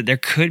announced that there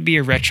could be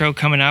a retro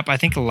coming up, I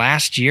think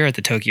last year at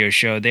the Tokyo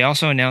show, they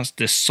also announced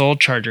the Soul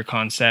Charger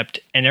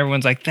concept, and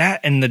everyone's like that,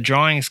 and the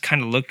drawings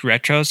kind of looked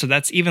retro. So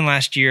that's even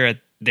last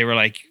year, they were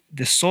like,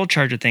 the Soul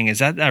Charger thing, is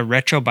that a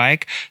retro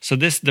bike? So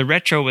the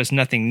retro was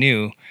nothing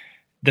new.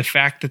 The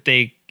fact that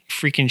they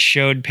freaking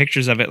showed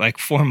pictures of it like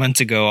 4 months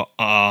ago,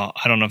 I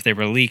don't know if they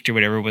were leaked or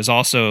whatever, was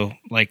also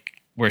like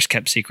worst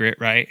kept secret,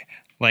 right?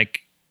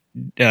 Like,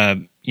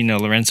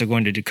 Lorenzo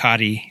going to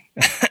Ducati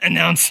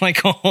announced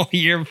like a whole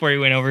year before he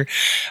went over.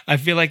 I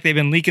feel like they've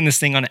been leaking this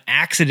thing on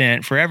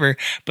accident forever,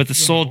 but the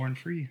Soul, Born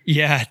Free.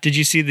 yeah. Did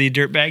you see the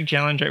Dirtbag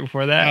Challenge right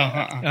before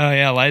that? Oh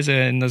yeah. Liza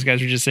and those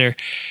guys were just there.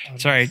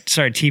 Sorry.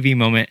 TV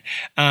moment.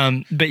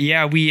 But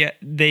yeah,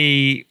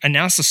 they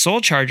announced the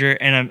Soul Charger,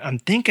 and I'm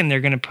thinking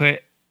they're going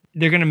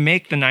to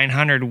make the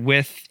 900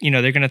 with,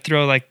 they're going to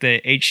throw like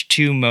the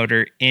H2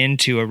 motor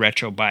into a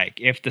retro bike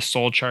if the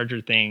Soul Charger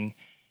thing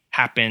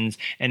happens.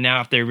 And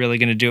now if they're really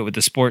going to do it with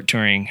the sport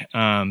touring,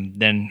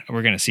 then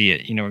we're going to see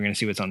it. We're going to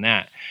see what's on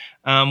that.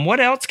 What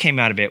else came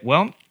out of it?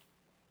 Well,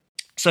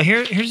 so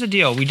here's the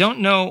deal. We don't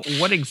know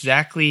what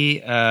exactly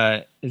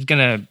is going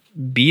to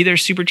be their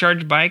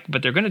supercharged bike,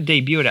 but they're going to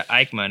debut it at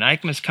EICMA. And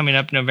EICMA is coming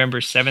up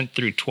November 7th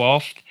through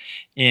 12th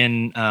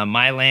in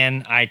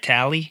Milan,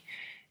 Italy.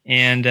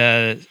 And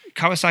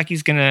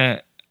Kawasaki's going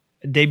to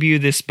debut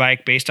this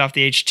bike based off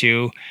the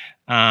H2.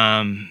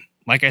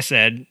 Like I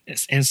said,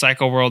 in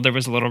Cycle World, there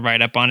was a little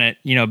write-up on it,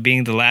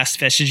 being the last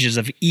vestiges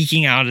of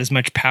eking out as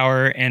much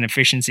power and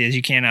efficiency as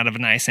you can out of a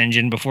nice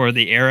engine before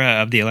the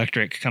era of the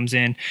electric comes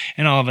in,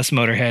 and all of us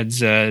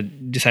motorheads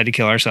decide to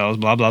kill ourselves,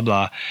 blah, blah,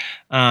 blah.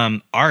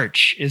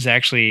 Arch is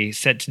actually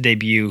set to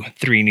debut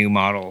 3 new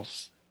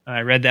models. I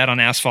read that on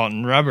Asphalt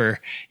and Rubber.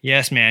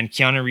 Yes, man,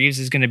 Keanu Reeves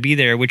is going to be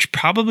there, which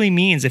probably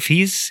means if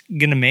he's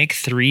going to make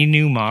 3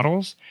 new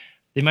models,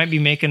 they might be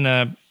making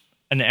an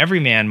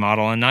everyman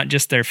model and not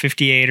just their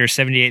 $58,000 or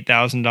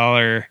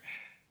 $78,000.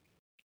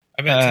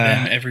 I bet to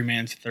them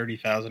everyman's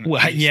 $30,000.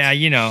 Well,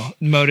 yeah,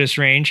 Modus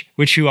range,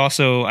 which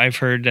I've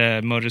heard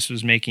Modus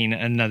was making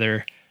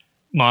another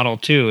model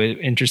too,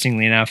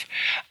 interestingly enough.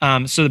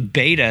 So the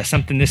Beta,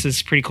 this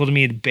is pretty cool to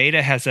me. The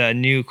Beta has a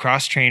new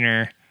cross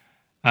trainer,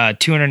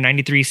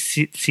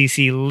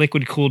 293cc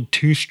liquid cooled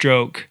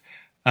 2-stroke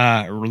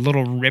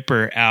little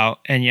ripper out,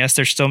 and yes,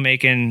 they're still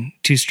making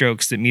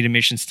 2-strokes that meet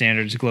emission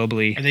standards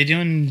globally. Are they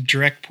doing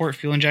direct port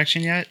fuel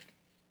injection yet?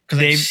 Because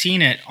I've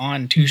seen it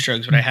on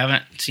 2-strokes, but I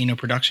haven't seen a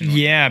production one.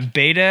 Yeah,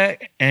 Beta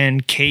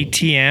and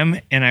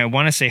KTM, and I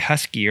want to say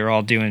Husky are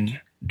all doing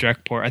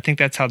direct port. I think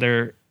that's how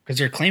they're, because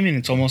they're claiming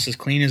it's almost as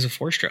clean as a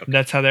 4-stroke.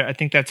 I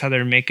think that's how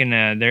they're making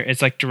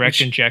it's like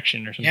direct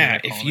injection or something. Yeah,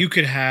 if you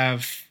could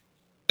have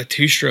a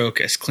 2-stroke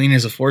as clean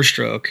as a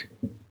 4-stroke.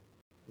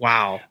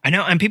 Wow. I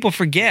know, and people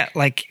forget,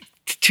 like,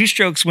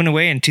 2-strokes went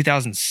away in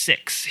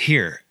 2006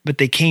 here, but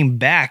they came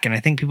back, and I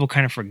think people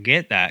kind of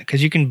forget that,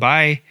 because you can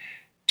buy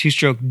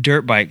 2-stroke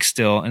dirt bikes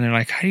still, and they're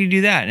like, how do you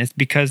do that? And it's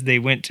because they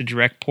went to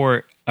direct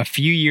port a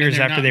few years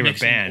after they were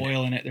banned.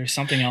 Oil in it. There's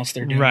something else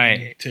they're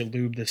doing to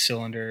lube the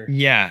cylinder.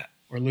 Yeah.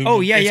 Or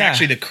lube it's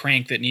actually the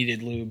crank that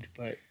needed lubed,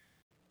 but...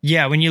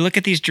 Yeah, when you look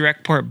at these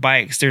direct port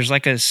bikes, there's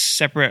like a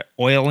separate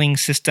oiling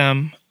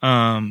system,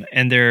 and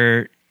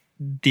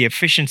the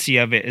efficiency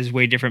of it is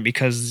way different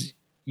because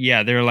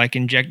they're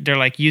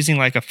like using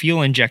like a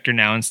fuel injector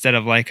now instead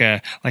of like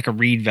a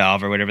reed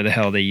valve or whatever the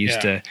hell they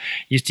used to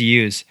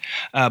use.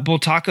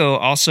 Bultaco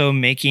also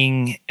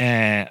making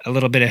a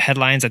little bit of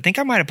headlines. I think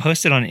I might have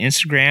posted on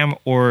Instagram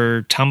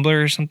or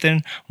Tumblr or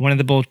something. One of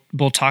the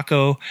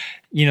Bultaco,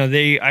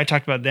 I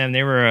talked about them.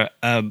 They were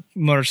a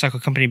motorcycle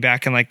company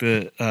back in like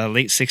the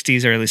late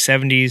 60s, early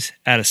 70s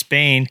out of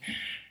Spain.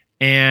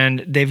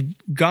 And they've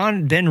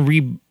rebranded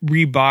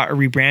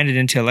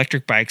into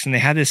electric bikes, and they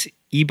had this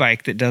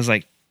e-bike that does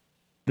like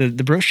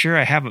The brochure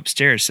I have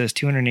upstairs says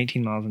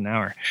 218 miles an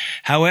hour.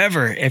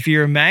 However, if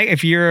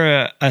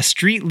you're a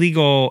street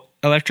legal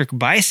electric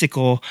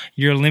bicycle,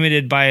 you're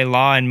limited by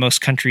law in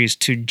most countries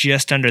to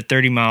just under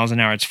 30 miles an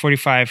hour. It's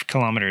 45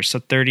 kilometers. So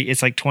 30,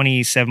 it's like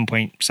 27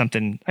 point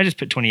something. I just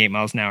put 28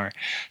 miles an hour.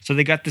 So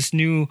they got this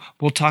new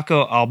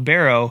Bultaco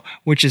Albero,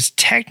 which is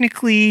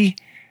technically,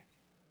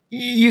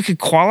 you could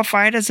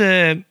qualify it as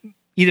a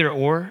either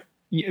or,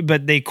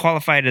 but they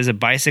qualify it as a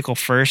bicycle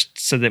first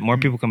so that more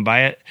people can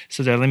buy it.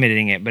 So they're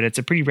limiting it, but it's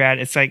a pretty rad.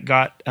 It's like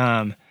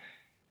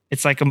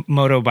it's like a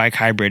moto bike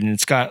hybrid, and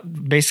it's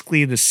got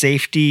basically the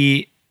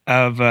safety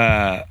of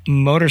a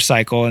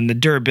motorcycle and the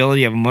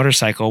durability of a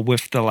motorcycle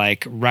with the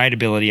like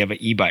rideability of an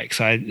e-bike.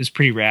 So it's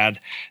pretty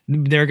rad.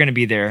 They're going to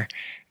be there.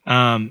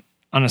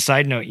 On a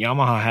side note,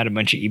 Yamaha had a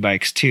bunch of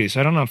e-bikes too. So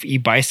I don't know if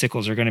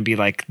e-bicycles are going to be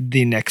like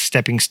the next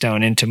stepping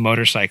stone into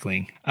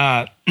motorcycling.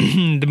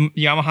 The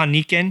Yamaha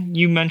Niken,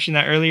 you mentioned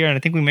that earlier, and I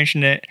think we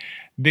mentioned it.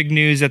 Big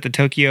news at the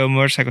Tokyo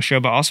Motorcycle Show,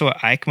 but also at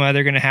EICMA,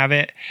 they're going to have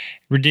it.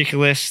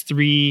 Ridiculous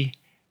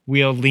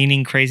 3-wheel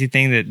leaning crazy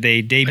thing that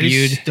they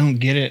debuted. I just don't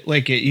get it.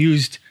 Like, it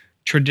used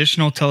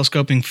traditional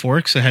telescoping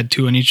forks that had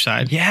 2 on each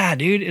side. Yeah,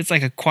 dude. It's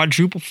like a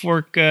quadruple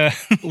fork.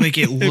 Like,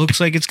 it looks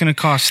like it's going to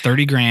cost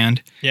 $30,000.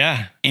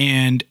 Yeah.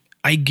 And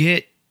I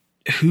get,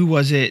 who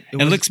was it? It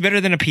looks better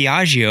than a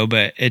Piaggio,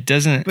 but it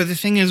doesn't. But the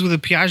thing is with a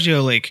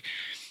Piaggio, like,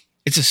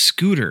 it's a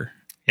scooter.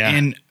 Yeah.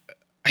 And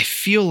I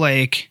feel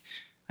like,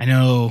 I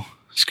know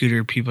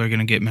scooter people are going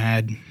to get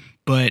mad,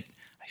 but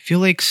I feel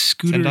like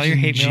scooters Send all your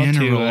hate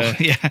mail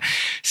to,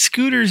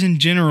 scooters in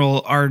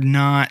general are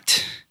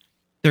not,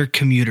 they're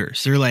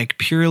commuters. They're like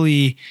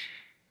purely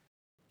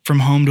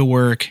from home to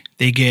work.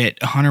 They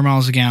get 100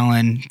 miles a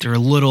gallon. They're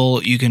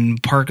little. You can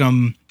park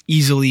them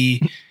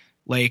easily.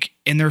 Like,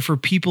 and they're for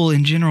people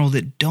in general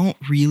that don't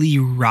really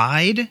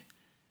ride.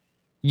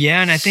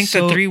 Yeah, and I think the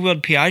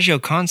 3-wheeled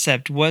Piaggio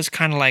concept was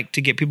kind of like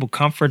to get people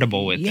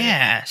comfortable with it.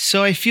 Yeah,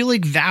 so I feel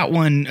like that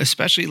one,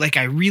 especially, like,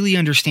 I really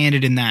understand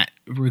it in that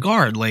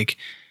regard. Like,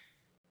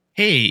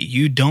 hey,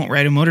 you don't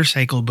ride a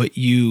motorcycle, but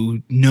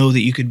you know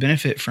that you could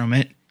benefit from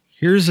it.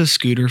 Here's a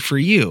scooter for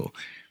you.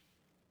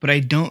 But I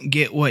don't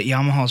get what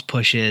Yamaha's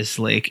push is.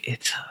 Like,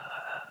 it's...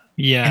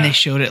 Yeah. And they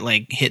showed it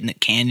like hitting the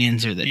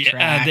canyons or the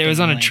track. There was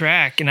on a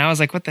track, and I was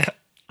like, what the hell?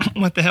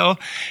 What the hell?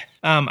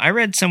 I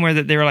read somewhere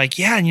that they were like,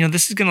 yeah,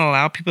 this is going to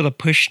allow people to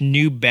push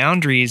new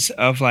boundaries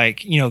of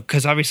like,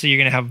 because obviously you're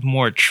going to have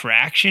more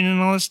traction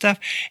and all this stuff.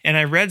 And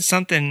I read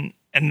something,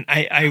 and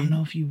I don't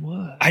know if you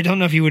would. I don't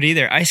know if you would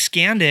either. I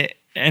scanned it,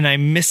 and I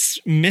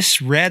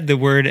misread the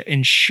word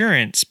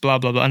insurance, blah,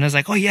 blah, blah. And I was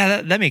like, oh,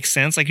 yeah, that makes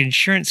sense. Like,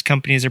 insurance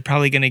companies are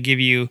probably going to give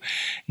you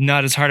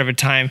not as hard of a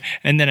time.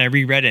 And then I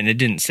reread it, and it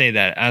didn't say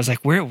that. I was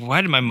like,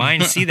 why did my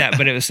mind see that?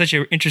 But it was such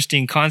an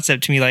interesting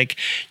concept to me. Like,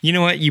 you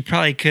know what? You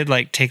probably could,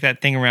 like, take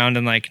that thing around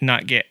and, like,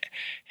 not get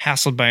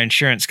hassled by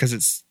insurance because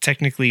it's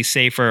technically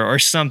safer or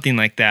something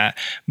like that.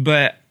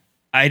 But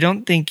I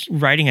don't think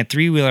riding a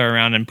 3-wheeler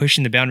around and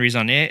pushing the boundaries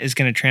on it is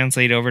going to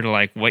translate over to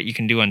like what you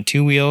can do on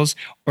 2 wheels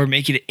or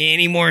make it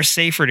any more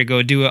safer to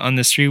go do it on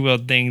this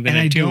 3-wheeled thing than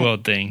a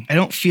 2-wheeled thing. I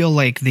don't feel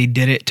like they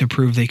did it to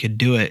prove they could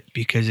do it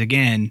because,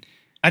 again,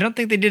 I don't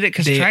think they did it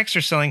because tracks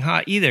are selling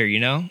hot either,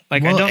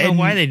 Like, well, I don't know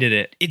why they did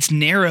it. It's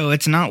narrow.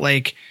 It's not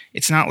like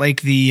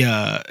the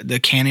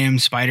Can-Am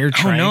Spyder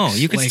tracks. Oh, no.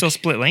 You could still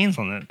split lanes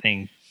on that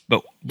thing.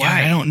 But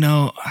why? Yeah, I don't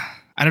know.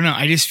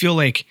 I just feel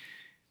like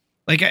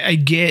I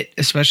get,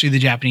 especially the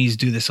Japanese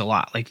do this a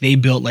lot. Like, they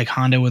built like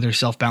Honda with their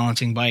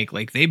self-balancing bike.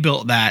 Like, they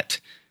built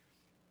that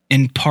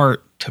in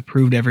part to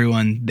prove to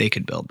everyone they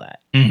could build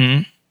that.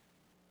 Mm-hmm.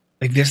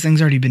 Like, this thing's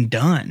already been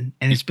done,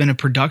 and it's been a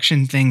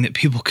production thing that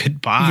people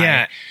could buy.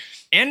 Yeah.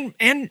 And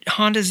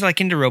Honda's like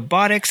into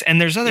robotics,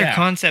 and there's other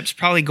concepts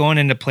probably going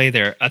into play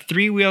there. A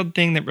 3-wheeled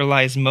thing that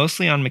relies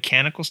mostly on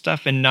mechanical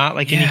stuff and not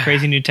like any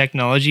crazy new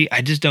technology.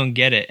 I just don't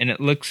get it. And it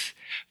looks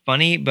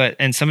funny,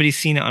 and somebody's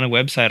seen it on a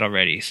website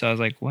already. So I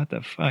was like, what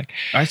the fuck?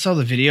 I saw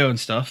the video and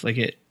stuff.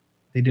 Like,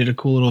 they did a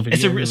cool little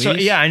video release. So,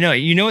 yeah, I know.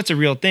 It's a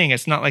real thing.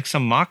 It's not like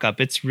some mock-up.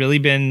 It's really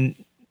been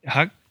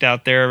hucked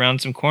out there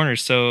around some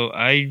corners. So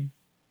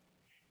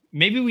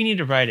maybe we need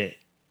to ride it.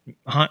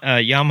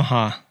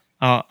 Yamaha.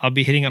 I'll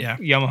be hitting up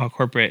Yamaha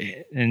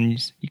corporate, and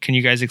can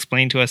you guys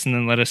explain to us and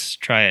then let us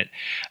try it?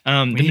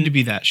 We need to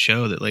be that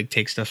show that like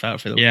takes stuff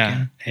out for the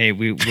weekend. Hey,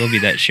 we will be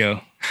that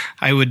show.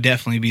 I would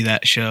definitely be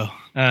that show.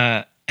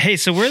 Hey,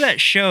 so we're that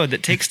show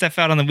that takes stuff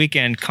out on the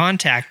weekend.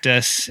 Contact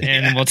us,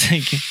 and we'll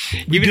take.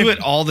 We do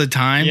it all the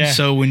time. Yeah.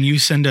 So when you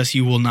send us,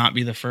 you will not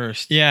be the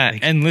first. Yeah,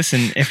 and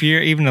listen, if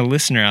you're even a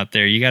listener out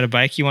there, you got a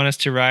bike you want us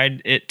to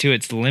ride it to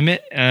its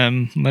limit,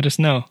 let us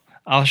know.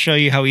 I'll show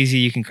you how easy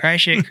you can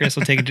crash it. Chris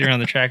will take it around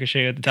the track and show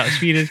you what the top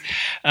speed is.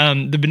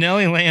 The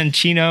Benelli Land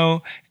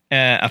Chino,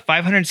 a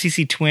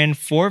 500cc twin,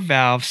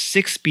 4-valve,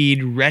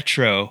 6-speed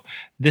retro.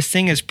 This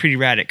thing is pretty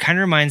rad. It kind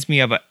of reminds me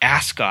of an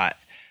Ascot,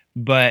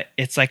 but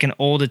it's like an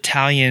old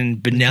Italian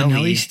Benelli.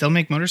 Benelli still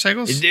make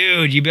motorcycles?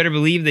 Dude, you better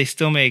believe they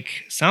still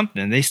make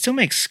something. They still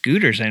make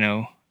scooters, I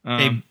know.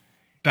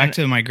 back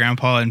to my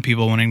grandpa and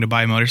people wanting to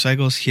buy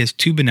motorcycles. He has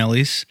 2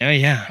 Benellis. Oh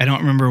yeah. I don't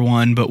remember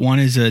one, but one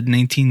is a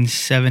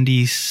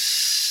 1970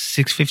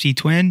 650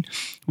 twin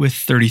with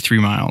 33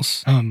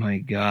 miles. Oh my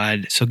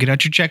God. So get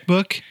out your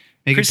checkbook,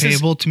 make it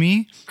payable to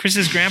me.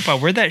 Chris's grandpa,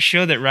 we're that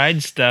show that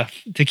rides stuff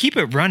to keep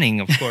it running,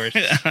 of course,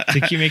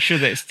 make sure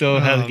that it still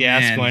has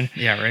gas going.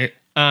 Yeah, right.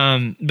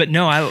 But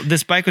no,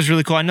 this bike was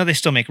really cool. I know they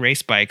still make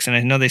race bikes, and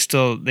I know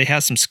they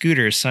have some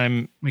scooters. So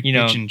I'm,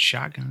 bitchin'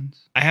 shotguns.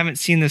 I haven't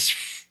seen this.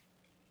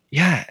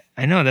 Yeah,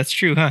 I know that's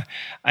true, huh?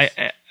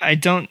 I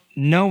don't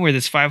know where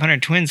this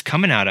 500 twin's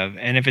coming out of,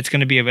 and if it's going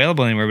to be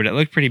available anywhere. But it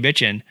looked pretty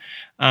bitchin'.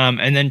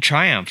 And then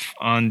Triumph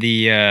on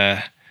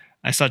the.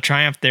 I saw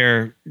Triumph.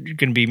 They're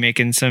going to be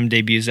making some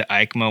debuts at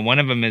EICMA. One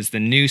of them is the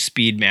new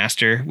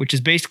Speedmaster, which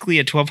is basically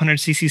a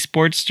 1200cc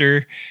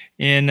Sportster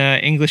in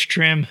English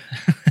trim.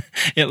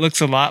 It looks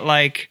a lot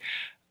like,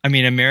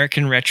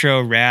 American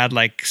retro rad,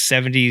 like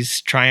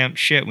 70s Triumph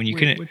shit. When you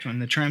couldn't. Which one?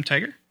 The Triumph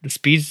Tiger? The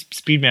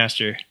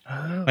Speedmaster.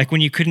 Oh. Like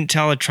when you couldn't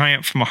tell a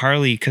Triumph from a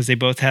Harley because they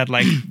both had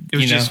like. It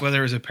was just whether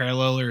it was a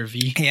parallel or a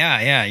V.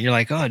 Yeah. You're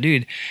like, oh,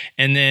 dude.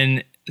 And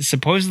then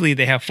supposedly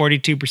they have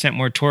 42%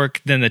 more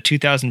torque than the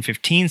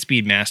 2015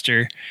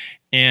 Speedmaster.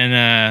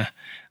 And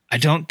I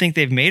don't think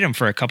they've made them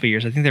for a couple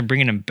years. I think they're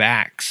bringing them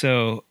back.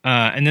 So,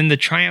 and then the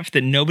Triumph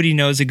that nobody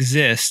knows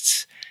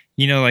exists,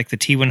 like the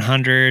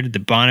T100, the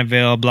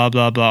Bonneville, blah,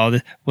 blah, blah.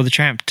 The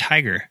Triumph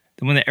Tiger,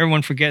 the one that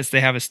everyone forgets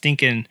they have a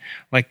stinking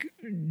like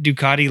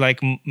Ducati,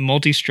 like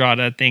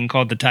multistrada thing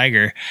called the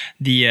Tiger.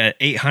 The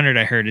 800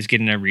 I heard is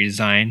getting a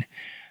redesign.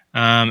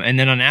 And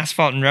then on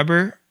asphalt and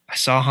rubber, I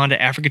saw Honda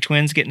Africa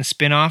Twins getting a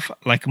spin-off,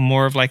 like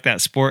more of like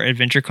that sport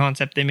adventure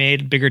concept they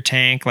made, bigger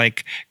tank,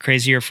 like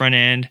crazier front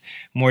end,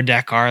 more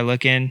Dakar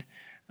looking.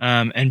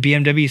 And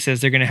BMW says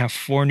they're going to have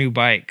 4 new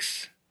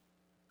bikes.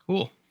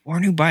 Cool.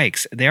 4 new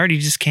bikes. They already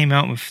just came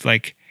out with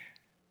like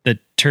the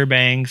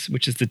Turbangs,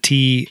 which is the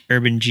T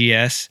Urban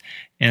GS.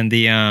 And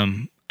the,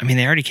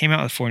 they already came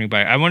out with 4 new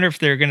bikes. I wonder if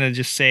they're going to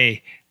just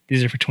say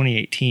these are for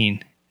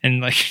 2018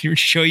 and like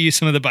show you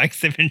some of the bikes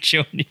they've been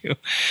showing you.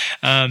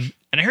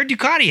 And I heard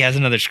Ducati has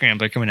another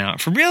scrambler coming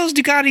out. For reals,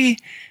 Ducati?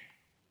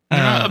 They're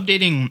not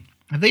updating.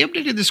 Have they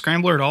updated the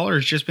scrambler at all, or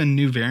it's just been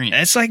new variants?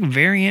 It's like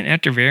variant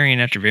after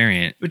variant after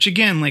variant. Which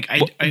again, like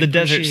the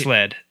Desert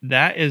Sled,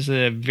 that is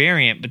a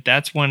variant, but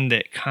that's one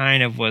that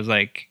kind of was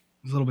like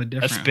a little bit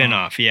different. A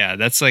spin-off, yeah.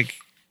 That's like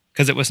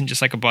because it wasn't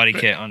just like a body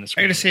kit on the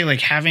scrambler. I got to say,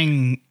 like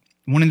having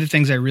one of the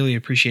things I really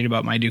appreciate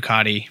about my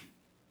Ducati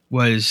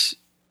was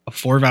a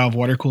 4-valve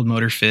water-cooled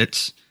motor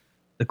fits.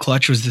 The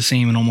clutch was the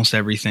same in almost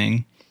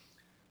everything.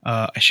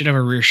 I should have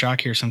a rear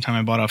shock here sometime.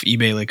 I bought off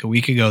eBay like a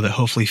week ago that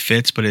hopefully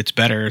fits, but it's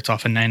better. It's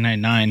off a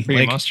 999. For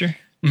your Monster?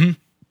 Mm-hmm.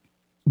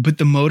 But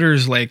the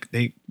motors,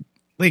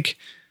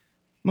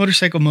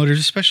 motorcycle motors,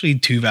 especially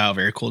 2-valve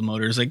air-cooled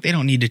motors, like they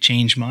don't need to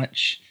change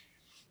much.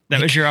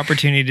 That was your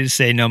opportunity to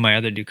say, no, my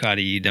other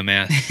Ducati, you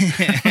dumbass.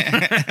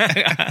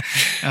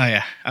 Oh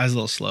yeah, I was a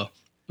little slow.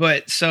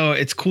 But so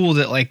it's cool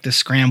that like the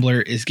Scrambler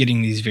is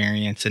getting these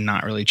variants and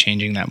not really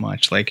changing that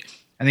much. Like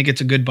I think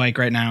it's a good bike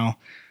right now.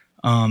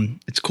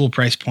 It's a cool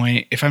price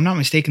point. If I'm not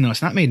mistaken, though,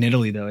 it's not made in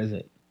Italy, though, is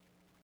it?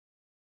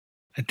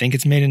 I think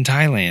it's made in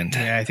Thailand.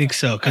 Yeah, I think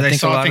so. Because I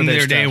saw a thing the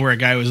other day where a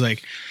guy was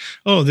like,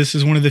 oh, this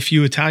is one of the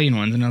few Italian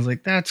ones. And I was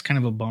like, that's kind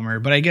of a bummer.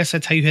 But I guess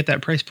that's how you hit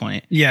that price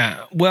point.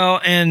 Yeah.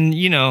 Well, and,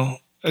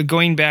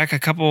 going back a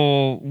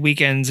couple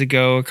weeks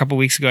ago,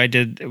 I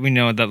did,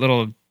 that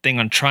little thing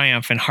on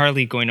Triumph and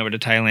Harley going over to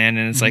Thailand.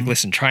 And it's like,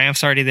 listen,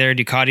 Triumph's already there.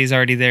 Ducati's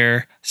already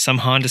there. Some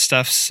Honda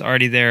stuff's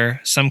already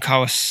there. Some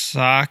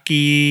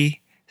Kawasaki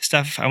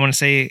stuff. I want to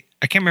say,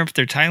 I can't remember if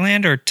they're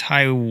Thailand or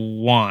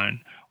Taiwan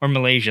or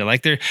Malaysia.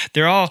 Like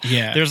they're all,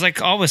 there's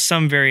like always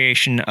some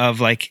variation of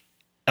like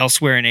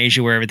elsewhere in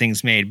Asia where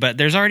everything's made, but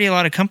there's already a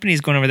lot of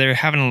companies going over there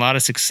having a lot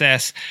of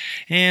success.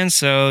 And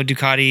so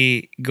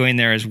Ducati going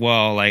there as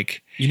well.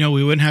 Like,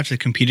 we wouldn't have to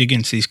compete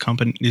against these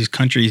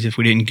countries if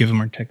we didn't give them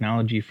our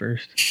technology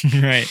first.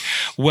 Right.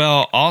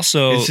 Well,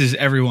 also this is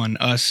everyone,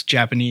 us,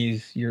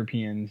 Japanese,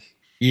 Europeans.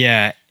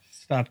 Yeah.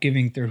 Stop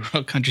giving third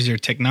world countries their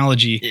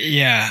technology.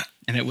 Yeah.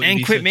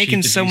 And quit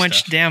making so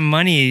much damn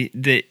money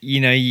that,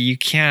 you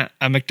can't,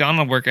 a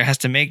McDonald's worker has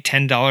to make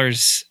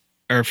 $10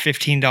 or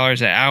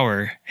 $15 an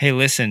hour. Hey,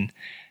 listen,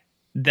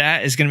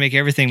 that is going to make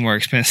everything more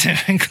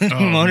expensive,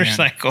 including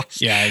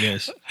motorcycles. Man. Yeah, it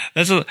is.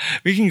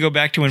 We can go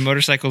back to when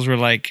motorcycles were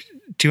like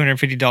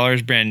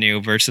 $250 brand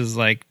new versus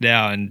like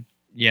now. And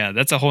yeah,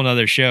 that's a whole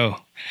nother show.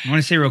 I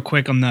want to say real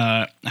quick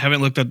I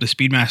haven't looked up the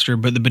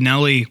Speedmaster, but the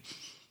Benelli,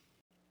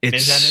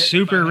 it's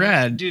super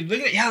rad. Dude,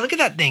 look at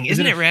that thing.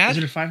 Isn't it rad? Is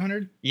it a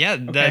 500? Yeah,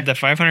 the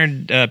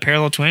 500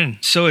 parallel twin.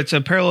 So it's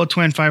a parallel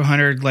twin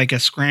 500, like a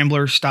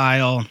scrambler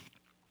style.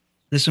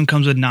 This one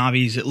comes with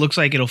knobbies. It looks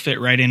like it'll fit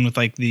right in with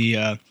like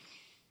the,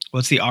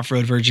 what's the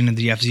off-road version of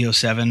the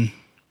FZ07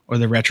 or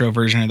the retro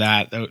version of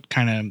that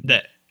kind of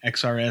the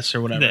XRS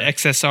or whatever. The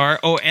XSR.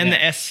 Oh, and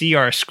the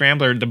SCR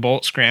scrambler, the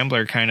Bolt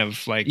scrambler kind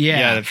of like,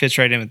 that fits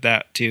right in with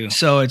that too.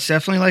 So it's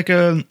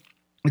definitely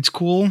it's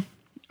cool.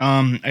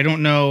 I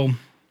don't know.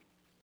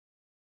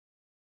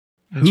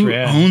 Who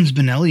rad. owns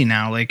Benelli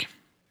now? Like,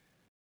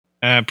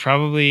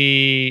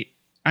 Probably.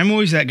 I'm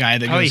always that guy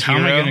that Probably goes, how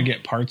am I Hero. going to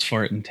get parts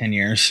for it in 10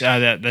 years?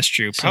 That's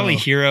true. Probably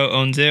So- Hero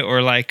owns it,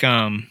 or like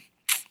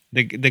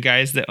the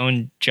guys that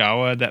own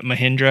Jawa, that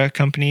Mahindra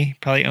company,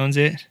 probably owns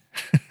it.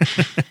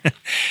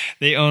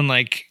 They own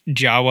like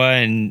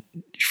Jawa and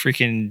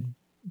freaking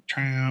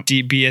Triumph.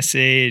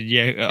 BSA.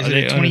 Yeah, Is it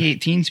a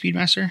 2018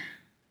 Speedmaster?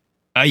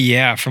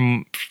 Yeah,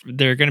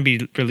 they're going to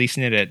be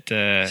releasing it at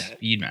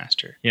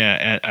Speedmaster.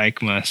 at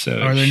EICMA. So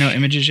Are there no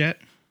images yet?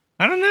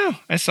 I don't know.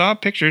 I saw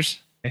pictures.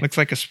 Looks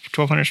like a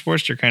 1200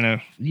 Sportster kind of.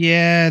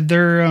 Yeah,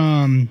 they're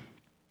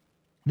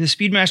the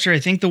Speedmaster. I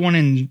think the one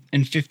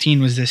in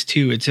 15 was this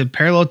too. It's a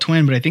parallel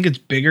twin, but I think it's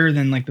bigger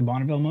than like the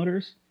Bonneville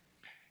motors.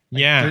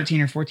 Like Yeah,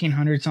 13 or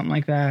 1400, something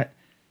like that.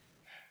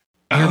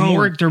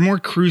 They're more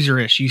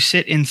cruiser-ish. You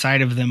sit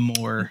inside of them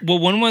more. Well,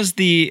 one was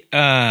the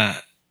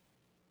the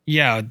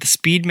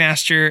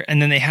Speedmaster, and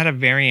then they had a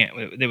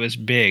variant that was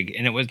big,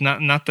 and it was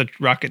not the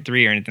Rocket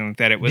 3 or anything like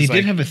that. It was They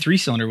did have a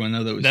 3-cylinder one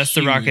though. That was that's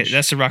the huge. Rocket.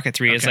 That's the Rocket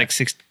 3. It's Okay. like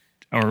 6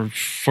 or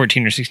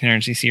 14 or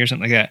 1600 cc or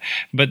something like that.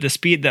 But the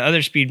other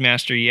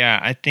Speedmaster, yeah,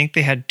 I think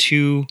they had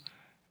two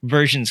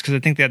versions, because I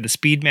think they had the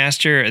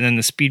Speedmaster and then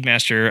the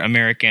Speedmaster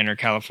American or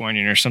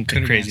Californian or something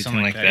Could've been crazy,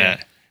 something something like like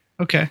that,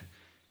 that. Okay.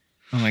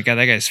 Oh my god,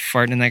 that guy's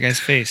farting in that guy's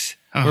face.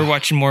 Oh. We're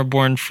watching more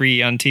Born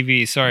Free on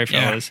TV. Sorry,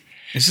 Yeah. fellas.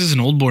 This is an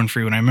old Born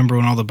Free when I remember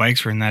when all the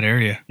bikes were in that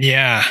area.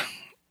 Yeah.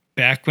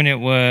 Back when it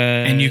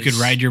was... And you could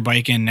ride your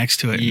bike in next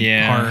to it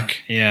and park.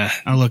 Yeah.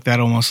 Oh, look, that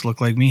almost looked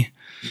like me.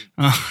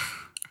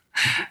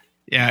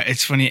 Yeah,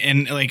 it's funny.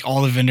 And like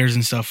all the vendors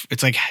and stuff,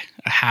 it's like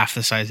half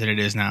the size that it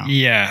is now.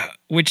 Yeah.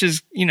 Which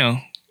is,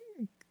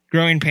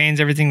 growing pains,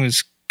 everything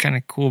was kind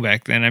of cool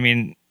back then. I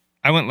mean,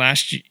 I went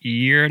last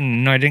year.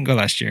 No, I didn't go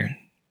last year.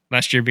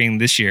 Last year being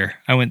this year.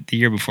 I went the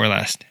year before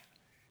last,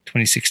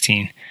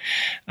 2016.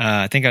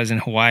 I think I was in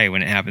Hawaii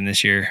when it happened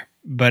this year.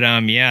 But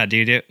yeah,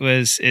 dude,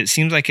 it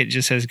seems like it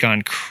just has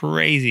gone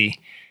crazy.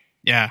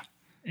 Yeah.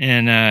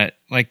 And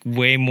like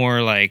way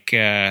more like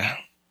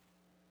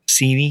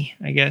sceney,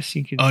 I guess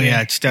you could Oh say.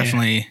 yeah, it's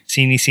definitely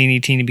Sceney,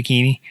 teeny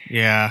bikini.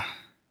 yeah.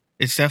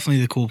 It's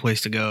definitely the cool place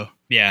to go,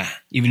 Yeah.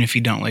 even if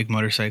you don't like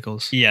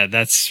motorcycles. Yeah,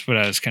 that's what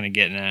I was kind of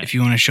getting at. If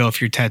you want to show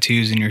off your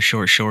tattoos and your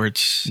short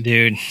shorts,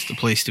 Dude, it's the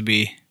place to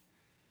be.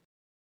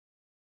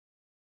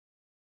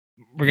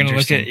 we're going to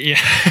look at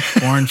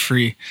Born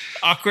Free.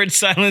 awkward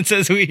silence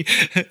as we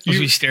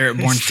stare at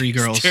Born Free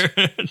girls.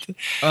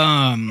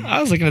 I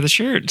was looking at the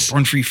shirts.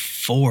 Born Free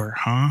 4,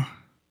 huh?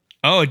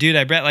 Oh, dude,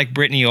 I bet like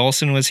Brittany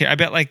Olsen was here. I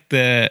bet like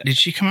Did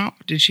she come out?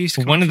 Did she used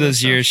to come one out of for that those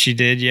stuff? years she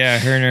did. Yeah,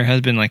 her and her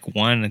husband like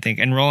won, I think.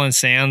 And Roland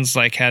Sands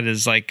like had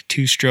his like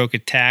 2-stroke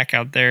attack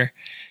out there.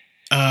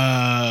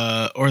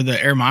 Or the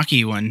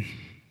Aramaki one.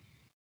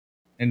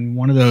 And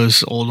one of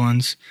those old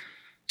ones.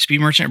 Speed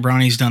Merchant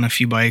Brownie's done a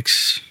few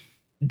bikes.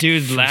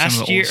 Dude, For some of last the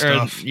old year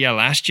stuff.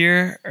 last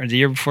year or the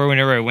year before,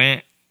 whenever I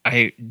went,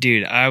 I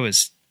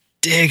was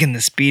digging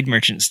the Speed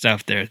Merchant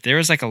stuff there. There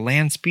was like a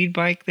land speed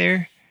bike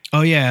there.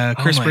 Oh yeah,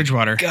 Chris my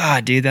Bridgewater.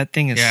 God, dude, that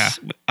thing is. Yeah.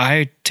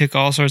 I took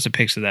all sorts of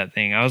pics of that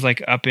thing. I was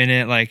like up in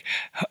it, like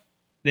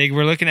they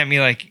were looking at me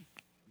like,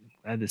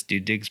 this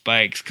dude digs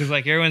bikes, because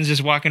like everyone's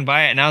just walking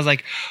by it, and I was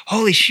like,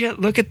 holy shit,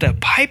 look at the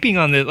piping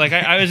on this. Like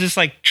I was just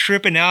like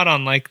tripping out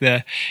on like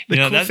the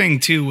Cool thing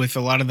too with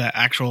a lot of the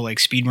actual like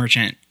Speed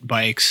Merchant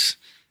bikes,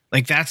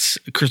 like that's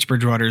Chris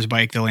Bridgewater's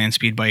bike, the land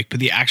speed bike,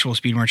 but the actual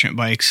Speed Merchant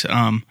bikes,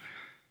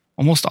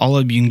 almost all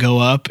of them you can go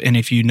up, and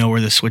if you know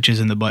where the switches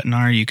and the button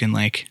are, you can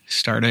like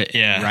start it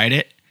and ride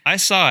it. I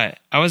saw it.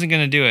 I wasn't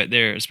gonna do it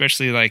there,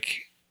 especially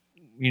like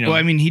Well,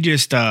 I mean, he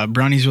just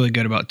Brownie's really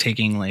good about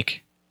taking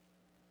like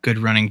good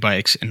running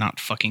bikes and not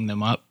fucking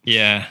them up.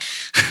 Yeah.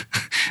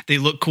 They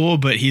look cool,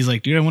 but he's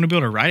like, dude, I want to be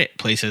able to ride it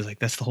places. Like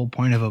that's the whole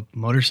point of a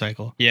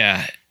motorcycle.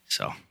 Yeah.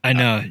 So I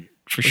know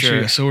for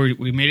sure. So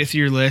we made it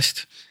through your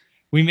list.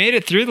 We made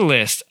it through the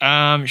list.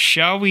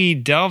 Shall we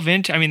delve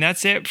into? I mean,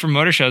 that's it for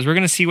motor shows. We're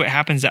going to see what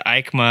happens at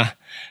EICMA.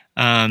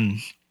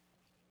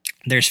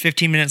 There's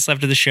 15 minutes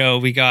left of the show.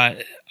 We got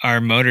our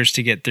motors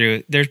to get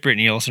through. There's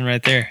Brittany Olsen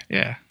right there.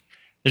 Yeah.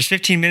 There's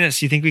 15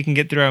 minutes. You think we can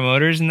get through our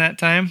motors in that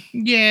time?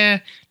 Yeah.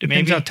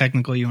 Depends Maybe. how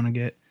technical you want to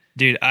get.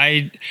 Dude,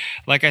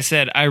 like I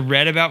said, I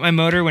read about my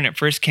motor when it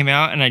first came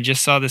out, and I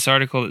just saw this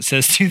article that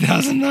says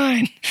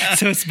 2009.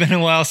 So it's been a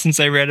while since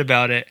I read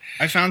about it.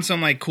 I found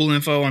some like cool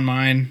info on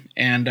mine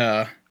and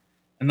the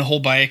whole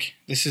bike.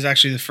 This is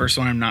actually the first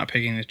one I'm not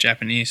picking that's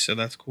Japanese, so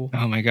that's cool.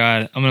 Oh my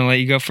God. I'm going to let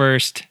you go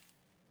first.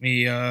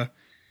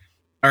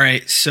 All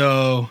right,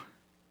 so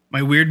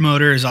my weird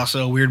motor is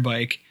also a weird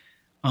bike.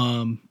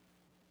 The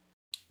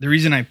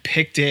reason I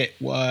picked it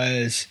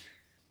was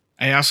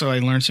I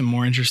learned some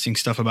more interesting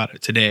stuff about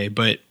it today,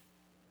 but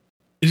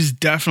it is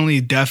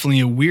definitely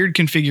a weird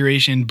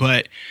configuration.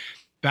 But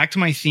back to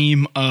my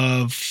theme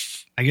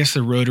of, I guess,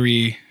 the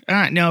rotary.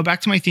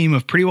 Back to my theme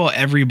of pretty well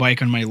every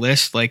bike on my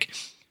list. Like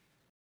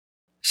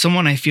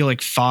someone I feel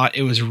like thought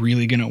it was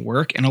really going to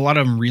work, and a lot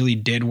of them really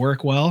did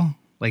work well.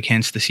 Like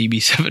hence the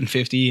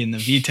CB750 and the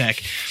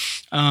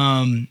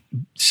VTEC.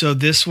 So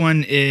this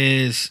one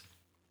is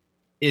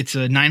It's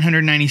a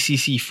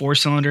 990cc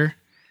 4-cylinder.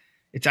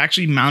 It's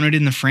actually mounted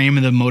in the frame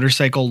of the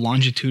motorcycle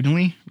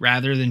longitudinally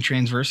rather than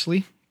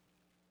transversely.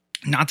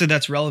 Not that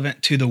that's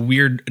relevant to the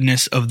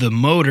weirdness of the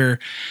motor,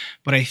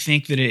 but I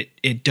think that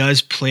it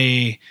does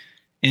play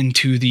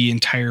into the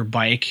entire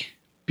bike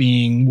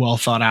being well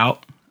thought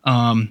out.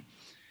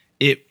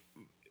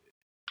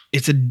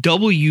 It's a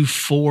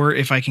W4,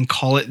 if I can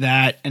call it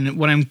that. And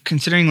what I'm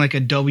considering like a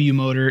W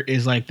motor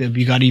is like the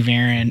Bugatti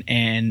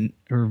Veyron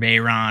or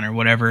Veyron or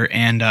whatever.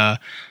 And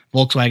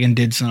Volkswagen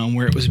did some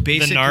where it was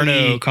basically the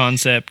Nardo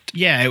concept.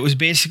 Yeah, it was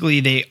basically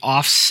they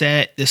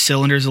offset the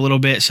cylinders a little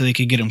bit so they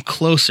could get them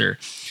closer.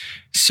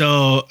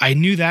 So I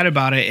knew that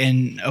about it.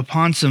 And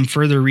upon some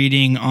further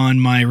reading on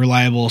my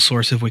reliable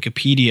source of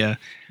Wikipedia,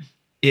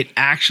 it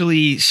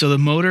actually, so the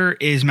motor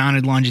is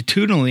mounted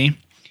longitudinally.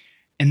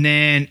 And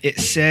then it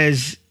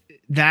says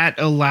that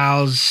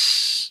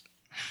allows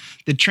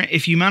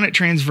if you mount it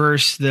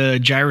transverse, the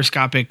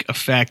gyroscopic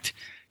effect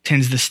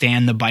tends to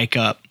stand the bike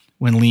up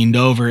when leaned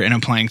over and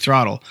applying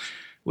throttle,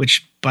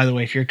 which, by the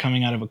way, if you're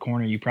coming out of a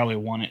corner, you probably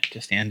want it to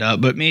stand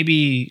up, but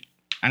maybe,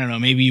 I don't know,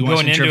 maybe you want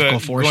centrifugal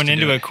force going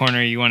into do a it.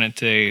 corner, you want it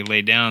to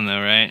lay down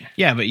though, right?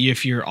 Yeah, but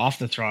if you're off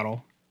the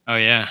throttle, Oh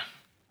yeah.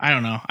 I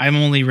don't know. I've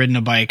only ridden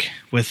a bike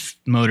with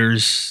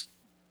motors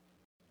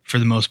for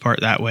the most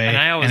part that way, And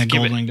I always a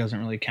give it- Goldwing doesn't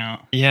really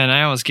count. Yeah, and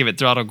I always give it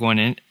throttle going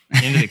into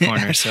the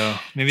corner, so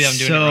maybe I'm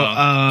doing it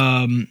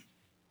wrong.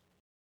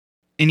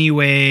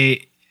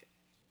 Anyway,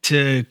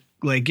 to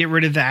like get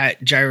rid of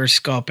that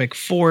gyroscopic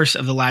force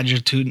of the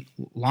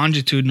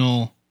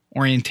longitudinal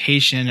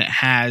orientation, it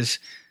has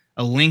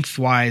a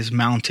lengthwise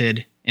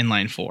mounted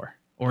inline 4,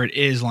 or it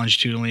is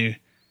longitudinally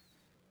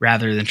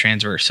rather than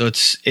transverse. So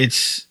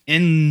it's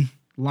in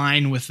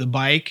line with the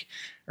bike,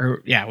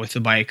 with the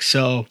bike.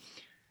 So,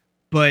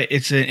 but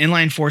it's an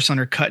inline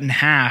 4-cylinder cut in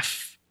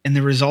half, and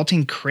the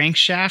resulting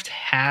crankshaft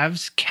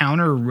halves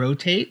counter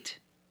rotate.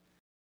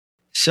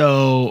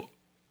 So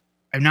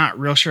I'm not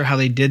real sure how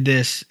they did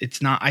this.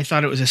 I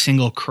thought it was a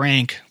single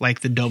crank like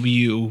the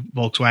W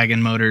Volkswagen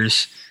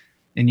motors.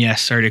 And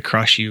yes, sorry to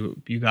crush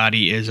you,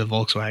 Bugatti is a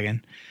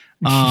Volkswagen.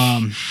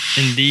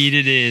 Indeed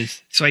it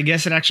is. So I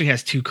guess it actually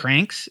has 2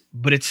 cranks,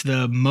 but it's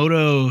the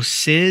Moto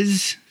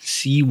Sizz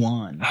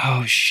C1.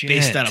 Oh shit.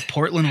 Based out of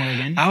Portland,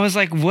 Oregon. I was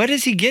like, what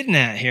is he getting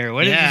at here?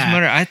 What is this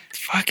motor? I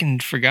fucking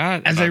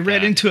forgot. As I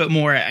read into it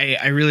more,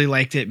 I really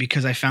liked it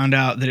because I found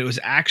out that it was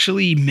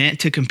actually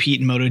meant to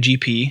compete in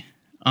MotoGP,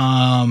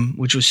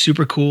 which was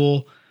super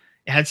cool.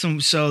 It had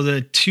so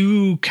the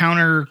 2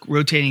 counter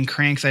rotating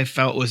cranks I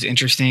felt was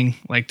interesting.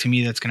 Like, to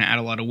me, that's going to add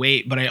a lot of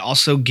weight, but I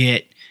also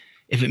get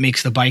if it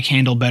makes the bike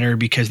handle better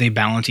because they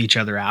balance each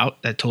other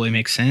out. That totally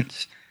makes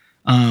sense.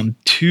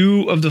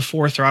 2 of the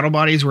 4 throttle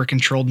bodies were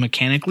controlled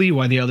mechanically,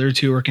 while the other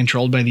 2 were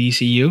controlled by the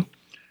ECU.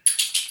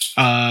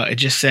 It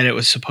just said it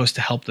was supposed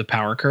to help the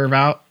power curve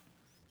out.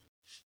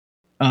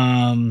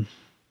 So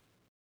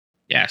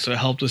it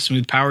helped with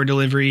smooth power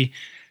delivery.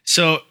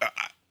 So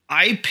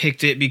I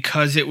picked it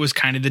because it was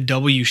kind of the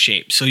W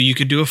shape. So you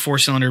could do a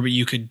 4-cylinder, but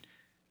you could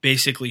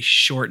basically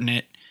shorten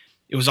it.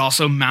 It was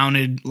also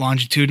mounted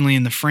longitudinally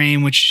in the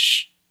frame,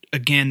 which,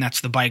 again,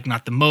 that's the bike,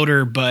 not the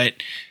motor, but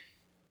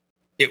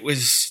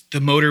the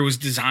motor was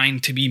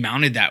designed to be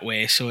mounted that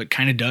way. So it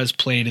kind of does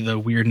play to the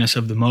weirdness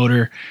of the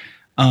motor.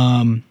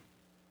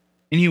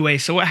 Anyway,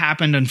 so what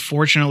happened,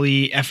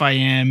 unfortunately,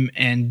 FIM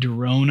and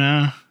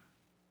Dorona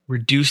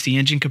reduced the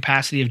engine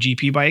capacity of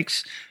GP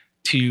bikes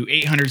to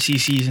 800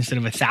 cc's instead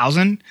of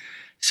 1,000.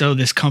 So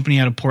this company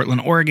out of Portland,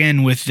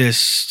 Oregon, with this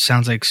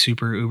sounds like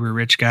super uber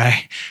rich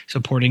guy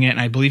supporting it, and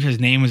I believe his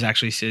name was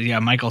actually Sizz. Yeah,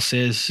 Michael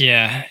Sizz.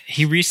 Yeah,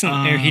 he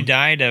recently he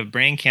died of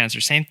brain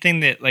cancer. Same thing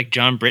that like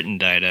John Britton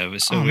died of. It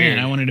was so weird.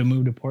 Man, I wanted to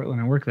move to Portland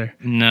and work there.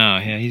 No,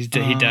 yeah, he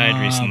died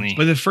recently.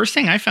 But the first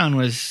thing I found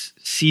was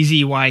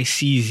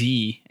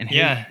CZYCZ, and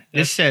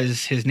this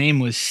says his name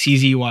was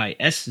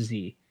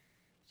CZYSZ.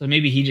 So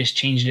maybe he just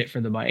changed it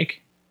for the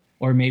bike.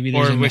 Or maybe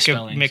there's a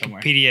misspelling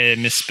somewhere. Wikipedia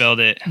misspelled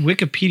it.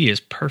 Wikipedia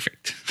is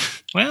perfect.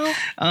 Well,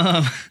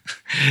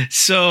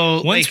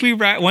 so once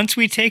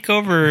we take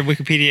over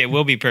Wikipedia, it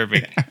will be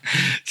perfect.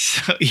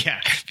 So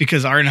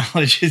because our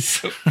knowledge is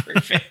so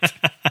perfect.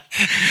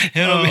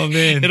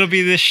 It'll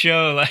be this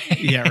show. Like,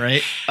 yeah,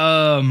 right.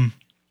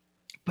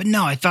 But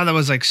no, I thought that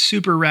was like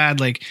super rad.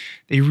 Like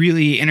they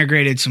really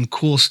integrated some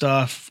cool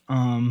stuff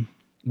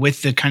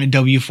with the kind of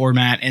W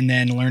format, and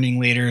then learning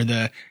later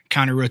the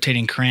counter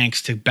rotating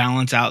cranks to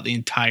balance out the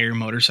entire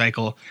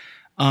motorcycle.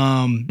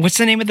 What's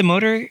the name of the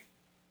motor?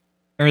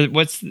 Or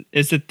what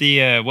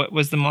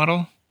was the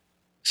model?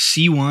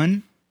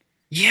 C1.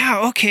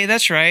 Yeah, okay,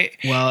 that's right.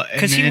 Well,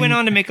 because he went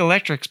on to make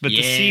electrics, but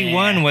the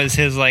C1 was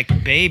his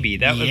like baby.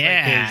 That was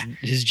like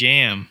his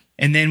jam.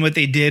 And then what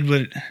they did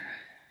was,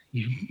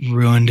 you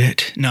ruined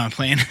it. No, I'm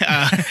playing.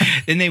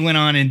 Then they went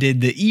on and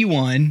did the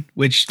E1,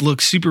 which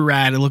looked super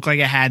rad. It looked like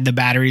it had the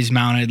batteries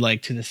mounted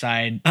like to the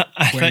side,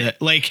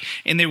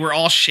 and they were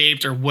all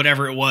shaped or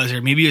whatever it was,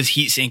 or maybe it was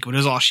heat sink, but it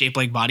was all shaped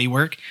like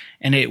bodywork.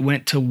 And it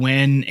went to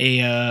win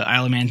a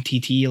Isle of Man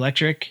TT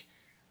electric.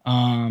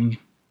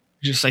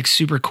 just like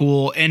super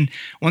cool. And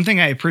one thing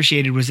I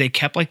appreciated was they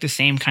kept like the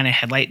same kind of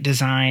headlight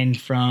design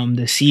from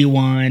the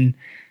C1.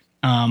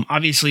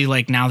 Obviously,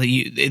 like now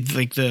that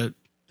like the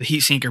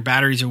heat sink or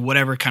batteries or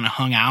whatever kind of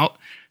hung out,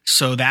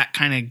 so that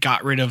kind of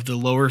got rid of the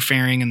lower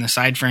fairing and the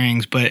side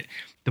fairings, but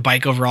the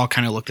bike overall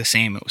kind of looked the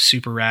same. It was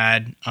super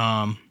rad.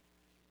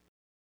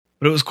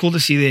 But it was cool to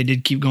see they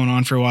did keep going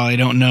on for a while. I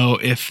don't know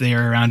if they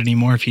are around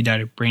anymore, if he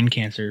died of brain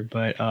cancer,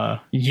 but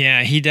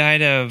yeah, he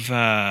died of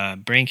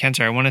brain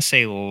cancer. I want to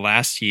say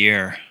last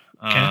year.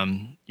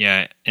 Okay.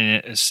 Yeah,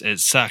 and it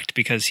sucked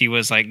because he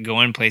was like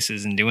going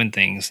places and doing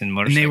things in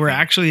motorcycle. And they were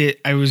actually,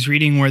 I was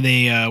reading where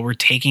they were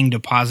taking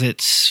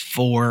deposits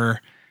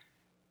for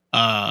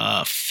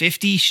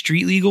 50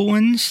 street legal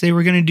ones they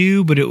were going to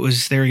do, but they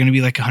were going to be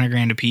like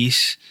 $100,000 a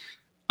piece.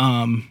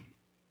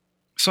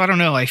 So I don't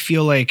know. I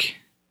feel like,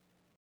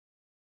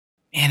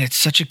 man, it's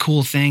such a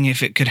cool thing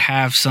if it could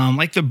have some,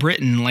 like the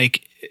Britain,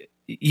 like,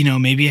 you know,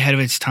 maybe ahead of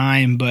its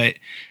time, but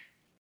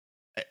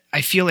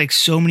I feel like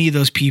so many of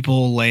those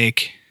people,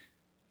 like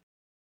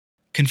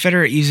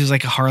Confederate uses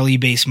like a Harley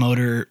based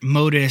motor.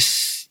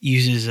 Modus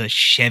uses a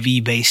Chevy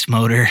based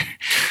motor.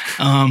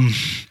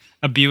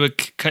 A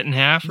Buick cut in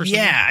half or something?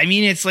 Yeah. I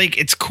mean, it's like,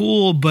 it's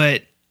cool,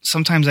 but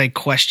sometimes I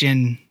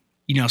question,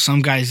 you know,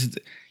 some guys,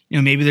 you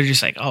know, maybe they're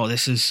just like, oh,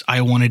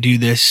 I want to do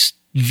this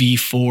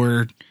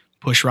V4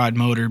 pushrod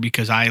motor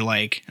because I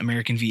like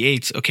American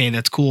V8s. Okay,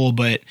 that's cool,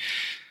 but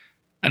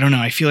I don't know.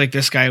 I feel like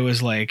this guy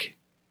was like,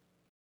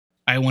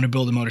 I want to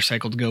build a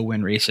motorcycle to go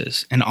win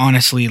races. And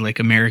honestly, like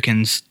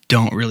Americans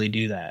don't really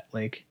do that.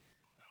 Like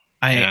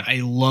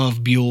I love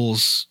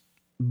Buells,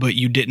 but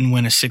you didn't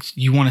win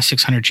you won a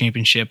 600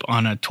 championship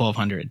on a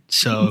 1200.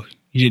 So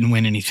you didn't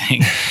win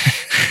anything.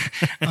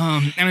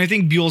 And I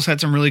think Buells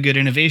had some really good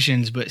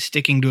innovations, but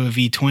sticking to a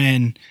V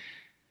twin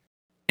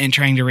and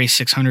trying to race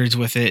 600s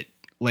with it,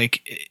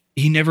 like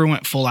he never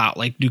went full out.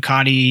 Like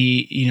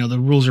Ducati, you know, the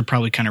rules are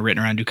probably kind of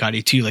written around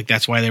Ducati too. Like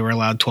that's why they were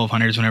allowed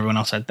 1200s when everyone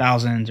else had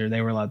thousands, or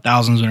they were allowed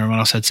thousands when everyone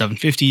else had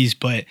 750s.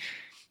 But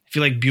I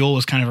feel like Buell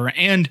was kind of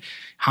and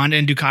Honda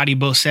and Ducati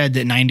both said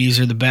that 90s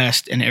are the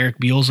best. And Eric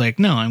Buell's like,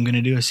 no, I'm going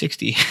to do a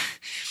 60.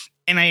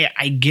 And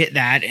I get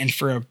that. And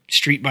for a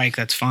street bike,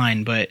 that's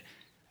fine. But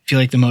I feel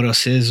like the Moto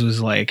Sizz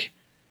was like,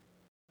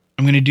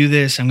 I'm going to do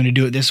this. I'm going to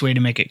do it this way to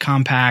make it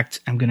compact.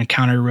 I'm going to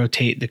counter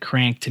rotate the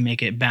crank to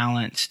make it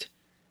balanced.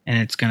 And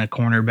it's going to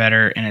corner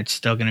better, and it's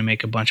still going to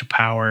make a bunch of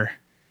power.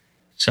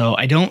 So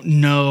I don't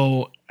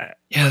know.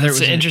 Yeah, that's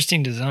an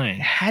interesting design.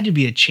 It had to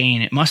be a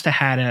chain. It must have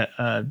had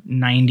a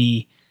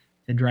 90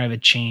 to drive a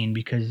chain,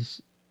 because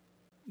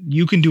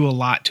you can do a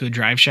lot to a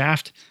drive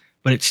shaft,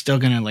 but it's still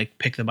going to like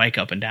pick the bike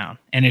up and down.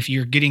 And if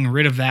you're getting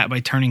rid of that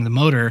by turning the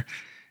motor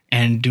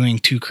and doing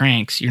two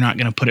cranks, you're not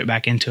going to put it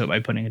back into it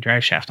by putting a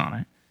drive shaft on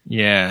it.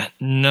 Yeah,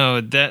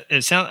 no, that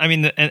it sounds. I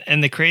mean,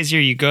 and the crazier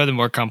you go, the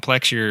more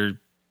complex your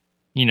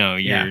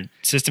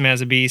system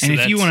has to be. So and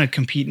if you want to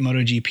compete in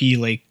MotoGP,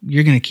 like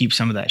you're going to keep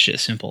some of that shit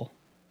simple.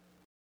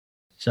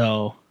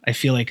 So I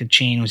feel like a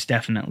chain was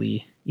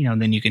definitely, you know,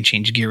 then you can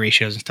change gear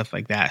ratios and stuff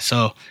like that.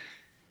 So,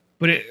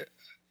 but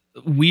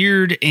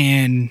weird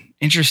and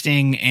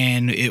interesting,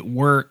 and it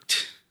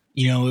worked.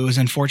 You know, it was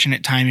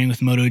unfortunate timing with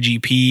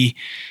MotoGP,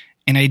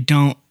 and I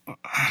don't.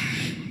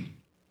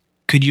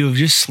 Could you have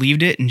just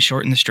sleeved it and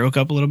shortened the stroke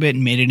up a little bit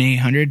and made it an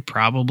 800?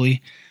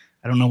 Probably.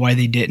 I don't know why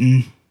they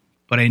didn't.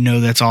 But I know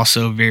that's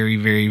also very,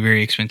 very,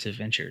 very expensive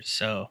ventures.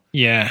 So,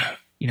 yeah,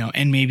 you know,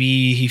 and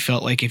maybe he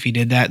felt like if he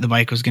did that, the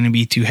bike was going to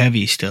be too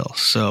heavy still.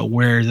 So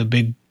where the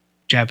big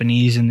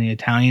Japanese and the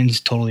Italians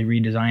totally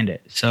redesigned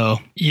it. So,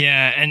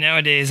 yeah. And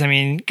nowadays, I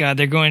mean, God,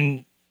 they're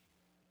going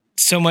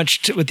so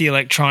much with the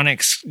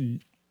electronics,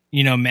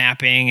 you know,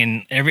 mapping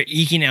and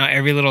eking out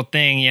every little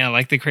thing. Yeah.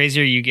 Like the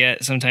crazier you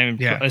get, sometimes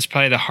it's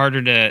probably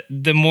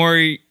the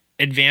more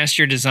advanced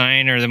your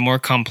design or the more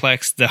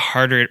complex, the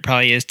harder it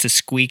probably is to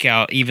squeak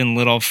out even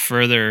little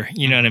further,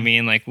 you know what I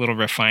mean? Like little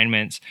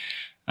refinements.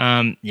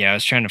 I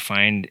was trying to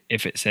find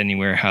if it said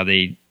anywhere how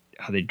they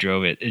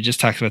drove it. It just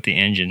talks about the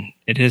engine.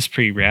 It is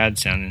pretty rad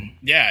sounding.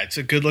 Yeah, it's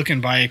a good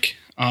looking bike.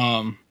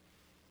 And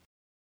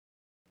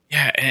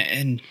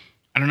I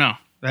don't know,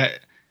 that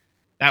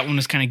one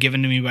was kind of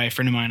given to me by a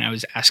friend of mine. I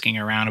was asking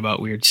around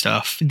about weird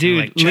stuff. Dude,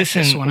 like, check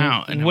listen, this one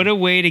out. And what a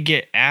way to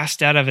get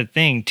asked out of a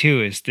thing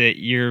too, is that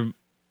you're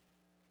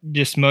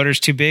just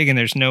motor's too big and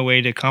there's no way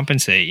to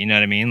compensate. You know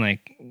what I mean?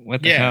 Like,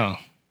 what the hell?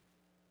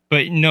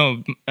 But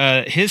no,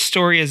 his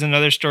story is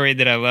another story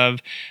that I love.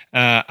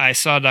 I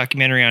saw a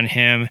documentary on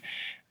him,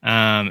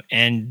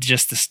 and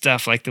just the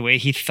stuff, like the way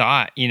he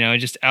thought, you know,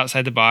 just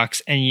outside the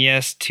box. And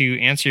yes, to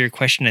answer your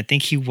question, I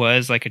think he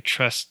was like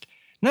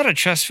not a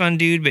trust fund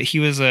dude, but he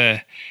was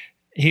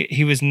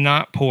he was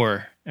not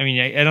poor. I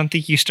mean, I don't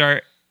think you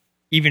start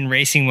even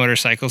racing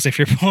motorcycles if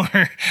you're poor,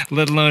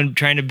 let alone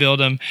trying to build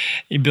them.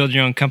 You build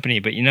your own company.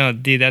 But you know,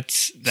 dude,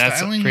 that's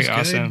Styling pretty was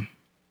awesome. Good.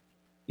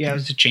 Yeah, it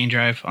was a chain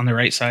drive on the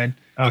right side.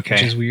 Okay.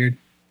 Which is weird.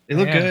 They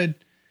look good.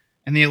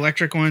 And the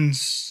electric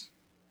ones,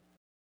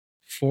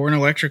 for an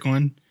electric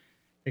one,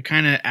 they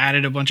kind of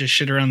added a bunch of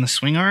shit around the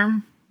swing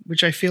arm,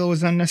 which I feel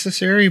was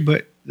unnecessary,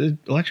 but the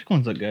electric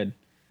ones look good.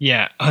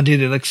 Yeah. Oh,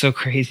 dude, they look so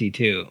crazy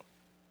too.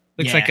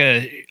 Looks Yeah. like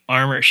a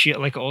armor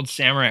shield, like old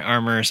samurai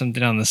armor or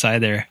something on the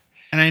side there.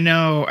 And I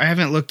know I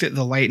haven't looked at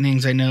the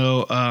Lightnings. I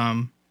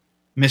know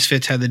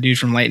Misfits had the dude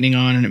from Lightning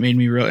on, and it made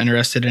me real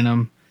interested in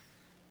them.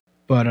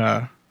 But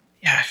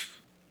yeah,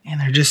 man,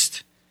 they're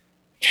just.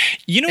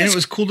 You know, And it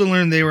was cool to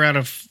learn they were out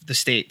of the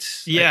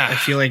States. Yeah. I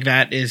feel like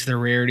that is the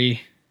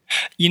rarity.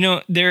 You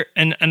know, there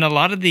and a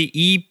lot of the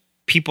E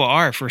people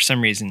are for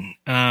some reason.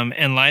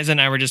 And Liza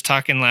and I were just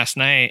talking last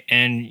night,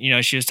 and you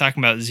know, she was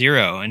talking about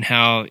Zero and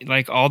how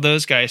like all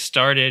those guys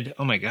started.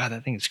 Oh my god,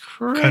 that thing is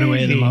crazy! Cut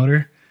away the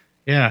motor.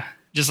 Yeah,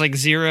 just like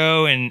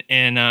Zero and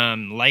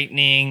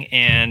Lightning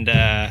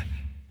and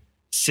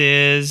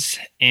Sizz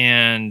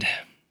and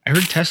I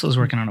heard Tesla's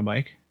working on a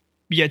bike.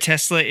 yeah,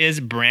 Tesla is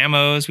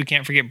Bramos. We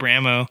can't forget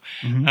Bramo.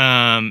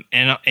 Mhm.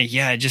 And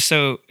yeah, just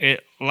so a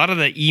lot of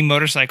the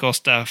e-motorcycle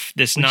stuff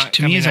that's Which not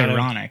to me is coming out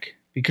of- ironic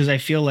because I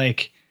feel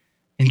like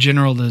in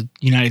general the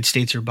United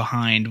States are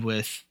behind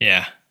with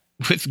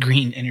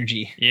green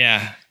energy.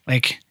 Yeah.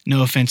 Like,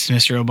 no offense to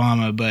Mr.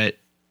 Obama, but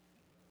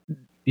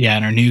yeah,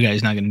 and our new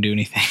guy's not going to do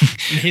anything.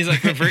 He's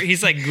like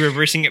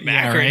reversing it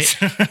Yeah, backwards.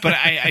 right? But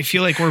I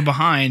feel like we're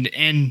behind,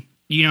 and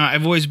you know,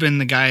 I've always been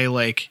the guy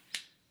like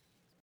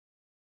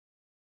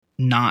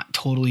not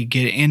totally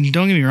get it. And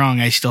don't get me wrong,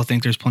 I still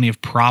think there's plenty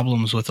of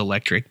problems with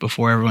electric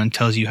before everyone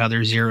tells you how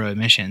they're zero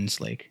emissions.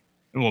 Like,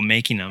 Well,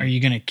 making them. are you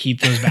going to keep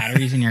those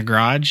batteries in your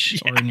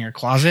garage or in your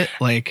closet,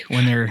 like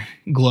when they're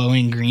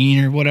glowing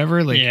green or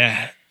whatever? Like,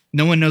 Yeah.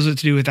 no one knows what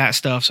to do with that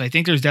stuff. So I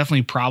think there's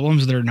definitely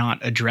problems that are not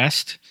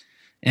addressed.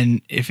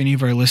 And if any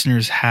of our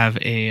listeners have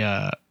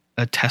a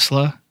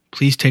Tesla,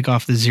 please take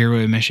off the zero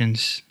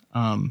emissions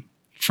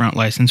front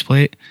license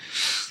plate.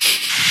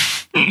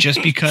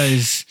 Just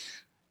because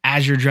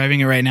as you're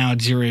driving it right now,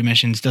 it's zero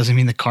emissions doesn't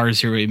mean the car is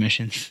zero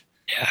emissions.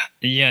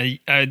 Yeah.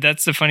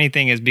 That's the funny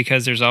thing is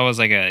because there's always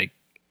like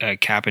a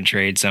cap and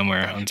trade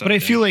somewhere on something. But I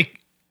feel like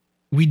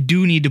we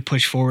do need to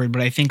push forward,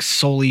 but I think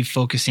solely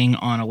focusing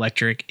on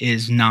electric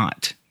is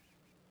not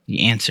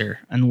the answer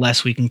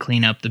unless we can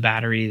clean up the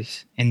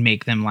batteries and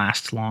make them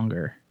last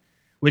longer.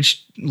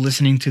 Which,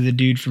 listening to the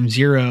dude from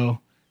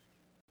Zero,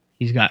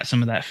 he's got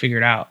some of that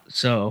figured out.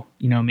 So,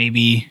 you know,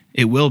 maybe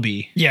it will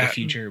be the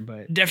future,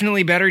 but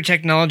definitely battery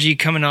technology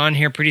coming on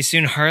here pretty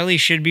soon. Harley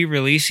should be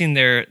releasing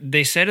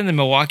they said in the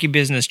Milwaukee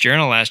Business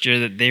Journal last year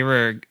that they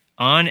were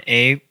on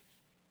a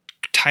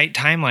tight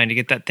timeline to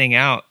get that thing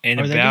out. And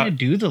are they going to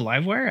do the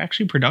Livewire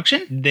actually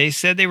production? They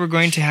said they were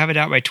going to have it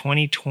out by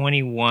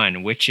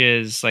 2021, which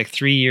is like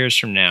 3 years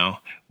from now,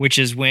 which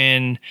is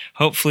when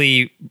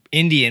hopefully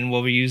Indian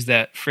will use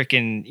that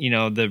frickin', you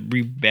know, the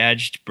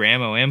rebadged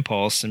Bramo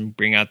Impulse and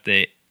bring out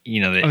the,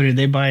 you know, the. Oh, did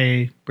they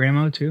buy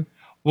Bramo too?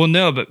 Well,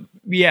 no, but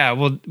yeah,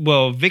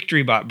 well,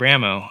 Victory bought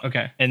Bramo.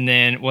 Okay. And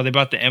then, well, they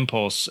bought the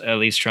Impulse at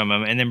least from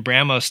them. And then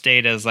Bramo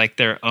stayed as like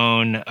their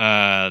own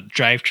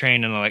drivetrain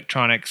and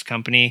electronics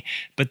company.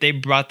 But they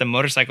brought the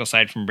motorcycle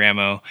side from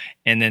Bramo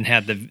and then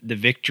had the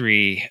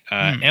Victory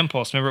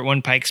Impulse. Remember it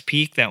won Pikes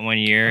Peak that one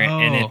year? Oh.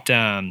 And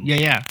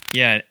it,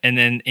 yeah. And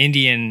then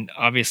Indian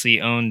obviously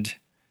owned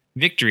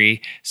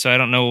Victory. So I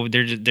don't know.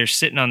 They're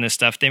sitting on this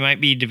stuff. They might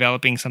be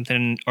developing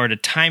something or to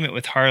time it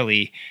with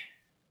Harley.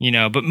 You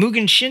know, but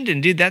Mugen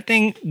Shinden, dude, that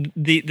thing,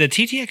 the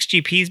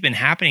TTX GP has been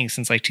happening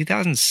since like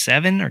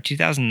 2007 or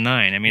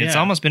 2009. I mean, it's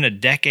almost been a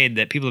decade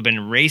that people have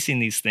been racing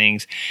these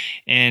things.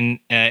 And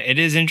it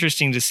is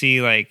interesting to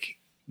see like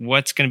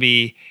what's going to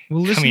be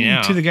coming listening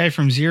out. to the guy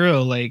from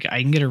Zero, like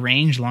I can get a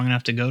range long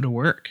enough to go to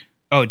work.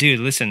 Oh,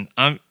 dude, listen,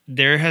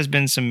 there has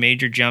been some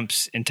major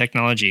jumps in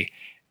technology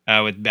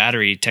with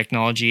battery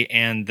technology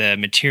and the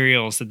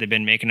materials that they've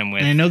been making them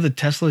with. And I know the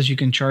Teslas, you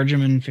can charge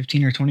them in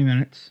 15 or 20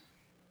 minutes.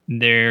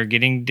 They're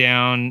getting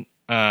down.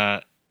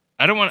 I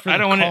don't want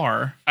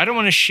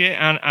to shit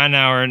on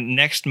our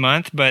next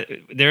month, but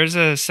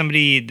there's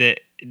somebody that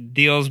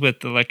deals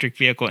with electric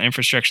vehicle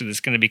infrastructure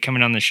that's going to be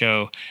coming on the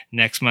show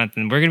next month,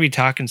 and we're going to be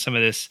talking some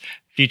of this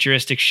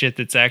futuristic shit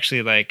that's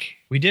actually like.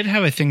 We did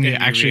have a thing to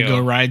actually go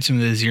ride some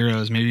of the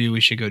Zeros. Maybe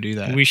we should go do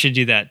that. We should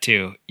do that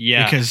too.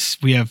 Yeah, because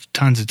we have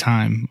tons of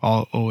time.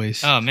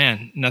 Always. Oh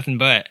man, nothing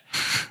but.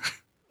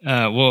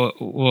 Well,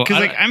 because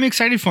like I'm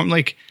excited for them.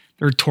 Like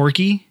they're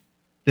torquey.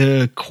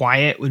 The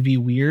quiet would be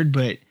weird,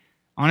 but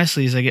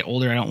honestly, as I get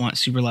older, I don't want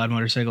super loud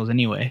motorcycles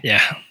anyway. Yeah.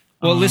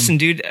 Well, listen,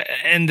 dude,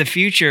 and the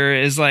future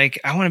is like,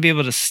 I want to be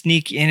able to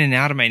sneak in and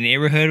out of my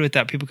neighborhood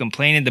without people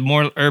complaining. The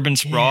more urban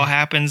sprawl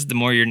happens, the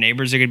more your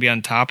neighbors are going to be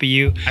on top of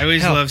you. I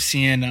always love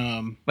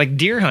seeing, like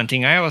deer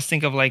hunting. I always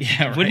think of like,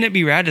 wouldn't it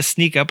be rad to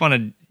sneak up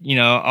on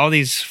all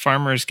these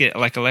farmers get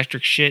like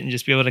electric shit and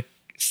just be able to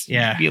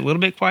be a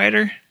little bit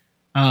quieter?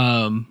 Did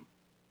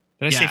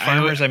I say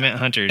farmers? I meant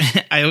hunters.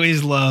 I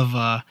always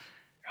love,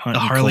 the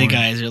Harley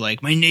guys are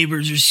like, my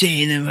neighbors are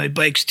saying that my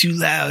bike's too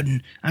loud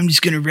and I'm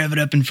just going to rev it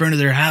up in front of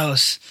their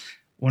house.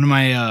 One of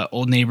my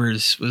old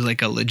neighbors was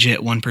like a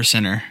legit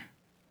 1%er,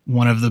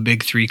 one of the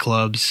big 3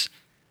 clubs,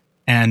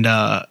 and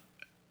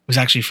was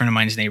actually a friend of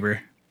mine's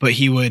neighbor. But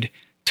he would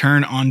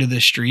turn onto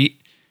the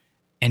street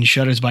and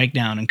shut his bike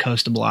down and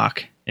coast a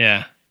block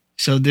Yeah.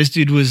 So this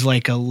dude was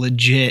like a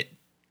legit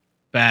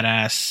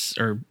badass,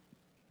 or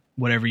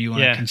whatever you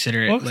want to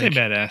consider it. We'll like, say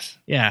badass.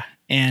 Yeah.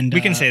 And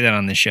we can say that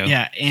on this show.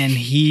 Yeah. And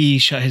he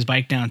shut his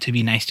bike down to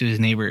be nice to his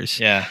neighbors.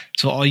 Yeah.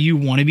 So all you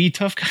want to be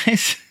tough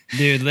guys.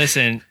 Dude,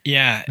 listen.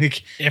 Yeah.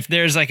 Like, if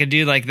there's like a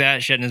dude like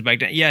that shutting his bike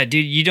down. Yeah,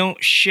 dude, you don't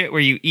shit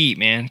where you eat,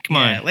 man. Come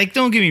on. Like,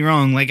 don't get me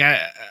wrong. Like,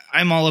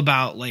 I'm all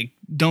about, like,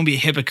 don't be a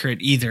hypocrite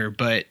either.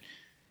 But,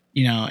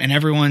 you know, and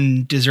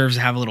everyone deserves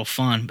to have a little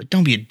fun. But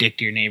don't be a dick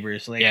to your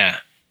neighbors. Like, yeah.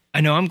 I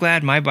know. I'm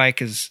glad my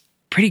bike is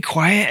pretty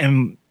quiet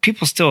and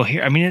people still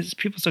hear. I mean,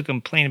 people still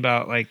complain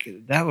about like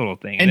that little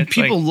thing. And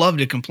people love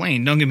to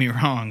complain. Don't get me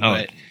wrong.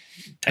 But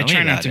I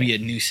try not to be a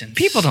nuisance.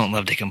 People don't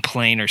love to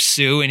complain or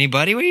sue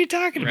anybody. What are you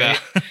talking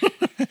about?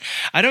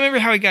 I don't remember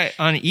how he got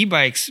on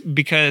e-bikes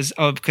because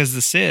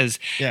the Sizz.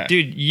 Yeah.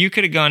 Dude, you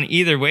could have gone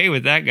either way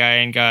with that guy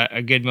and got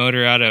a good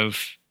motor out of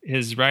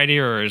his right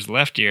ear or his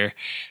left ear.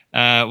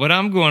 What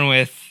I'm going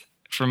with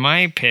for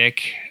my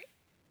pick,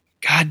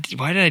 God,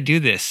 why did I do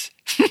this?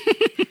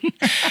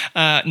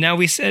 Now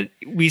we said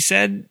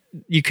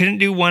you couldn't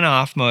do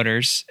one-off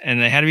motors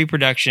and they had to be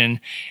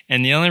production.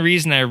 And the only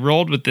reason I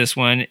rolled with this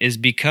one is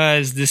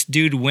because this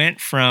dude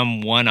went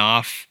from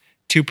one-off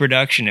to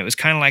production. It was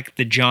kind of like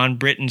the John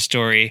Britton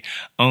story,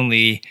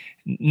 only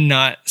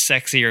not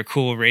sexy or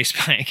cool race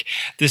bike.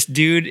 This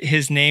dude,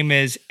 his name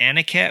is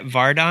Aniket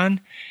Vardhan.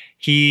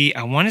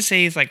 I want to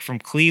say he's like from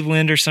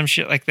Cleveland or some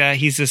shit like that.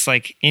 He's this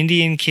like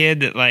Indian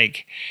kid that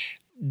like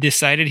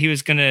decided he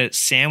was going to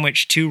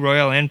sandwich 2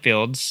 Royal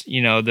Enfields,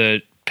 you know,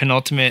 the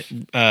penultimate,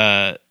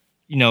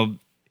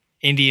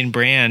 Indian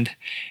brand,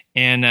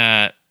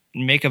 and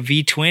make a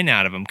V-twin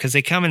out of them because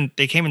they came in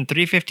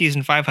 350s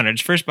and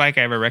 500s. First bike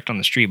I ever wrecked on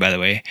the street, by the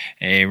way,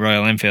 a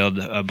Royal Enfield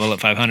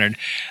Bullet 500.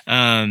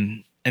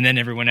 And then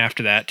everyone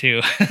after that too.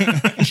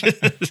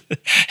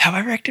 Have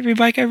I wrecked every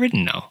bike I've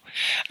ridden? No.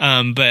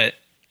 But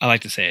I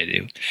like to say I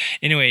do.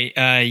 Anyway,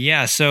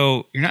 yeah,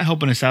 so... You're not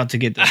helping us out to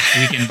get those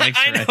weekend bikes.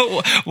 I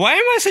know. Why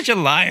am I such a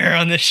liar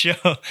on this show?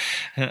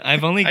 I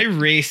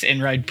race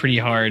and ride pretty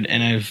hard,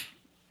 and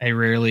I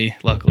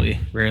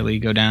rarely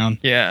go down.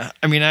 Yeah,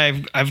 I mean,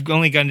 I've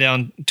only gone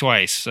down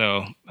twice,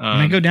 so... when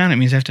I go down, it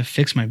means I have to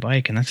fix my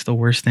bike, and that's the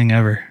worst thing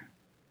ever.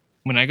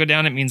 When I go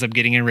down, it means I'm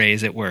getting a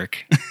raise at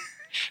work.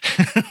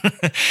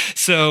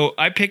 So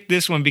I picked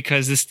this one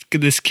because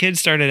this kid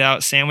started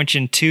out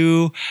sandwiching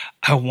 2,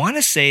 I want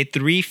to say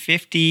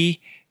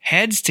 350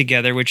 heads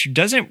together, which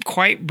doesn't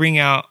quite bring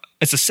out.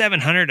 It's a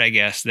 700, I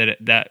guess,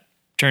 that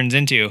turns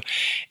into.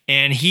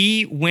 And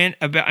he went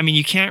about. I mean,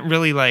 you can't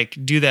really like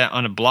do that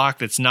on a block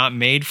that's not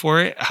made for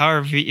it.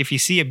 However, if you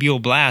see a Buell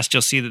Blast,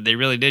 you'll see that they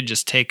really did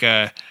just take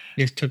a.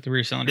 They just took the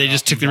rear cylinder. They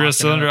just took the rear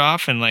cylinder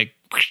off and like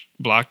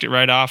blocked it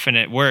right off, and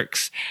it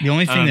works. The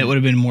only thing that would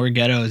have been more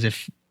ghetto is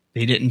if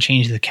they didn't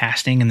change the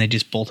casting and they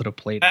just bolted a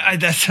plate.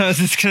 That's what I was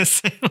just going to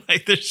say.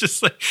 Like, there's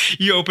just like,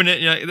 you open it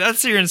and you're like,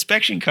 that's your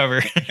inspection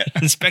cover.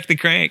 Inspect the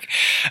crank.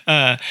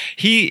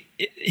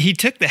 He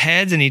took the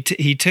heads and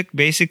he took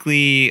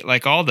basically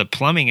like all the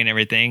plumbing and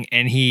everything.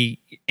 And he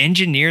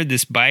engineered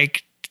this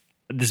bike,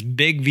 this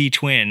big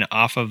V-twin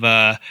off of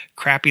a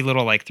crappy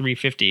little like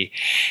 350.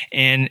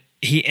 And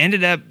he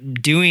ended up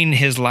doing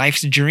his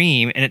life's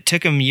dream, and it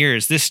took him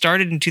years. This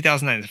started in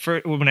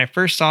 2009. When I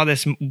first saw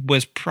this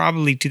was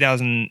probably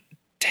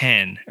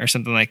 2010 or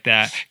something like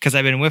that, because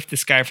I've been with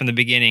this guy from the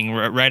beginning,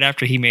 right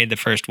after he made the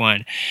first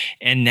one,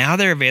 and now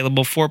they're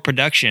available for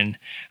production.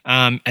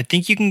 I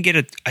think you can get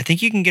a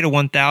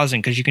 1000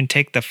 because you can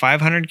take the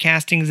 500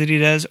 castings that he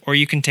does, or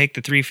you can take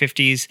the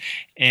 350s,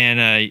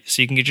 and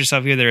so you can get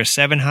yourself either a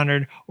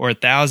 700 or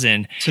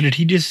 1000. So did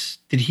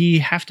he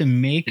have to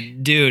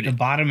make the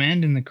bottom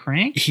end and the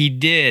crank? He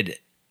did,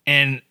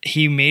 and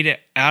he made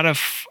it out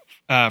of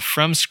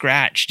from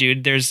scratch,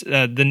 dude. There's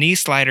the knee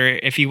slider.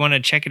 If you want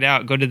to check it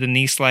out, go to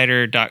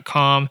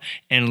thekneeslider.com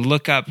and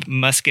look up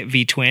Musket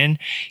V-twin.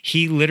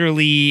 He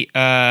literally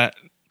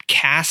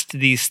cast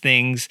these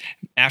things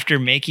after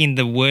making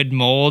the wood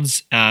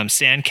molds,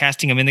 sand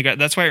casting them in the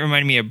ground. That's why it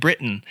reminded me of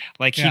Britain.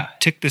 Like he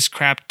took this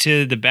crap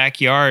to the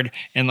backyard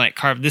and like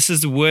carved. This is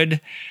the wood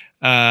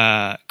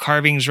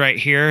carvings right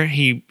here.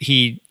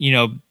 He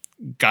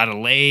got a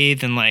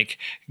lathe and like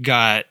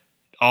got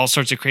all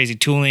sorts of crazy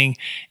tooling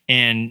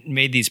and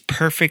made these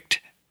perfect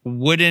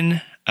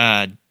wooden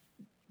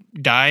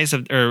dies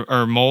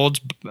or molds,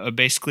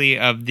 basically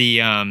of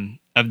the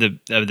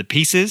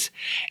pieces.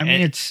 I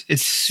mean, it's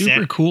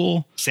super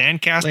cool.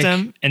 Sandcast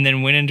them and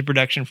then went into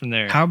production from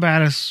there. How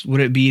badass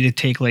would it be to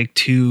take like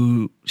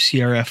 2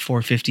 CRF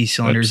 450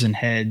 cylinders and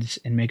heads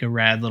and make a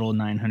rad little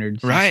 900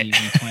 cc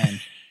V-twin?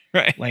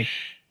 Right. Like,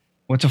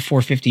 what's a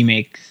 450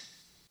 make?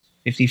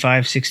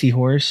 55, 60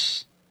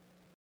 horse?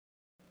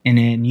 And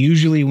then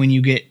usually when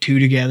you get 2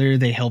 together,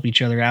 they help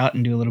each other out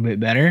and do a little bit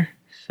better.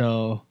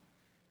 So,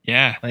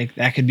 yeah. Like,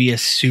 that could be a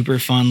super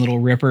fun little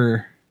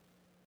ripper.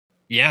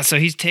 Yeah, so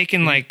he's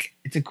taken like...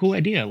 It's a cool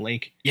idea.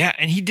 Like, yeah,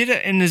 and he did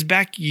it in his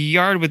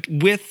backyard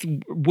with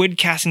wood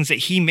castings that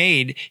he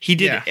made. He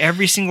did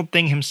every single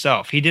thing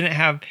himself. He didn't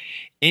have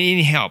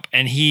any help.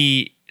 And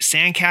he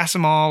sandcast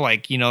them all,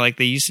 like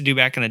they used to do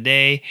back in the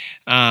day,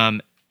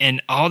 and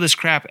all this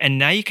crap. And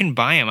now you can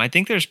buy them. I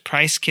think there's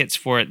price kits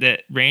for it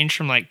that range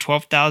from like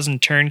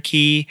 12,000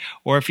 turnkey,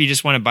 or if you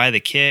just want to buy the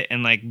kit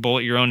and like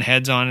bolt your own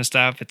heads on and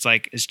stuff, it's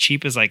like as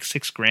cheap as like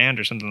 $6,000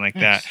 or something like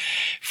that.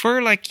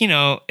 For like,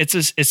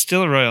 it's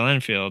still a Royal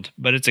Enfield,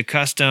 but it's a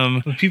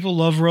custom. But people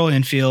love Royal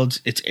Enfields.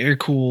 It's air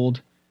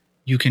cooled.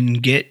 You can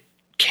get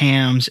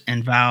cams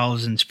and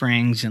valves and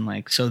springs and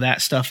like, so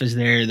that stuff is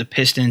there. The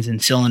pistons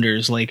and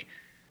cylinders, like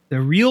the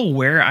real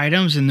wear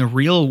items and the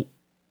real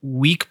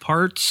weak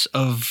parts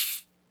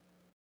of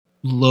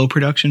low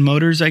production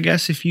motors, I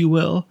guess, if you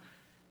will,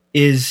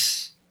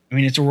 it's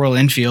a Royal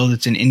Enfield.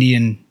 It's an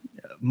Indian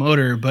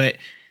motor, but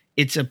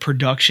it's a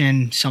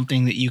production,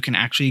 something that you can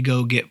actually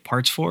go get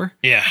parts for.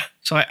 Yeah.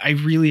 So I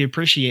really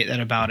appreciate that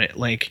about it.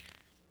 Like,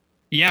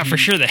 yeah, for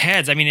sure. The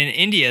heads. I mean, in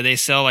India, they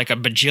sell like a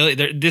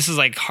bajillion. This is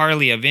like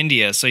Harley of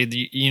India. So, if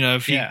you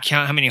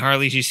count how many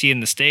Harleys you see in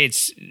the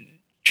States,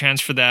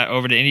 transfer that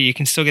over to India, you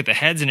can still get the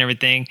heads and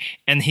everything.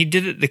 And he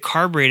did it the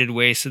carbureted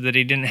way so that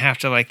he didn't have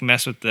to like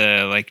mess with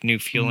the like new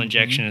fuel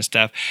injection and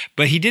stuff.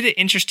 But he did it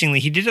interestingly.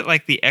 He did it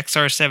like the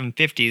XR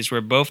 750s, where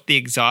both the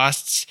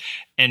exhausts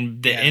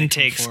and the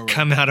intakes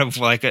come out of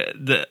like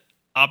the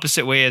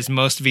opposite way as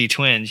most V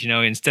twins.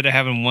 Instead of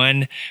having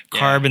one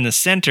carb in the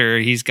center,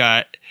 he's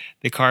got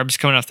the carbs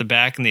coming off the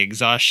back and the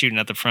exhaust shooting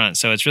out the front.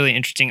 So it's really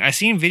interesting. I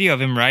seen video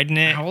of him riding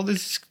it. How old is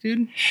this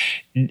dude?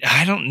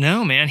 I don't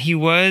know, man. He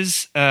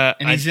was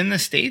and he's in the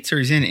States or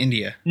he's in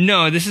India?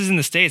 No, this is in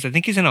the States. I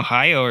think he's in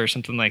Ohio or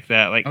something like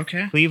that, like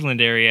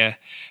Cleveland area.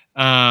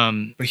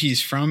 But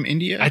he's from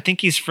India? I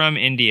think he's from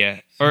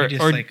India. So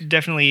or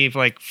definitely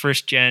like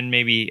first gen,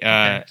 maybe.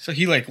 So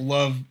he like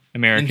loved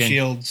American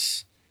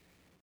Enfields.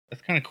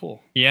 That's kind of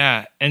cool.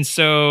 Yeah. And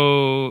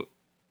so,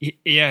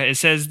 it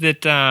says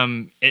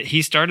that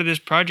he started this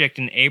project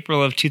in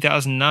April of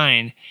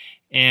 2009.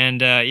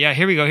 And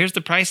here we go. Here's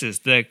the prices.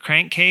 The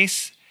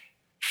crankcase,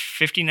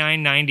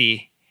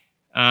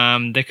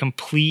 $59.90. The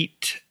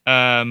complete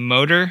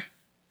motor,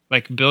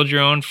 like build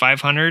your own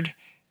 500,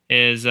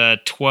 is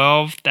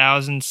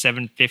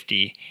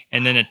 $12,750.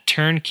 And then a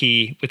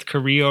turnkey with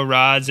Carrillo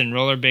rods and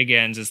roller big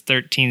ends is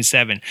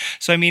 $13,700.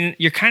 So, I mean,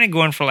 you're kind of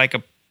going for like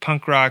a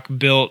punk rock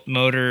built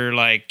motor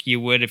like you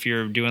would if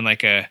you're doing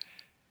like a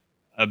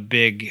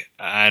big,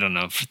 I don't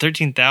know, for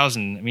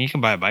 $13,000. I mean, you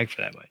can buy a bike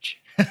for that much.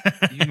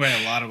 You can buy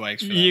a lot of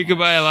bikes for that You could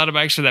buy a lot of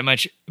bikes for that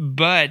much,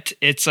 but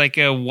it's like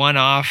a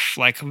one-off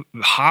like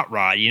hot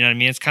rod, you know what I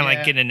mean? It's kind of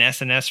like getting an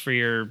S&S for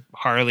your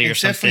Harley or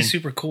something. It's definitely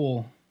super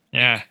cool.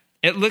 Yeah.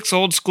 It looks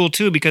old school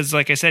too, because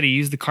like I said, he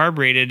used the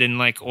carbureted and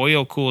like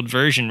oil cooled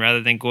version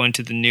rather than going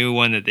to the new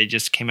one that they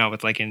just came out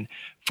with like in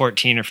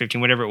 14 or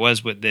 15, whatever it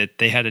was that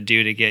they had to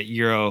do to get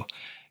Euro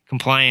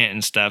compliant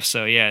and stuff.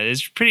 So yeah,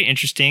 it's pretty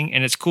interesting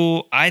and it's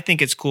cool. I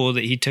think it's cool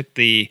that he took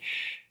he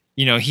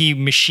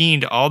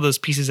machined all those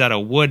pieces out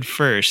of wood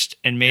first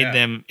and made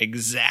them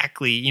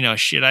exactly,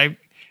 I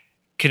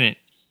couldn't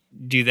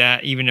do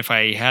that even if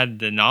I had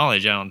the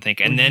knowledge, I don't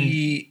think. And then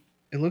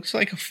it looks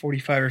like a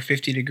 45 or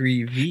 50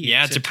 degree V.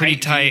 Yeah, it's a pretty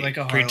tight, like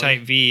pretty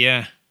tight V.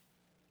 Yeah.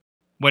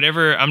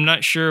 Whatever. I'm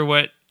not sure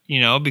what,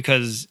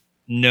 because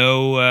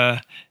no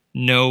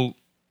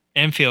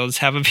Enfields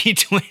have a V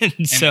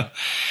twin. So,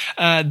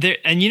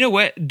 and you know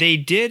what? They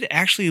did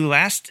actually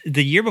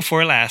the year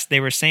before last, they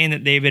were saying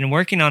that they've been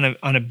working on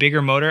a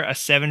bigger motor, a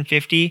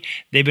 750.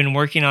 They've been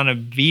working on a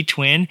V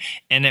twin,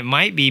 and it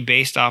might be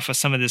based off of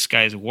some of this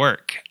guy's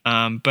work.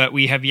 But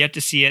we have yet to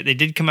see it. They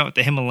did come out with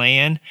the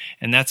Himalayan,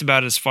 and that's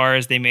about as far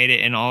as they made it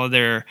in all of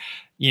their,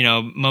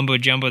 mumbo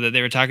jumbo that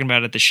they were talking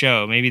about at the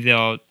show. Maybe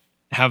they'll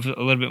have a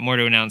little bit more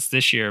to announce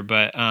this year,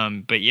 but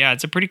yeah,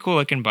 it's a pretty cool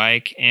looking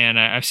bike, and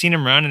I've seen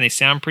them run, and they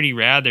sound pretty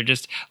rad. They're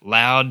just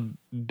loud,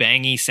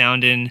 bangy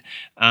sounding.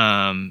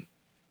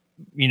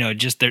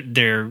 Just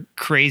they're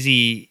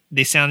crazy.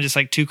 They sound just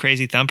like two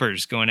crazy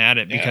thumpers going at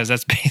it because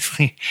that's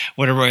basically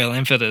what a Royal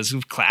Enfield is: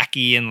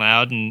 clacky and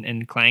loud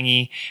and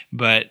clangy,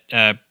 but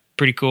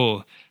pretty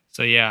cool.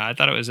 So yeah, I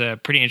thought it was a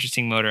pretty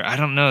interesting motor. I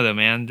don't know though,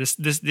 man.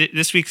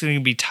 This week's going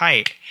to be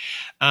tight.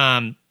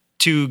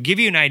 To give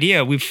you an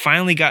idea, we've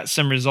finally got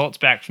some results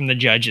back from the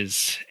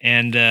judges,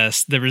 and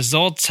the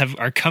results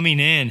are coming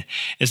in.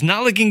 It's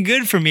not looking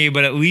good for me,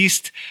 but at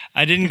least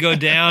I didn't go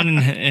down,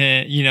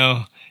 in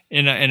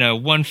a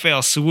one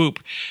fell swoop.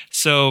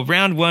 So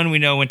round one, we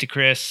know went to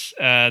Chris.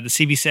 The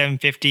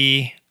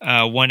CB750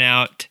 won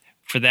out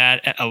for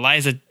that.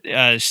 Eliza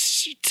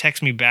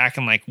texted me back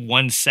in like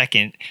 1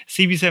 second.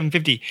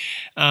 CB750.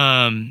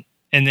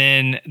 And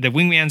then the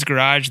Wingman's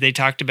Garage, they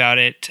talked about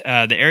it.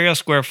 The Ariel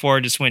Square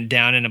 4 just went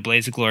down in a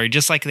blaze of glory,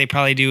 just like they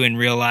probably do in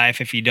real life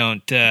if you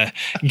don't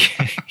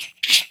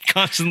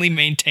constantly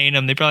maintain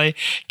them. They probably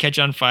catch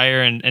on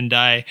fire and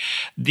die.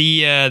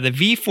 The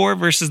V4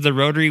 versus the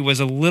Rotary was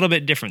a little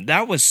bit different.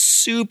 That was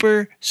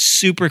super,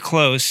 super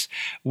close,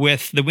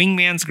 with the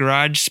Wingman's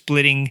Garage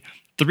splitting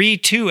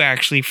 3-2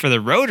 actually for the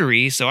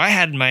Rotary, so I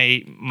had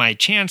my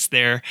chance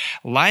there.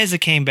 Liza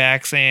came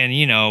back saying,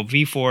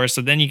 V4,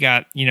 so then you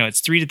got,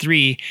 it's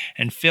 3-3,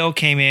 and Phil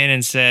came in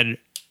and said,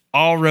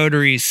 all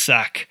rotaries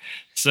suck.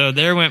 So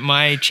there went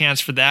my chance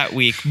for that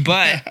week.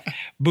 But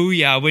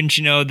booyah, wouldn't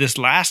you know, this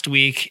last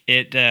week,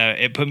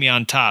 it put me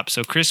on top.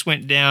 So Chris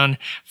went down.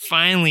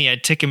 Finally, I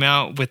took him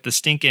out with the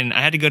stinking,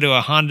 I had to go to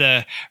a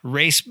Honda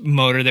race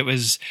motor that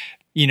was,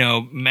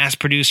 mass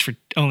produced for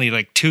only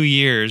like 2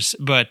 years.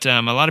 But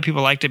a lot of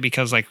people liked it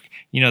because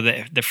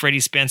the Freddie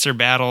Spencer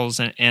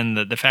battles and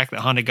the fact that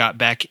Honda got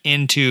back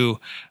into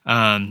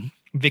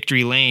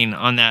victory lane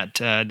on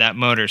that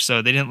motor.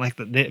 So they didn't like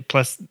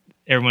plus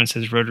everyone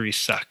says rotaries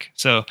suck.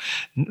 So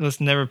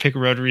let's never pick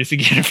rotaries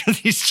again for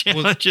these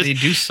challenges. Well, they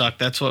do suck.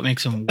 That's what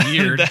makes them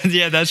weird.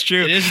 That's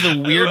true. It is the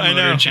weird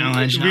motor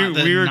challenge.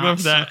 We were going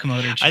for that.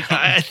 Motor challenge.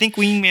 I think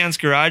Wingman's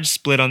Garage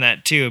split on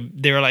that too.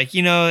 They were like, the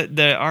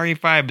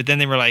RE5, but then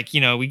they were like,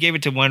 we gave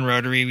it to one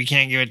rotary. We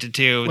can't give it to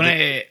two. When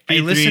I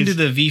listened to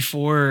the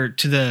V4,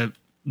 to the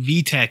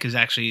VTEC is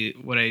actually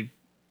what I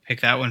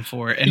picked that one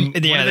for. And one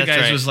of the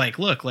guys was like,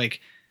 look,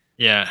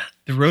 the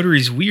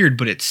rotary's weird,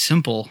 but it's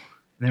simple.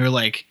 And they were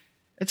like,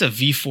 it's a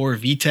V4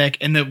 VTEC,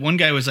 and the one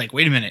guy was like,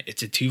 "Wait a minute,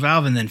 it's a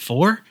 2-valve and then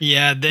 4?"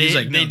 Yeah, they He's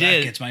like, no, they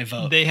did. That gets my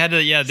vote. They had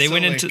to. Yeah, they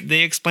went into.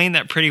 They explained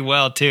that pretty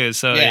well too.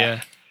 So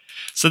yeah.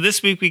 So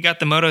this week we got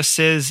the Moto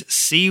Sizz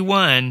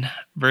C1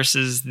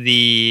 versus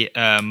the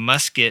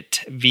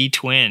Musket V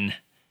Twin.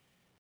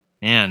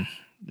 Man,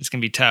 it's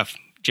gonna be tough.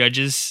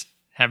 Judges,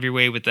 have your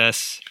way with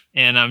us.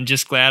 And I'm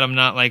just glad I'm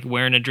not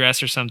wearing a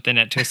dress or something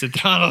at Twisted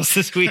Throttles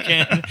this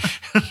weekend.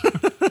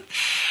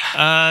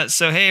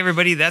 So, hey,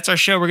 everybody, that's our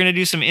show. We're going to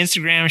do some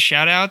Instagram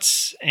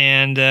shout-outs,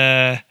 and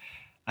I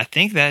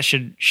think that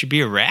should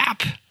be a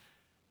wrap.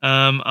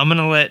 I'm going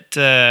to let...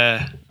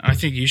 I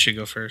think you should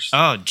go first.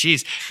 Oh,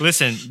 geez.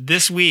 Listen,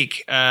 this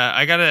week,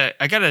 I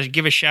gotta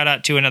give a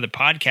shout-out to another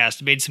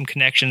podcast. I made some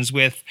connections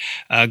with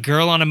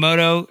Girl on a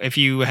Moto. If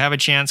you have a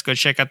chance, go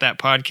check out that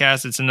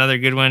podcast. It's another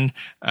good one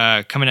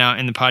coming out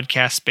in the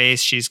podcast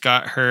space. She's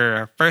got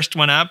her first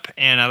one up,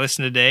 and I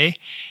listened today,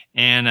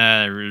 and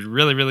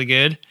really, really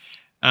good.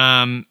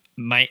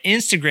 My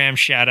Instagram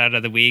shout out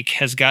of the week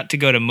has got to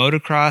go to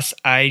Motocross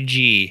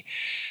IG.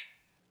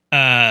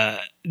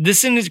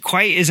 This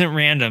isn't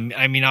random.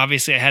 I mean,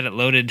 obviously I had it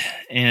loaded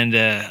and,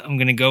 I'm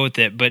going to go with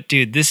it, but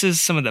dude, this is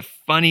some of the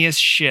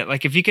funniest shit.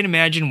 If you can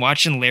imagine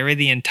watching Larry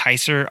the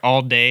Enticer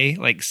all day,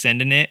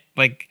 sending it,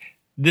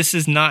 this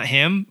is not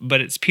him, but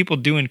it's people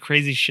doing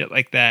crazy shit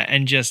like that.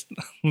 And just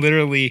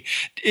literally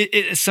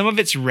some of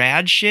it's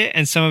rad shit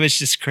and some of it's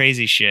just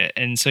crazy shit.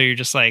 And so you're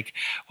just like,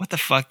 what the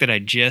fuck did I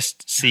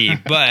just see?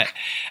 But,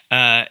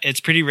 it's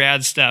pretty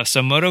rad stuff.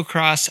 So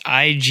Motocross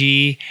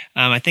IG,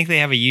 I think they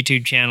have a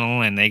YouTube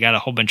channel and they got a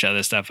whole bunch of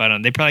other stuff.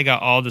 They probably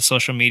got all the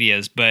social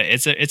medias, but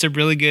it's a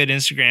really good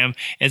Instagram.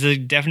 It's a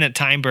definite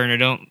time burner.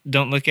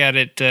 Don't look at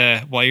it,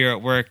 while you're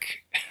at work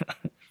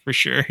for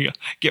sure. You'll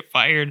get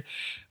fired.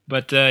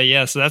 But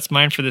so that's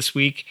mine for this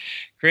week.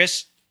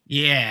 Chris?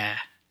 Yeah.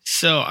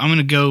 So I'm going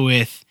to go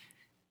with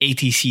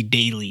ATC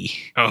Daily.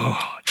 Oh,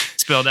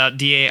 spelled out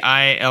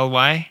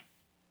DAILY?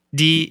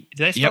 Did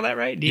I spell that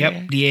right?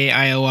 Yep.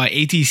 DAILY.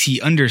 ATC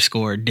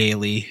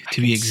 _Daily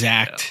to be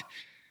exact.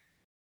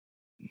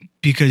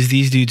 Because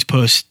these dudes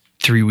post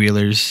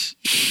 3-wheelers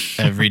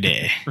every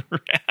day.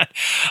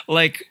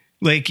 like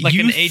an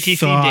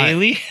ATC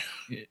Daily?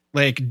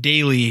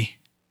 Daily.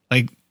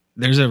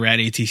 There's a rad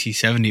ATC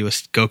 70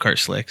 with go-kart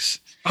slicks.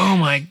 Oh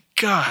my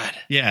God.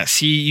 Yeah.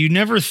 See, you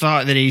never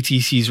thought that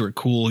ATCs were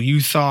cool.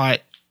 You thought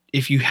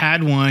if you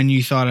had one,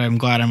 you thought, I'm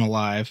glad I'm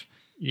alive.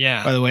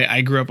 Yeah. By the way,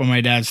 I grew up on my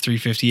dad's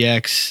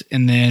 350X,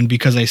 and then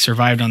because I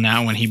survived on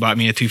that one, he bought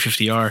me a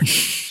 250R.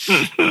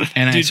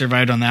 And I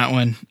survived on that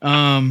one.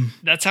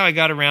 That's how I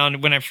got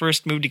around. When I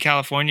first moved to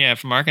California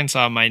from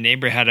Arkansas, my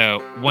neighbor had a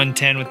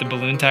 110 with the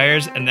balloon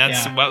tires, and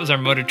what was our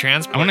mode of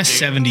transport. I want a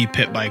 70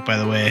 pit bike, by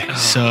the way. Oh.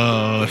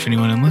 So if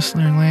anyone in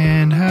listener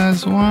land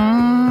has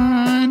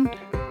one,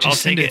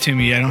 just send it to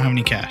me. I don't have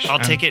any cash. I'll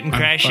take it and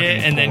crash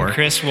it, and then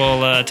Chris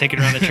will take it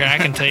around the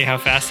track and tell you how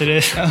fast it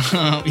is.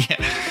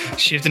 Yeah,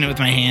 shifting it with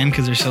my hand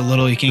because they're so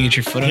little you can't get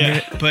your foot under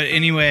it. But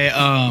anyway,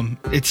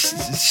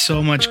 it's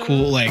so much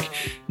cool.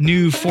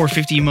 New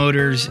 450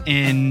 motors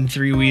in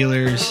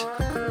 3-wheelers,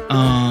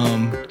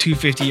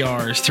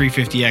 250Rs,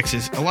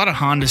 350Xs, a lot of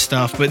Honda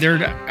stuff, but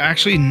they're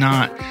actually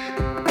not.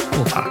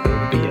 We'll talk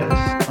BS.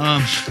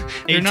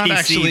 They're ATC, not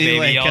actually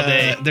baby, all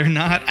day. They're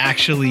not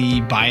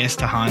actually biased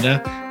to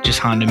Honda. Just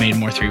Honda made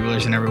more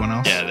 3-wheelers than everyone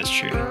else. Yeah, that's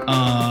true.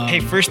 Hey,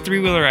 first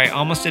 3-wheeler I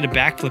almost did a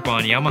backflip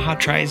on, Yamaha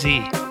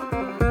Tri-Z.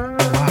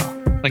 Oh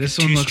wow! This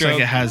one looks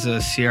like it has a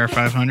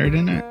CR500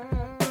 in it.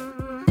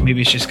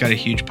 Maybe it's just got a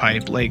huge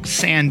pipe.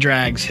 Sand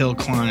drags, hill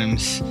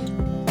climbs,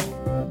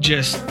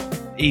 just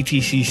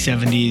ATC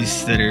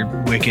 70s that are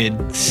wicked.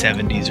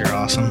 70s are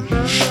awesome. The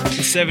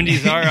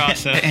 70s are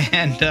awesome.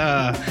 And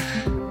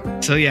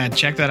so yeah,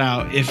 check that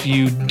out. If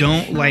you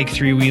don't like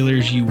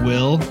 3-wheelers, you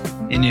will.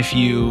 And if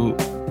you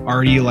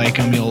already like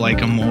them, you'll like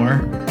them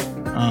more.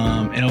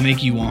 It'll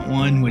make you want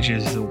one, which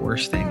is the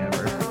worst thing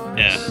ever.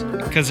 Yeah,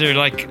 because they're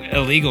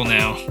illegal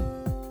now.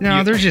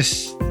 No, they're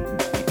just,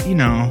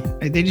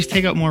 they just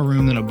take up more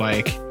room than a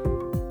bike.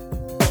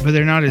 But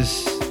they're not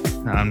as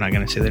No, I'm not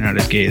gonna say they're not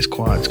as gay as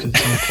quads because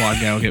some quad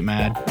guy will get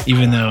mad,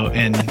 even though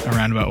in a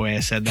roundabout way I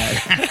said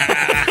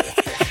that.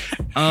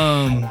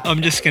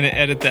 I'm just gonna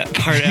edit that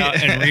part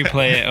out and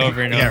replay it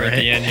over and over at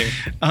the end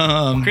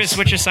here. Chris,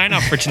 what's your sign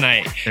off for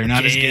tonight? They're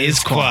not as gay as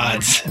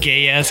quads.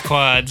 Gay as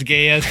quads.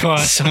 Gay as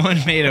quads. Someone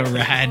made a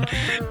rad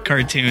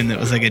cartoon that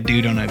was like a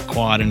dude on a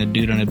quad and a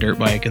dude on a dirt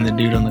bike, and the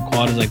dude on the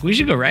quad is like, "We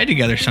should go ride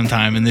together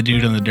sometime," and the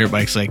dude on the dirt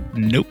bike's like,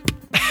 "Nope."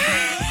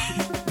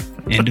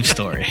 End of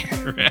story.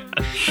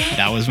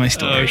 That was my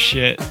story. Oh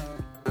shit.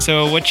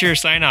 So what's your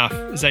sign off?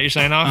 Is that your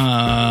sign off?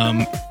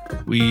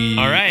 All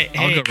right.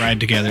 I'll Hey, go ride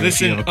together.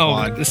 Listen, if you have a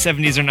quad. the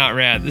 70s are not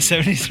rad. The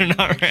 70s are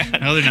not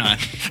rad. No, they're not.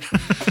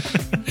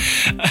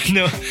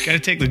 No. Gotta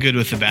take the good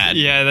with the bad.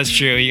 Yeah, that's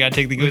true. You gotta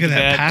take the good Look with at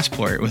the that bad.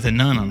 passport with a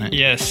nun on it.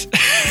 Yes.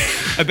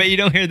 I bet you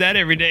don't hear that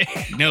every day.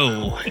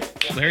 No.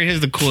 Larry has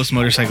the coolest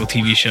motorcycle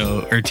TV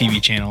show or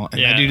TV channel, and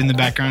Yeah. that dude in the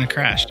background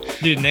crashed.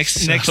 Dude, next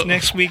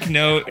week,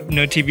 no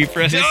TV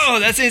for us. This- Oh,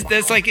 that's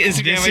like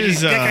Instagram. This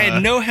is, that guy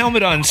had no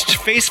helmet on,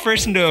 face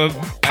first into a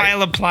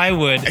pile of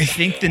plywood. I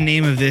think the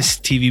name of this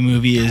TV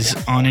movie is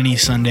On Any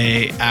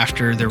Sunday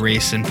After the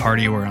Race and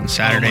Party Were on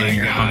Saturday Oh my and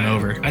you're God.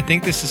 hungover. I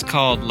think this is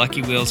called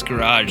Lucky Wheels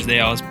Garage. They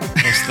always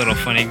post little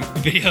funny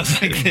videos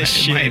like this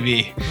It shit. might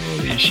be.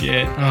 Holy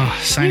shit. Oh,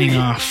 signing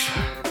off.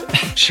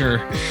 Sure.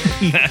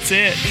 That's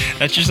it.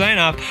 That's your sign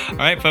off. All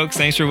right, folks.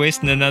 Thanks for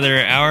wasting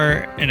another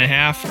hour and a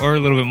half or a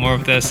little bit more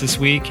with us this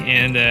week.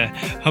 And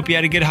hope you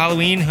had a good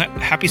Halloween.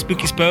 Happy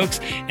Spooky Spokes.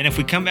 And if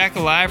we come back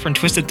alive from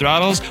Twisted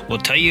Throttles, we'll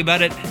tell you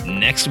about it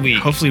next week.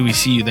 Hopefully we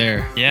see you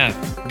there. Yeah.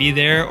 Be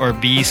there or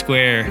be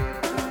square.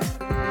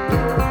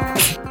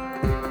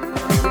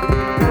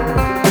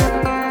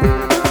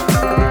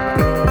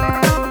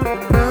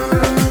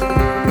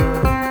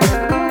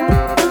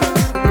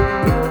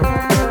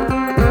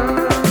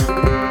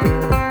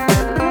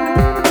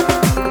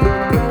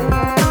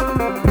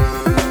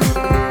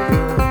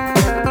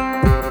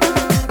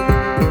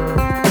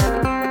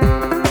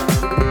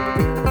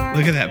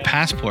 Look at that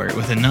passport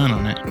with a nun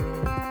on it.